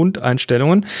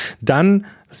Grundeinstellungen, dann,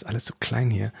 das ist alles so klein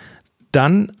hier,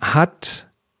 dann hat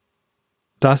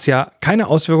das ja keine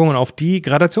Auswirkungen auf die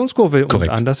Gradationskurve. Korrekt.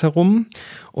 Und andersherum.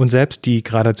 Und selbst die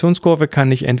Gradationskurve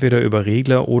kann ich entweder über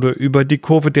Regler oder über die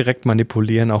Kurve direkt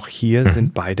manipulieren. Auch hier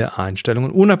sind beide Einstellungen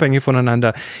unabhängig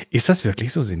voneinander. Ist das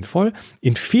wirklich so sinnvoll?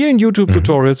 In vielen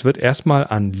YouTube-Tutorials wird erstmal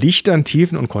an Lichtern,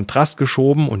 Tiefen und Kontrast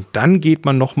geschoben und dann geht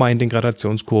man nochmal in den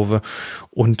Gradationskurve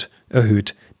und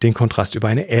erhöht den Kontrast über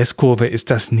eine S-Kurve. Ist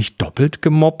das nicht doppelt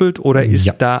gemoppelt oder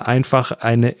ist da einfach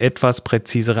eine etwas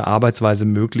präzisere Arbeitsweise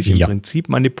möglich? Im Prinzip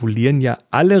manipulieren ja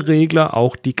alle Regler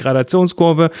auch die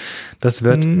Gradationskurve. Das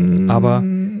wird aber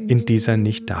in dieser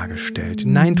nicht dargestellt.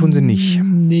 Nein, tun sie nicht.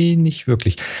 Nee, nicht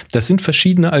wirklich. Das sind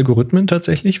verschiedene Algorithmen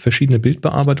tatsächlich, verschiedene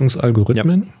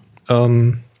Bildbearbeitungsalgorithmen. Ja.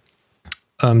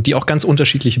 Die auch ganz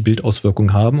unterschiedliche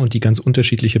Bildauswirkungen haben und die ganz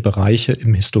unterschiedliche Bereiche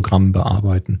im Histogramm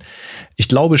bearbeiten. Ich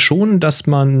glaube schon, dass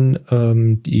man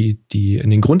die in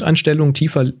den Grundeinstellungen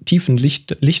tiefen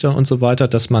Lichter und so weiter,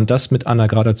 dass man das mit einer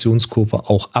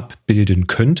Gradationskurve auch abbilden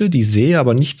könnte. Die sähe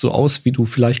aber nicht so aus, wie du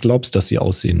vielleicht glaubst, dass sie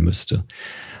aussehen müsste.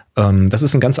 Das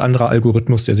ist ein ganz anderer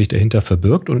Algorithmus, der sich dahinter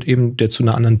verbirgt und eben der zu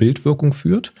einer anderen Bildwirkung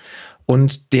führt.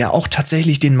 Und der auch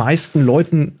tatsächlich den meisten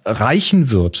Leuten reichen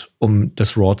wird, um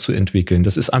das RAW zu entwickeln.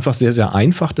 Das ist einfach sehr, sehr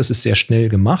einfach, das ist sehr schnell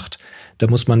gemacht. Da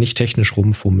muss man nicht technisch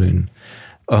rumfummeln.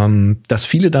 Dass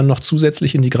viele dann noch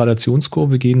zusätzlich in die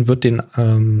Gradationskurve gehen, wird den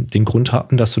Grund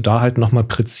haben, dass du da halt nochmal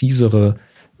präzisere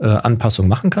Anpassungen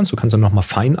machen kannst. Du kannst dann nochmal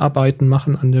Feinarbeiten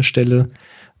machen an der Stelle.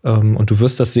 Und du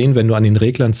wirst das sehen, wenn du an den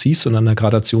Reglern ziehst und an der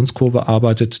Gradationskurve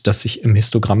arbeitet, dass sich im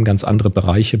Histogramm ganz andere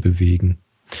Bereiche bewegen.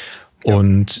 Ja.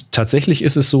 Und tatsächlich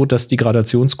ist es so, dass die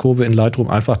Gradationskurve in Lightroom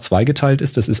einfach zweigeteilt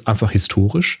ist. Das ist einfach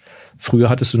historisch. Früher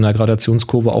hattest du in der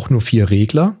Gradationskurve auch nur 4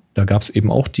 Regler. Da gab es eben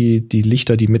auch die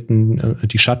Lichter, die mitten,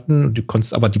 die Schatten. Du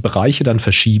konntest aber die Bereiche dann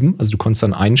verschieben. Also du konntest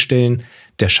dann einstellen,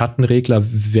 der Schattenregler,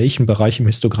 welchen Bereich im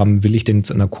Histogramm will ich denn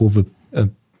jetzt an der Kurve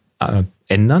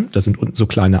ändern. Da sind unten so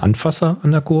kleine Anfasser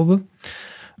an der Kurve.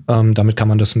 Damit kann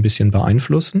man das ein bisschen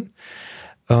beeinflussen.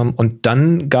 Und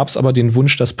dann gab es aber den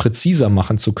Wunsch, das präziser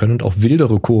machen zu können und auch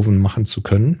wildere Kurven machen zu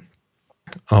können.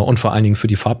 Und vor allen Dingen für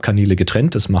die Farbkanäle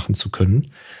getrenntes machen zu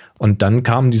können. Und dann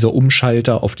kam dieser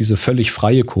Umschalter auf diese völlig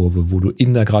freie Kurve, wo du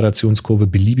in der Gradationskurve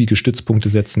beliebige Stützpunkte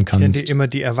setzen kannst. Ich nenne die immer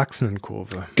die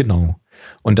Erwachsenenkurve. Genau.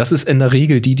 Und das ist in der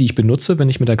Regel die ich benutze, wenn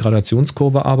ich mit der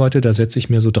Gradationskurve arbeite. Da setze ich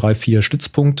mir so 3, 4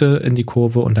 Stützpunkte in die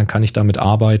Kurve und dann kann ich damit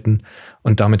arbeiten.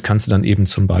 Und damit kannst du dann eben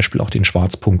zum Beispiel auch den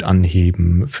Schwarzpunkt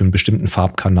anheben für einen bestimmten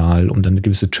Farbkanal, um dann eine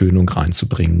gewisse Tönung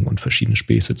reinzubringen und verschiedene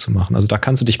Späße zu machen. Also da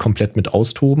kannst du dich komplett mit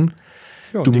austoben.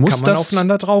 Ja, du musst kann man das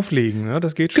aufeinander drauflegen, ne?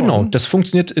 Das geht schon. Genau, das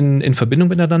funktioniert in Verbindung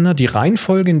miteinander. Die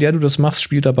Reihenfolge, in der du das machst,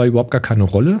 spielt dabei überhaupt gar keine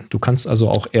Rolle. Du kannst also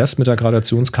auch erst mit der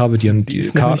Gradationskurve die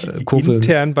ist Kurve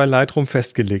intern bei Lightroom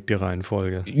festgelegt, die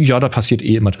Reihenfolge. Ja, da passiert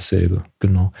immer dasselbe,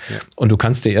 genau. Ja. Und du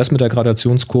kannst dir erst mit der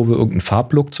Gradationskurve irgendeinen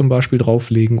Farblook zum Beispiel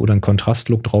drauflegen oder einen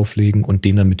Kontrastlook drauflegen und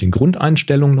den dann mit den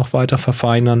Grundeinstellungen noch weiter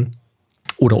verfeinern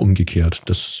oder umgekehrt.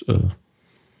 Das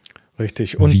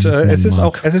Richtig. Und es ist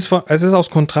aus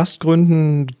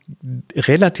Kontrastgründen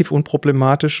relativ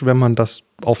unproblematisch, wenn man das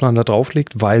aufeinander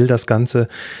drauflegt, weil das Ganze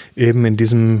eben in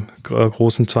diesem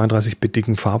großen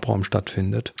 32-bittigen Farbraum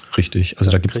stattfindet. Richtig. Also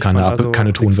da gibt es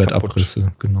keine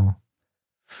Tonwertabrisse. Genau.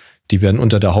 Die werden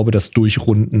unter der Haube das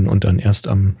durchrunden und dann erst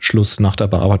am Schluss nach der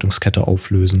Bearbeitungskette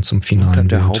auflösen zum finalen Unter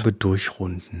der Bild. Haube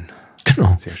durchrunden.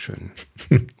 Genau. Sehr schön.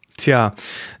 Tja,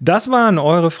 das waren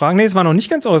eure Fragen. Nee, es waren noch nicht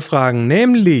ganz eure Fragen.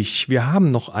 Nämlich, wir haben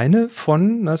noch eine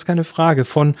das ist keine Frage,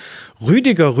 von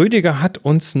Rüdiger. Rüdiger hat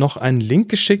uns noch einen Link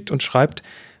geschickt und schreibt,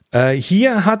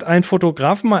 hier hat ein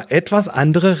Fotograf mal etwas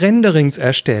andere Renderings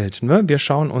erstellt. Ne? Wir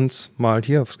schauen uns mal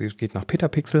hier, es geht nach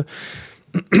Petapixel,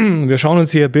 wir schauen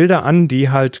uns hier Bilder an, die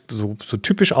halt so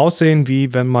typisch aussehen,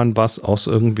 wie wenn man was aus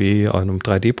irgendwie einem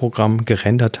 3D-Programm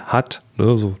gerendert hat.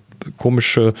 Ne? So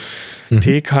komische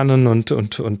Teekannen und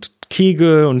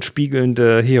Kegel und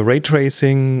spiegelnde hier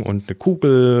Raytracing und eine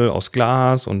Kugel aus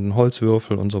Glas und ein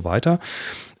Holzwürfel und so weiter.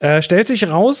 Stellt sich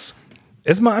raus,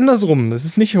 erstmal andersrum. Es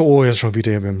ist nicht, jetzt schon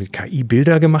wieder mit KI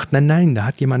Bilder gemacht. Nein, da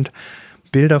hat jemand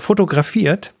Bilder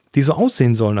fotografiert, die so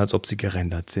aussehen sollen, als ob sie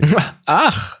gerendert sind.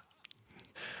 Ach!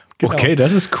 Genau. Okay,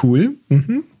 das ist cool.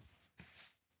 Mhm.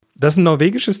 Das ist ein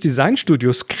norwegisches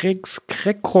Designstudio,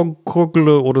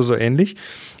 Skrekrogle oder so ähnlich.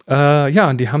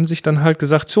 Und die haben sich dann halt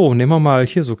gesagt, so, nehmen wir mal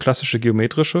hier so klassische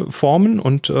geometrische Formen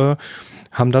und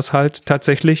haben das halt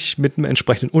tatsächlich mit einem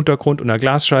entsprechenden Untergrund und einer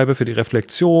Glasscheibe für die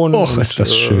Reflexion Och, ist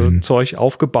das schön. Zeug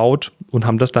aufgebaut und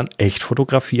haben das dann echt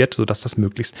fotografiert, sodass das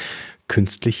möglichst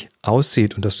künstlich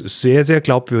aussieht. Und das ist sehr, sehr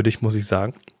glaubwürdig, muss ich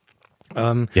sagen.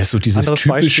 Ja, so dieses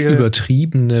typisch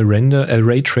übertriebene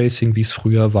Raytracing, wie es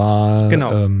früher war.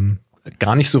 Genau.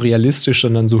 Gar nicht so realistisch,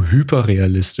 sondern so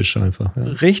hyperrealistisch einfach. Ja.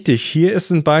 Richtig, hier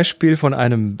ist ein Beispiel von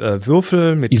einem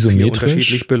Würfel mit vier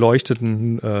unterschiedlich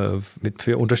beleuchteten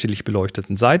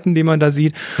Seiten, die man da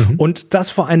sieht. Und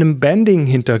das vor einem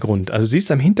Banding-Hintergrund. Also du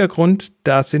siehst am Hintergrund,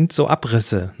 da sind so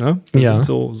Abrisse, ne? Das sind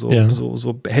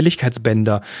so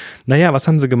Helligkeitsbänder. Naja, was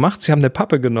haben sie gemacht? Sie haben eine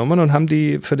Pappe genommen und haben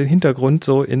die für den Hintergrund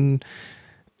so in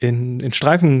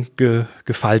Streifen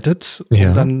gefaltet,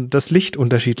 um dann das Licht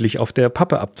unterschiedlich auf der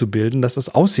Pappe abzubilden, dass das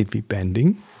aussieht wie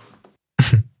Banding.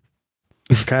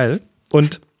 Geil.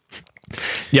 Und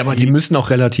ja, aber die müssen auch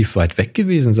relativ weit weg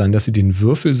gewesen sein, dass sie den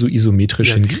Würfel so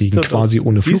isometrisch hinkriegen, quasi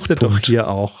ohne Fluchtpunkt. Siehst du doch hier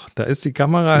auch. Da ist die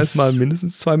Kamera erstmal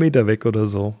mindestens 2 Meter weg oder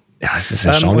so. Ja, es ist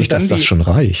erstaunlich, dass das schon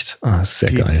reicht. Das ist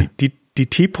sehr geil. Die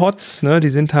Teapots, ne,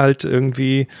 die sind halt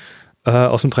irgendwie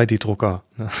aus dem 3D-Drucker.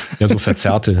 Ja, so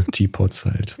verzerrte Teapots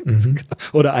halt. Mhm.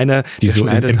 Oder einer, die so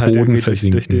schneidet halt Boden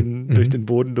durch den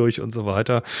Boden durch und so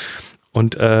weiter.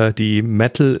 Und die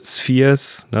Metal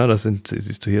Spheres, ne, das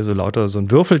siehst du hier so ein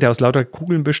Würfel, der aus lauter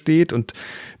Kugeln besteht und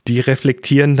die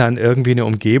reflektieren dann irgendwie eine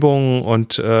Umgebung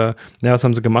und was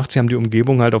haben sie gemacht? Sie haben die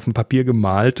Umgebung halt auf dem Papier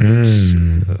gemalt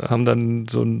und haben dann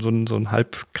so einen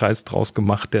Halbkreis draus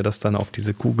gemacht, der das dann auf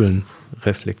diese Kugeln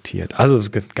reflektiert. Also es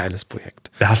ist ein geiles Projekt.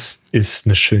 Das ist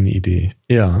eine schöne Idee.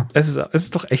 Ja. Es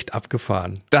ist doch echt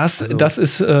abgefahren. Das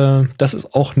ist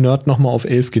auch Nerd nochmal auf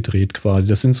 11 gedreht quasi.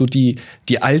 Das sind so die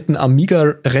alten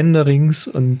Amiga-Renderings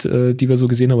und die wir so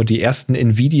gesehen haben, die ersten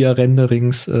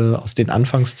Nvidia-Renderings aus den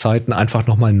Anfangszeiten einfach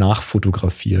nochmal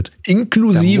nachfotografiert.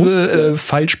 Inklusive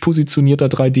falsch positionierter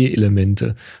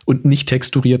 3D-Elemente und nicht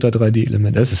texturierter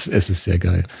 3D-Elemente. Es ist sehr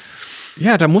geil.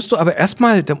 Ja, da musst du aber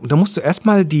erstmal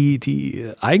die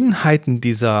Eigenheiten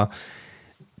dieser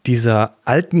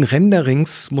alten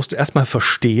Renderings musst du erstmal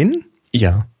verstehen.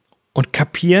 Ja. Und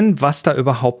kapieren, was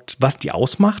die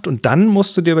ausmacht. Und dann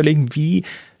musst du dir überlegen, wie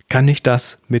kann ich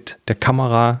das mit der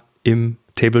Kamera im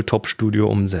Tabletop-Studio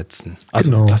umsetzen.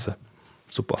 Also klasse.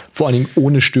 Super. Vor allen Dingen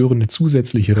ohne störende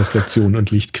zusätzliche Reflexion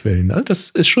und Lichtquellen. Also das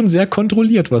ist schon sehr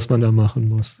kontrolliert, was man da machen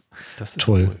muss. Das ist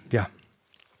toll. Cool. Ja.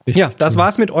 Ja, das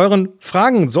war's mit euren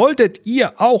Fragen. Solltet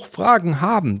ihr auch Fragen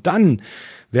haben, dann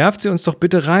werft sie uns doch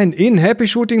bitte rein in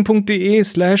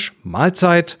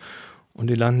happyshooting.de/Mahlzeit und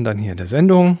die landen dann hier in der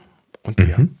Sendung und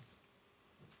wir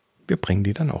bringen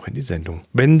die dann auch in die Sendung,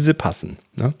 wenn sie passen.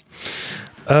 Ne?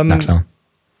 Na klar.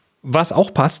 Was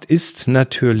auch passt, ist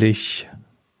natürlich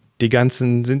die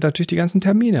ganzen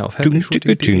Termine auf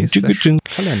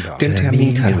happyshooting.de/Kalender. Der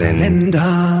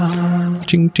Terminkalender.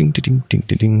 Ding, ding, ding, ding, ding,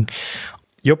 ding.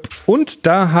 Jupp. Und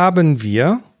da haben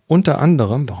wir unter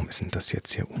anderem, warum ist denn das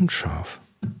jetzt hier unscharf?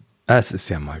 Es ist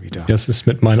ja mal wieder. Das ist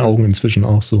mit meinen Augen inzwischen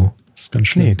auch so. Das ist ganz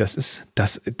schön. Nee, das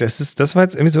war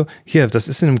jetzt irgendwie so, hier, das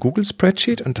ist in einem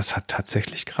Google-Spreadsheet und das hat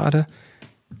tatsächlich gerade,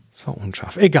 das war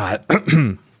unscharf. Egal.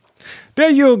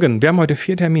 Der Jürgen, wir haben heute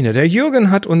 4 Termine. Der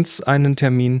Jürgen hat uns einen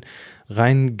Termin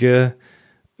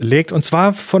legt. Und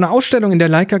zwar von einer Ausstellung in der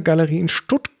Leica-Galerie in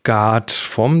Stuttgart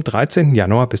vom 13.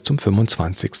 Januar bis zum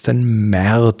 25.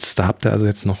 März. Da habt ihr also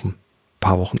jetzt noch ein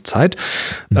paar Wochen Zeit.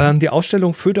 Die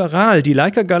Ausstellung Föderal. Die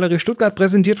Leica-Galerie Stuttgart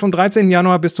präsentiert vom 13.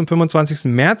 Januar bis zum 25.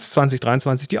 März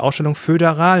 2023 die Ausstellung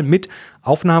Föderal mit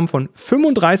Aufnahmen von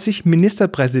 35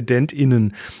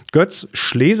 MinisterpräsidentInnen. Götz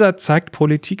Schleser zeigt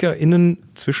PolitikerInnen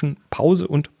zwischen Pause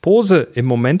und Pose im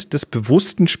Moment des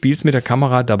bewussten Spiels mit der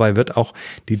Kamera. Dabei wird auch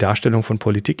die Darstellung von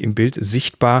Politik im Bild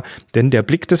sichtbar, denn der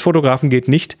Blick des Fotografen geht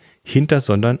nicht hinter,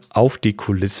 sondern auf die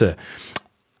Kulisse.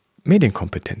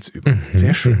 Medienkompetenz üben.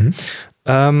 Sehr schön.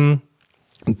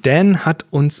 Dan hat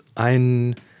uns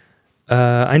einen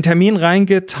Termin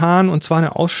reingetan, und zwar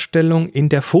eine Ausstellung in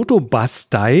der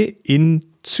Fotobastei in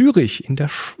Zürich in der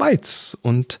Schweiz.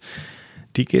 Und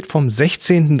die geht vom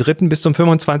 16.03. bis zum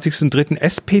 25.03.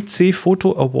 SPC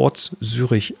Photo Awards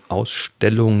Zürich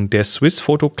Ausstellung. Der Swiss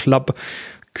Photo Club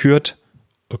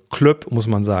muss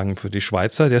man sagen für die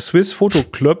Schweizer. Der Swiss Photo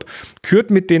Club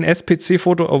kürt mit den SPC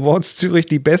Photo Awards Zürich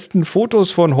die besten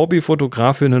Fotos von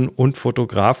Hobbyfotografinnen und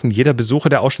Fotografen. Jeder Besucher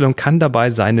der Ausstellung kann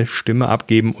dabei seine Stimme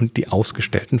abgeben und die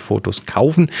ausgestellten Fotos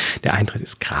kaufen. Der Eintritt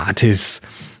ist gratis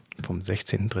vom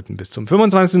 16.03. bis zum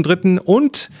 25.03.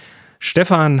 Und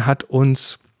Stefan hat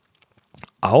uns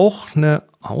auch eine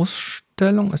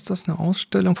Ausstellung, ist das eine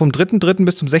Ausstellung? Vom 3.03.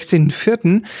 bis zum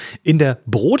 16.04. in der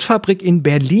Brotfabrik in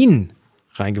Berlin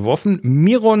reingeworfen.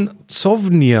 Miron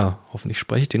Zovnir, hoffentlich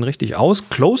spreche ich den richtig aus,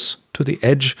 Close to the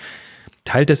Edge,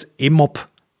 Teil des EMOP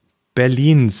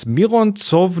Berlins. Miron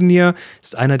Zovnir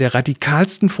ist einer der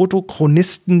radikalsten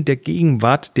Fotochronisten der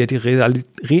Gegenwart, der die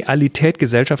Realität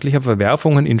gesellschaftlicher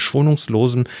Verwerfungen in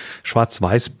schonungslosen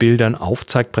Schwarz-Weiß-Bildern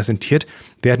aufzeigt. Präsentiert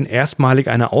werden erstmalig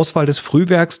eine Auswahl des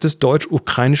Frühwerks des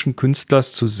deutsch-ukrainischen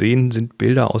Künstlers. Zu sehen sind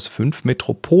Bilder aus 5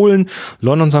 Metropolen,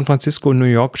 London, San Francisco, New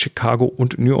York, Chicago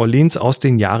und New Orleans aus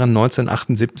den Jahren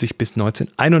 1978 bis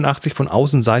 1981 von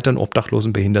Außenseitern,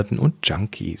 Obdachlosen, Behinderten und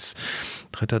Junkies.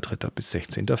 3.3. bis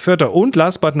 16.4. Und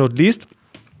last but not least,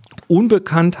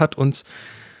 Unbekannt hat uns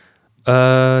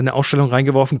eine Ausstellung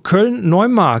reingeworfen.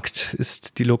 Köln-Neumarkt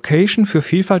ist die Location für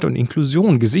Vielfalt und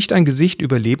Inklusion. Gesicht an Gesicht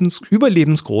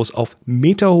überlebensgroß auf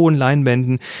meterhohen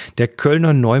Leinwänden. Der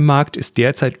Kölner Neumarkt ist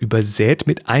derzeit übersät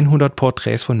mit 100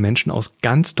 Porträts von Menschen aus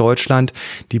ganz Deutschland.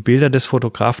 Die Bilder des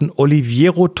Fotografen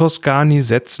Oliviero Toscani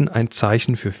setzen ein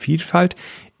Zeichen für Vielfalt,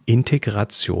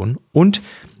 Integration und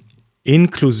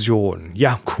Inklusion.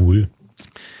 Ja, cool.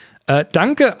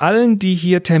 Danke allen, die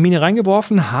hier Termine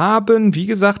reingeworfen haben. Wie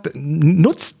gesagt,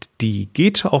 nutzt die.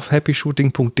 Geht auf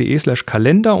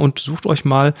happyshooting.de/Kalender und sucht euch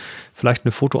mal vielleicht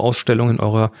eine Fotoausstellung in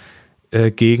eurer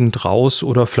Gegend raus.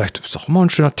 Oder vielleicht ist auch mal ein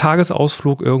schöner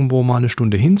Tagesausflug, irgendwo mal eine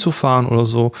Stunde hinzufahren oder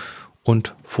so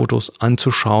und Fotos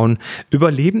anzuschauen.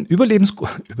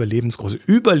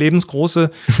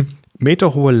 Überlebensgroße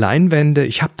meterhohe Leinwände.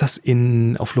 Ich habe das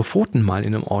auf Lofoten mal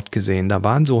in einem Ort gesehen. Da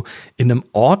waren so in einem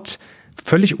Ort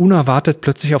völlig unerwartet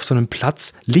plötzlich auf so einem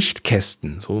Platz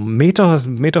Lichtkästen, so Meter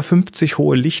 50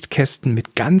 hohe Lichtkästen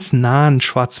mit ganz nahen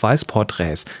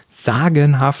Schwarz-Weiß-Porträts.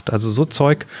 Sagenhaft, also so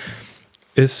Zeug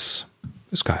ist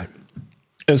geil.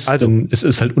 Es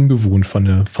ist halt ungewohnt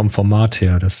vom Format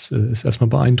her. Das ist erstmal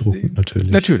beeindruckend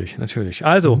natürlich. Natürlich.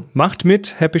 Also macht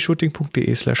mit,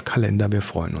 happyshooting.de/Kalender. Wir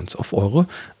freuen uns auf eure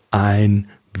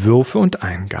Einwürfe und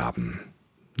Eingaben.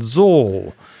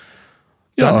 So.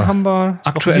 Dann haben wir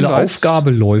aktuelle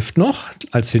Aufgabe läuft noch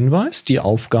als Hinweis. Die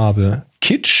Aufgabe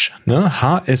Kitsch, ne?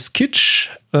 HS Kitsch,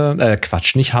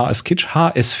 nicht HS Kitsch,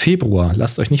 HS Februar.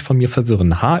 Lasst euch nicht von mir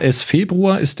verwirren. HS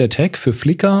Februar ist der Tag für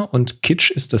Flickr und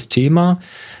Kitsch ist das Thema.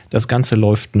 Das Ganze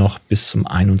läuft noch bis zum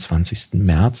 21.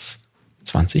 März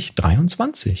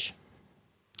 2023.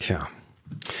 Tja.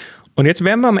 Und jetzt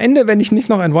wären wir am Ende, wenn ich nicht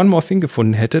noch ein One More Thing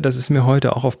gefunden hätte. Das ist mir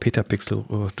heute auch auf Petapixel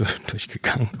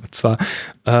durchgegangen. Und zwar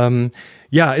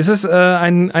ist es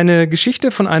eine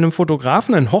Geschichte von einem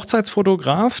Fotografen, einem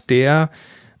Hochzeitsfotograf, der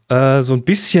so ein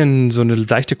bisschen so eine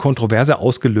leichte Kontroverse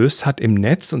ausgelöst hat im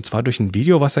Netz, und zwar durch ein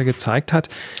Video, was er gezeigt hat,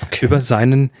 über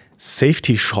seinen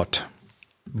Safety Shot.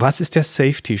 Was ist der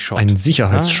Safety Shot? Ein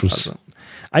Sicherheitsschuss. Ja, also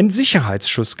ein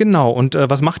Sicherheitsschuss, genau. Und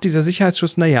was macht dieser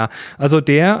Sicherheitsschuss? Naja, also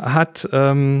der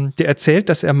erzählt,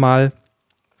 dass er mal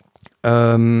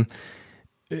auf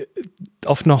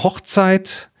einer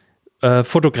Hochzeit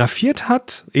fotografiert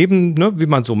hat, eben, ne, wie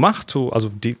man so macht,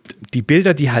 also die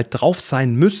Bilder, die halt drauf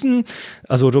sein müssen,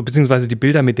 also beziehungsweise die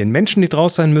Bilder mit den Menschen, die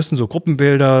drauf sein müssen, so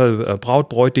Gruppenbilder, Braut,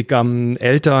 Bräutigam,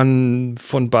 Eltern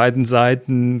von beiden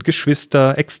Seiten,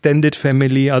 Geschwister, Extended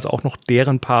Family, also auch noch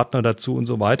deren Partner dazu und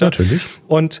so weiter. Natürlich.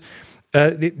 Und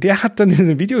der hat dann in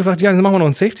diesem Video gesagt, ja, dann machen wir noch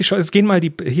einen Safety-Shot. Jetzt gehen mal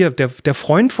der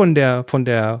Freund von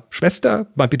der Schwester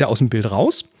mal bitte aus dem Bild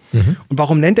raus. Und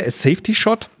warum nennt er es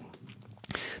Safety-Shot?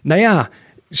 Naja,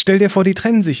 stell dir vor, die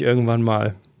trennen sich irgendwann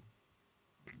mal.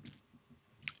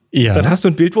 Ja. Dann hast du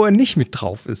ein Bild, wo er nicht mit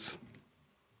drauf ist.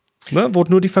 Ne? Wo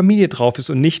nur die Familie drauf ist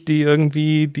und nicht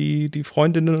die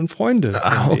Freundinnen und Freunde.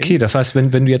 Okay, das heißt,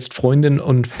 wenn du jetzt Freundin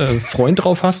und Freund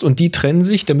drauf hast und die trennen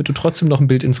sich, damit du trotzdem noch ein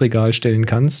Bild ins Regal stellen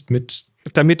kannst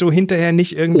damit du hinterher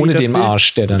nicht irgendwie ohne das den Bild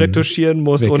Arsch, der dann retuschieren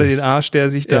musst, ohne den Arsch, der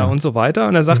sich da und so weiter.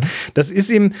 Und er sagt, das ist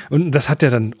ihm, und das hat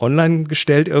er dann online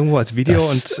gestellt irgendwo als Video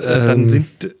dann sind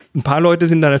ein paar Leute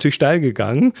sind da natürlich steil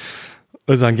gegangen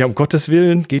und sagen, ja, um Gottes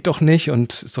Willen, geht doch nicht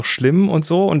und ist doch schlimm und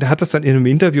so. Und er hat das dann in einem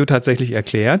Interview tatsächlich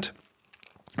erklärt.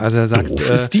 Also er sagt, doof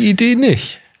ist die Idee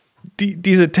nicht.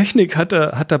 Diese Technik hat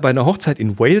er bei einer Hochzeit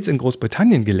in Wales in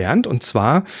Großbritannien gelernt. Und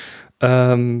zwar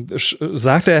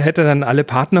sagte er, hätte dann alle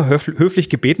Partner höflich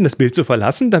gebeten, das Bild zu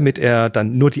verlassen, damit er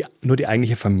dann nur die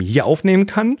eigentliche Familie aufnehmen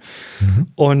kann.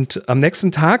 Und am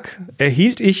nächsten Tag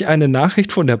erhielt ich eine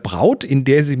Nachricht von der Braut, in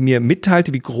der sie mir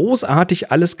mitteilte, wie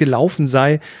großartig alles gelaufen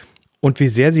sei und wie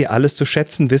sehr sie alles zu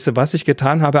schätzen wisse, was ich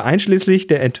getan habe, einschließlich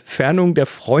der Entfernung der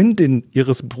Freundin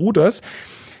ihres Bruders,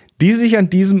 die sich an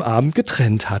diesem Abend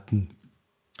getrennt hatten.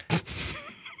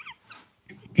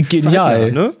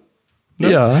 Genial. Ne?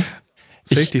 Ja.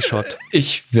 Safety-Shot.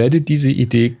 Ich werde diese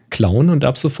Idee klauen und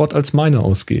ab sofort als meine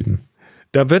ausgeben.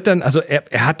 Da wird dann, also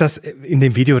er hat das in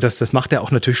dem Video, das macht er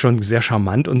auch natürlich schon sehr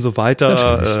charmant und so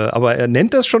weiter, aber er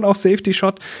nennt das schon auch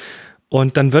Safety-Shot.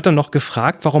 Und dann wird er noch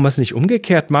gefragt, warum er es nicht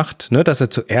umgekehrt macht, ne? Dass er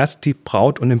zuerst die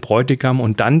Braut und den Bräutigam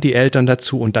und dann die Eltern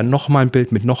dazu und dann nochmal ein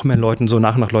Bild mit noch mehr Leuten, so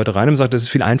nach Leute rein und sagt, das ist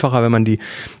viel einfacher, wenn man die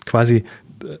quasi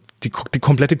die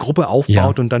komplette Gruppe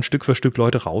aufbaut und dann Stück für Stück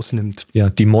Leute rausnimmt. Ja,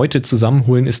 die Meute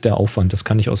zusammenholen ist der Aufwand, das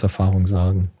kann ich aus Erfahrung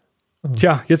sagen.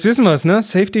 Tja, jetzt wissen wir es, ne?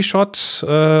 Safety Shot,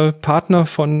 Partner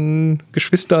von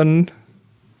Geschwistern,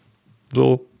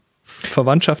 so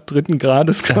Verwandtschaft dritten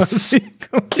Grades quasi.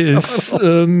 Das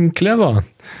ist clever.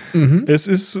 Es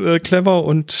ist clever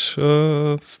und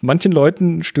manchen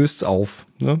Leuten stößt es auf.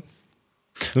 Ne?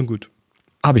 Na gut.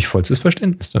 Habe ich vollstes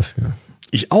Verständnis dafür.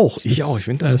 Ich auch. Ich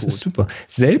finde das gut. Das ist super.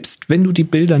 Selbst wenn du die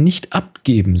Bilder nicht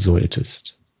abgeben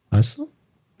solltest, weißt du?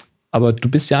 Aber du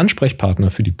bist ja Ansprechpartner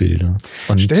für die Bilder.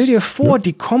 Und, stell dir vor,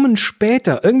 die kommen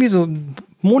später, irgendwie so einen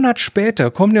Monat später,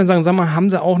 kommen die und sagen, sag mal, haben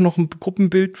sie auch noch ein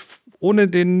Gruppenbild ohne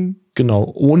den...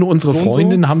 Genau, ohne unsere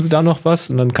Freundin haben sie da noch was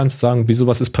und dann kannst du sagen, wieso,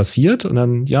 was ist passiert? Und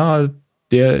dann, ja,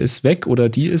 der ist weg oder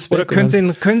die ist weg. Oder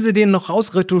können sie den noch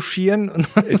rausretuschieren?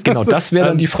 Genau, das wäre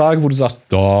dann die Frage, wo du sagst,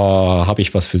 da habe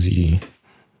ich was für sie.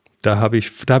 Da hab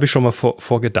ich schon mal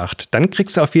vorgedacht. Dann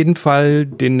kriegst du auf jeden Fall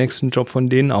den nächsten Job von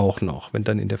denen auch noch, wenn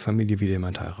dann in der Familie wieder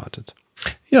jemand heiratet.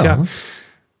 Ja.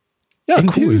 Tja, in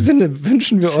cool. diesem Sinne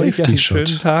wünschen wir euch einen Shot.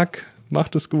 schönen Tag.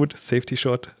 Macht es gut. Safety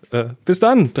Shot. Bis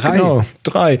dann. 3. Genau,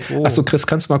 3. 2. Achso, Chris,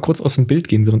 kannst du mal kurz aus dem Bild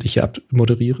gehen, während ich hier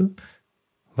abmoderiere?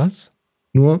 Was?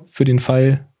 Nur für den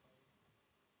Fall.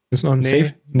 Ist noch eine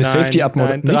Safety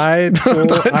abmoderieren. 3,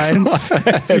 2, 1.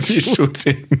 Happy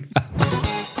Shooting.